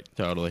go great.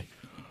 Totally.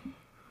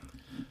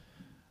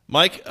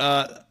 Mike,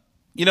 I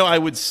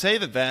would say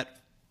that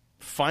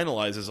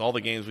finalizes all the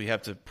games we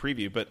have to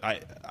preview, but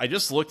I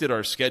just looked at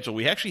our schedule.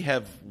 We actually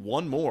have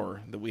one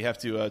more that we have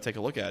to take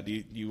a look at. Do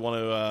you want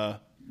to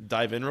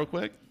dive in real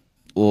quick?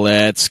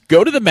 Let's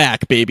go to the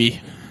MAC,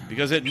 baby.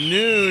 Because at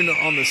noon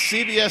on the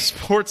CBS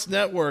Sports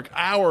Network,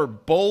 our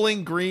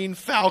Bowling Green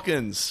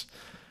Falcons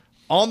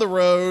on the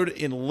road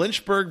in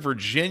Lynchburg,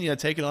 Virginia,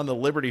 taking on the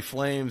Liberty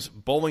Flames.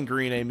 Bowling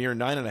Green, a mere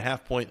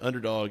 9.5-point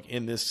underdog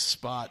in this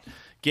spot.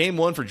 Game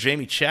 1 for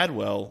Jamie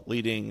Chadwell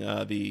leading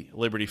the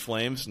Liberty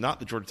Flames, not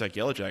the Georgia Tech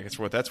Yellow Jackets,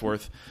 for what that's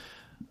worth.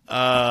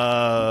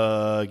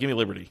 Give me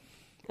Liberty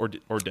or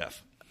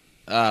death.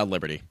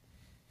 Liberty.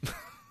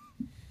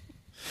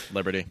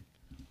 Liberty.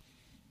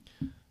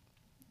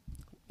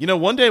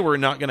 One day we're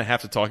not going to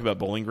have to talk about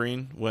Bowling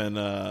Green when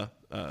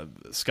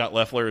Scott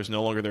Loeffler is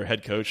no longer their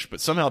head coach, but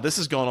somehow this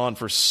has gone on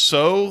for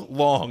so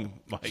long,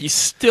 Mike. He's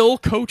still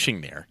coaching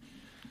there.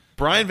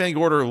 Brian Van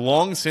Gorder,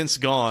 long since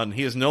gone.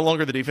 He is no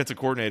longer the defensive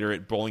coordinator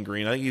at Bowling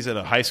Green. I think he's at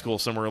a high school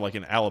somewhere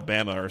in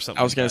Alabama or something.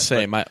 I was going to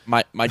say, my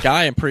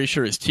guy, I'm pretty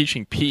sure, is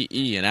teaching PE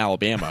in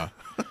Alabama.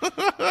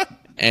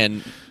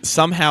 And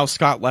somehow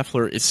Scott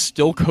Loeffler is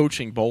still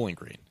coaching Bowling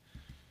Green.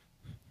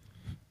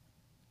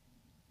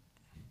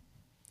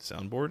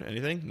 Soundboard?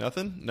 Anything?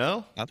 Nothing?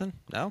 No? Nothing?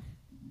 No?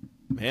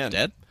 Man.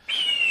 Dead?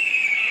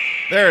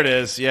 There it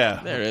is. Yeah.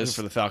 There it is.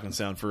 For the Falcon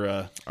sound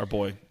for our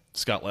boy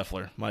Scott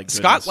Loeffler. My goodness.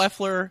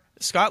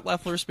 Scott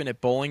Loeffler's been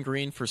at Bowling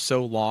Green for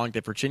so long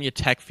that Virginia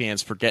Tech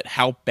fans forget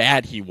how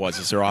bad he was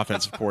as their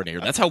offensive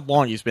coordinator. That's how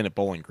long he's been at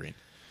Bowling Green.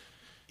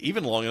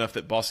 Even long enough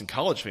that Boston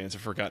College fans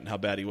have forgotten how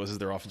bad he was as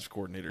their offensive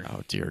coordinator.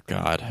 Oh, dear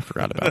God. I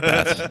forgot about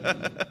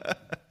that.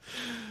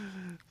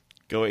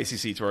 Go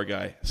ACC to our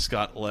guy,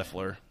 Scott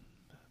Loeffler.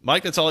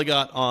 Mike, that's all I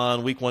got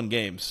on Week 1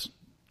 games.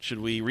 Should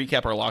we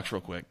recap our locks real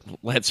quick?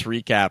 Let's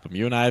recap them.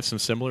 You and I have some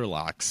similar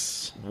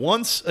locks.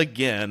 Once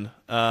again,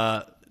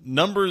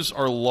 numbers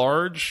are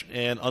large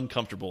and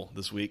uncomfortable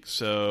this week,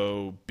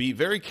 so be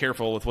very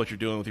careful with what you're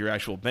doing with your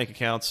actual bank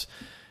accounts.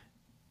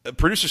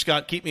 Producer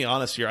Scott, keep me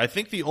honest here. I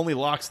think the only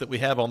locks that we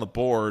have on the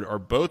board are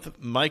both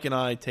Mike and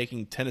I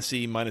taking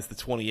Tennessee minus the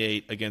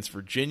 28 against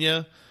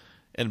Virginia,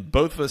 and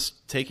both of us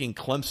taking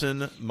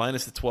Clemson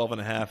minus the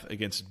 12.5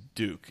 against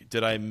Duke.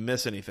 Did I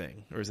miss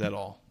anything, or is that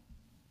all?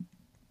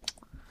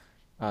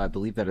 I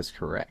believe that is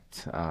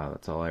correct.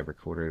 That's all I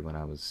recorded when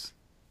I was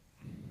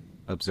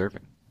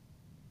observing.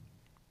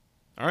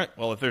 All right.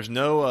 Well, if there's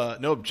no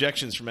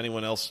objections from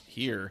anyone else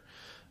here,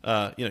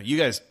 you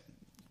guys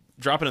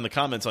drop it in the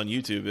comments on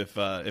YouTube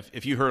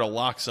if you heard a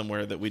lock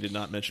somewhere that we did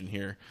not mention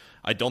here.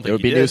 I don't think it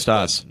would be news to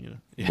us.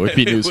 Would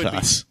be news to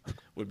us.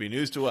 Would be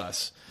news to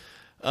us.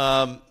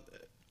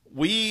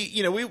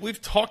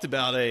 We've talked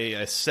about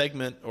a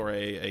segment or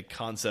a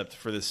concept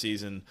for this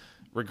season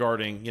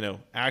regarding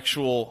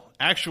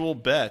actual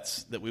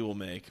bets that we will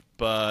make,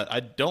 but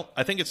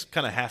I think it's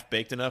kind of half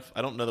baked enough.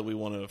 I don't know that we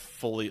want to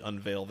fully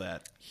unveil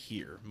that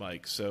here,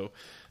 Mike. So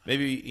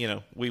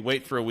maybe we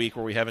wait for a week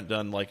where we haven't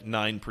done like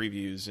 9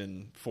 previews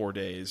in 4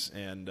 days,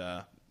 and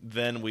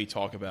then we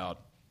talk about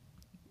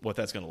what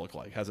that's going to look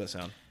like. How's that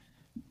sound?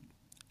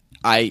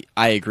 I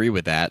agree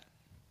with that,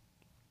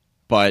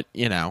 but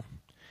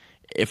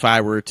if I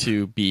were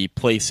to be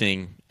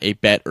placing a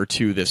bet or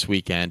two this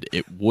weekend,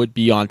 it would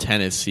be on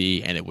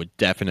Tennessee, and it would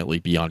definitely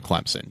be on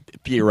Clemson.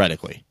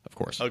 Theoretically, of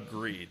course.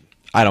 Agreed.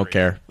 I don't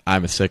care.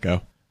 I'm a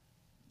sicko.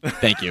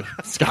 Thank you,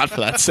 Scott,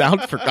 for that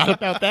sound. Forgot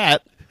about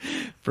that.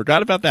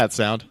 Forgot about that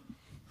sound.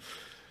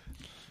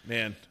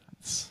 Man,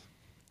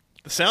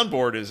 the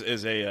soundboard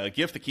is a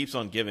gift that keeps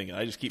on giving, and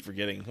I just keep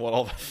forgetting what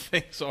all the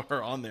things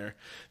are on there.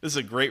 This is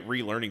a great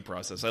relearning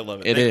process. I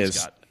love it. It Thank is.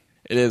 you, Scott.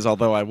 It is,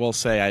 although I will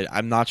say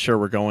I'm not sure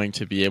we're going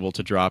to be able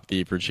to drop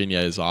the Virginia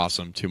is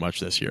awesome too much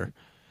this year.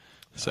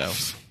 So,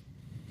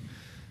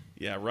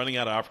 yeah, running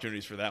out of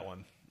opportunities for that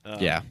one.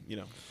 Yeah.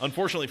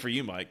 Unfortunately for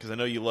you, Mike, because I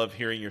know you love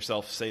hearing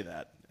yourself say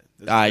that.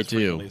 I as do.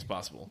 frequently as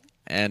possible.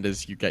 And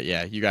as you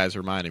guys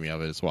reminded me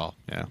of it as well.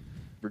 Yeah.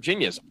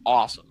 Virginia's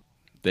awesome.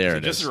 There so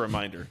it just is. a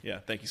reminder. Yeah,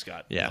 thank you,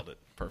 Scott. Yeah. Nailed it.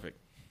 Perfect.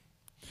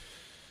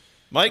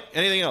 Mike,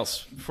 anything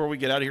else before we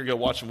get out of here? Go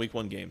watch some Week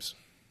 1 games.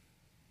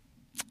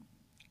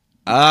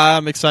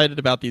 I'm excited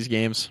about these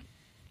games,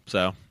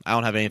 so I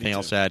don't have anything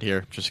else to add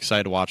here. Just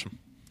excited to watch them.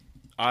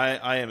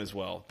 I am as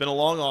well. Been a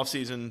long off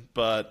season,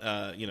 but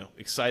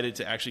excited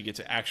to actually get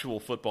to actual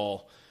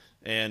football,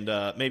 and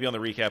maybe on the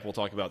recap we'll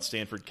talk about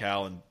Stanford,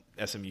 Cal, and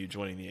SMU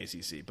joining the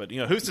ACC. But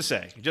who's to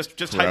say?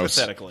 Just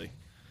hypothetically.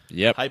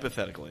 Yep.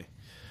 Hypothetically.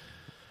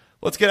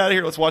 Let's get out of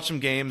here. Let's watch some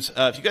games.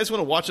 If you guys want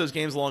to watch those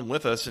games along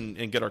with us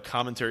and get our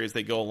commentary as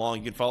they go along,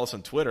 you can follow us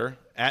on Twitter,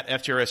 at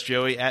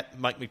FTRSJoey, at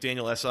Mike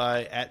McDaniel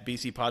SI, at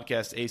BC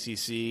Podcast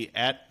ACC,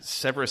 at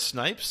Severus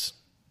Snipes.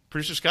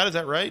 Producer Scott, is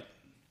that right?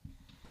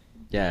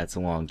 Yeah, it's a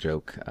long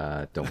joke.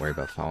 Don't worry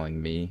about following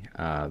me.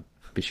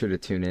 Be sure to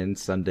tune in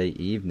Sunday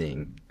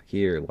evening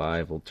here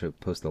live. We'll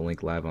post the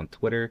link live on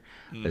Twitter,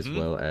 as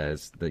well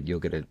as you'll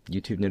get a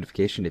YouTube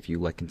notification if you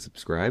like and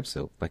subscribe.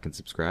 So like and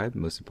subscribe.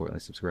 Most importantly,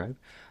 subscribe.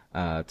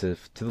 To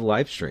the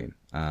live stream,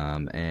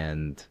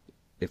 and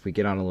if we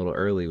get on a little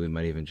early, we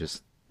might even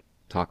just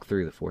talk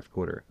through the fourth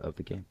quarter of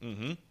the game.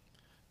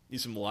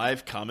 Need some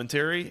live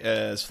commentary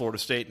as Florida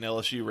State and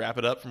LSU wrap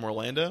it up from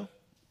Orlando.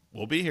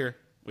 We'll be here.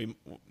 We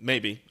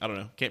maybe, I don't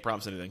know, can't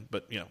promise anything,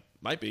 but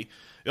might be.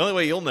 The only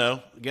way you'll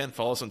know, again,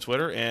 follow us on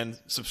Twitter and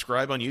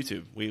subscribe on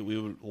YouTube. We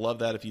would love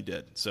that if you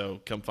did. So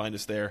come find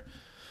us there.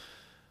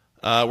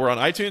 We're on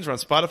iTunes. We're on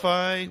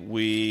Spotify.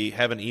 We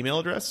have an email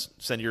address.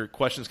 Send your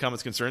questions,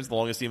 comments, concerns. The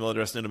longest email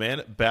address known to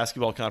man,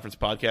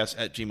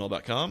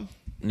 basketballconferencepodcast@gmail.com.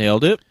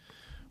 Nailed it.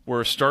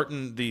 We're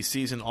starting the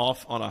season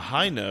off on a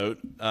high note.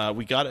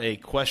 We got a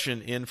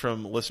question in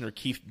from listener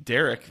Keith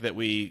Derrick that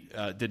we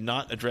did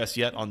not address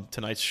yet on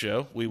tonight's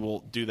show. We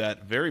will do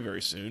that very,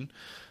 very soon.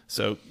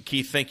 So,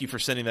 Keith, thank you for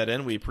sending that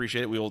in. We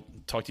appreciate it. We will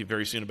talk to you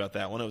very soon about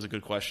that one. It was a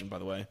good question, by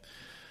the way.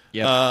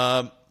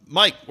 Yeah.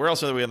 Mike, where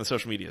else are we on the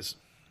social medias?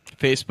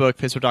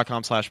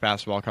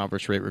 Facebook.com/basketball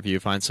conference rate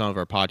review. Find some of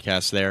our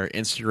podcasts there.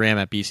 Instagram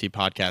at BC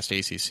Podcast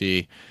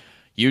ACC.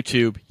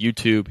 YouTube.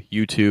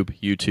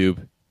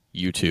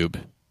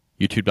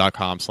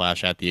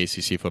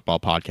 YouTube.com/@the-ACC football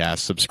podcast.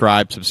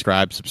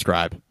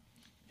 Subscribe.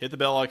 Hit the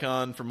bell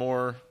icon for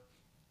more,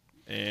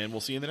 and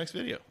we'll see you in the next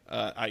video.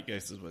 I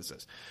guess this is what it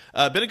says.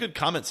 Been a good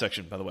comment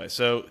section, by the way.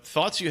 So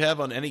thoughts you have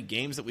on any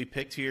games that we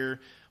picked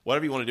here,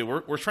 whatever you want to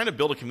do. We're trying to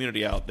build a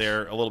community out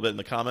there a little bit in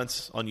the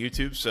comments on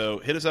YouTube. So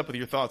hit us up with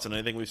your thoughts on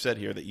anything we've said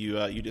here that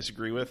you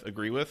disagree with,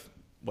 agree with,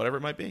 whatever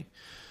it might be.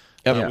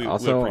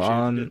 Also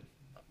on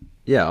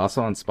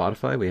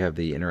Spotify, we have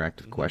the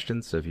interactive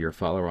questions. So if you're a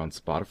follower on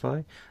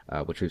Spotify,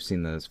 which we've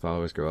seen those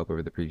followers grow up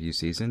over the preview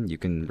season, you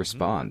can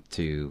respond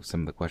to some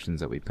of the questions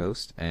that we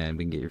post, and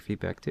we can get your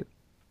feedback too.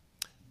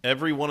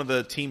 Every one of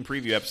the team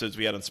preview episodes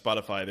we had on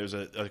Spotify, there's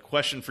a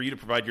question for you to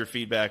provide your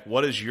feedback.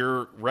 What is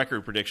your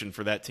record prediction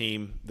for that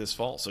team this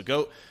fall? So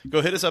go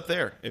hit us up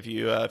there if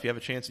you have a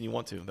chance and you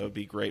want to. That would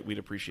be great. We'd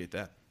appreciate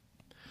that.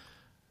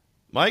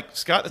 Mike,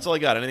 Scott, that's all I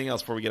got. Anything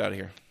else before we get out of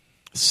here?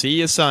 See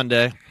you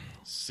Sunday.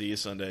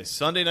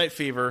 Sunday Night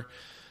Fever.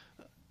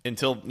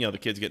 Until the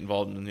kids get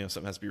involved and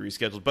something has to be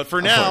rescheduled. But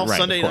for now,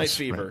 Sunday Night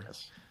Fever.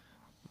 Right.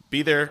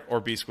 Be there or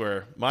be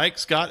square. Mike,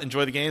 Scott,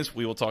 enjoy the games.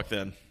 We will talk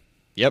then.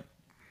 Yep.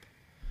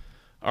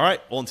 All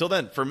right. Well, until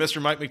then, for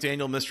Mr. Mike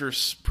McDaniel,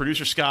 Mr.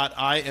 Producer Scott,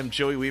 I am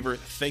Joey Weaver.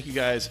 Thank you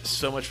guys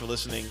so much for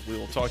listening. We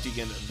will talk to you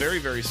again very,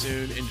 very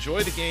soon.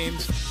 Enjoy the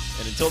games.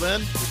 And until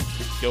then,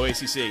 go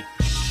ACC.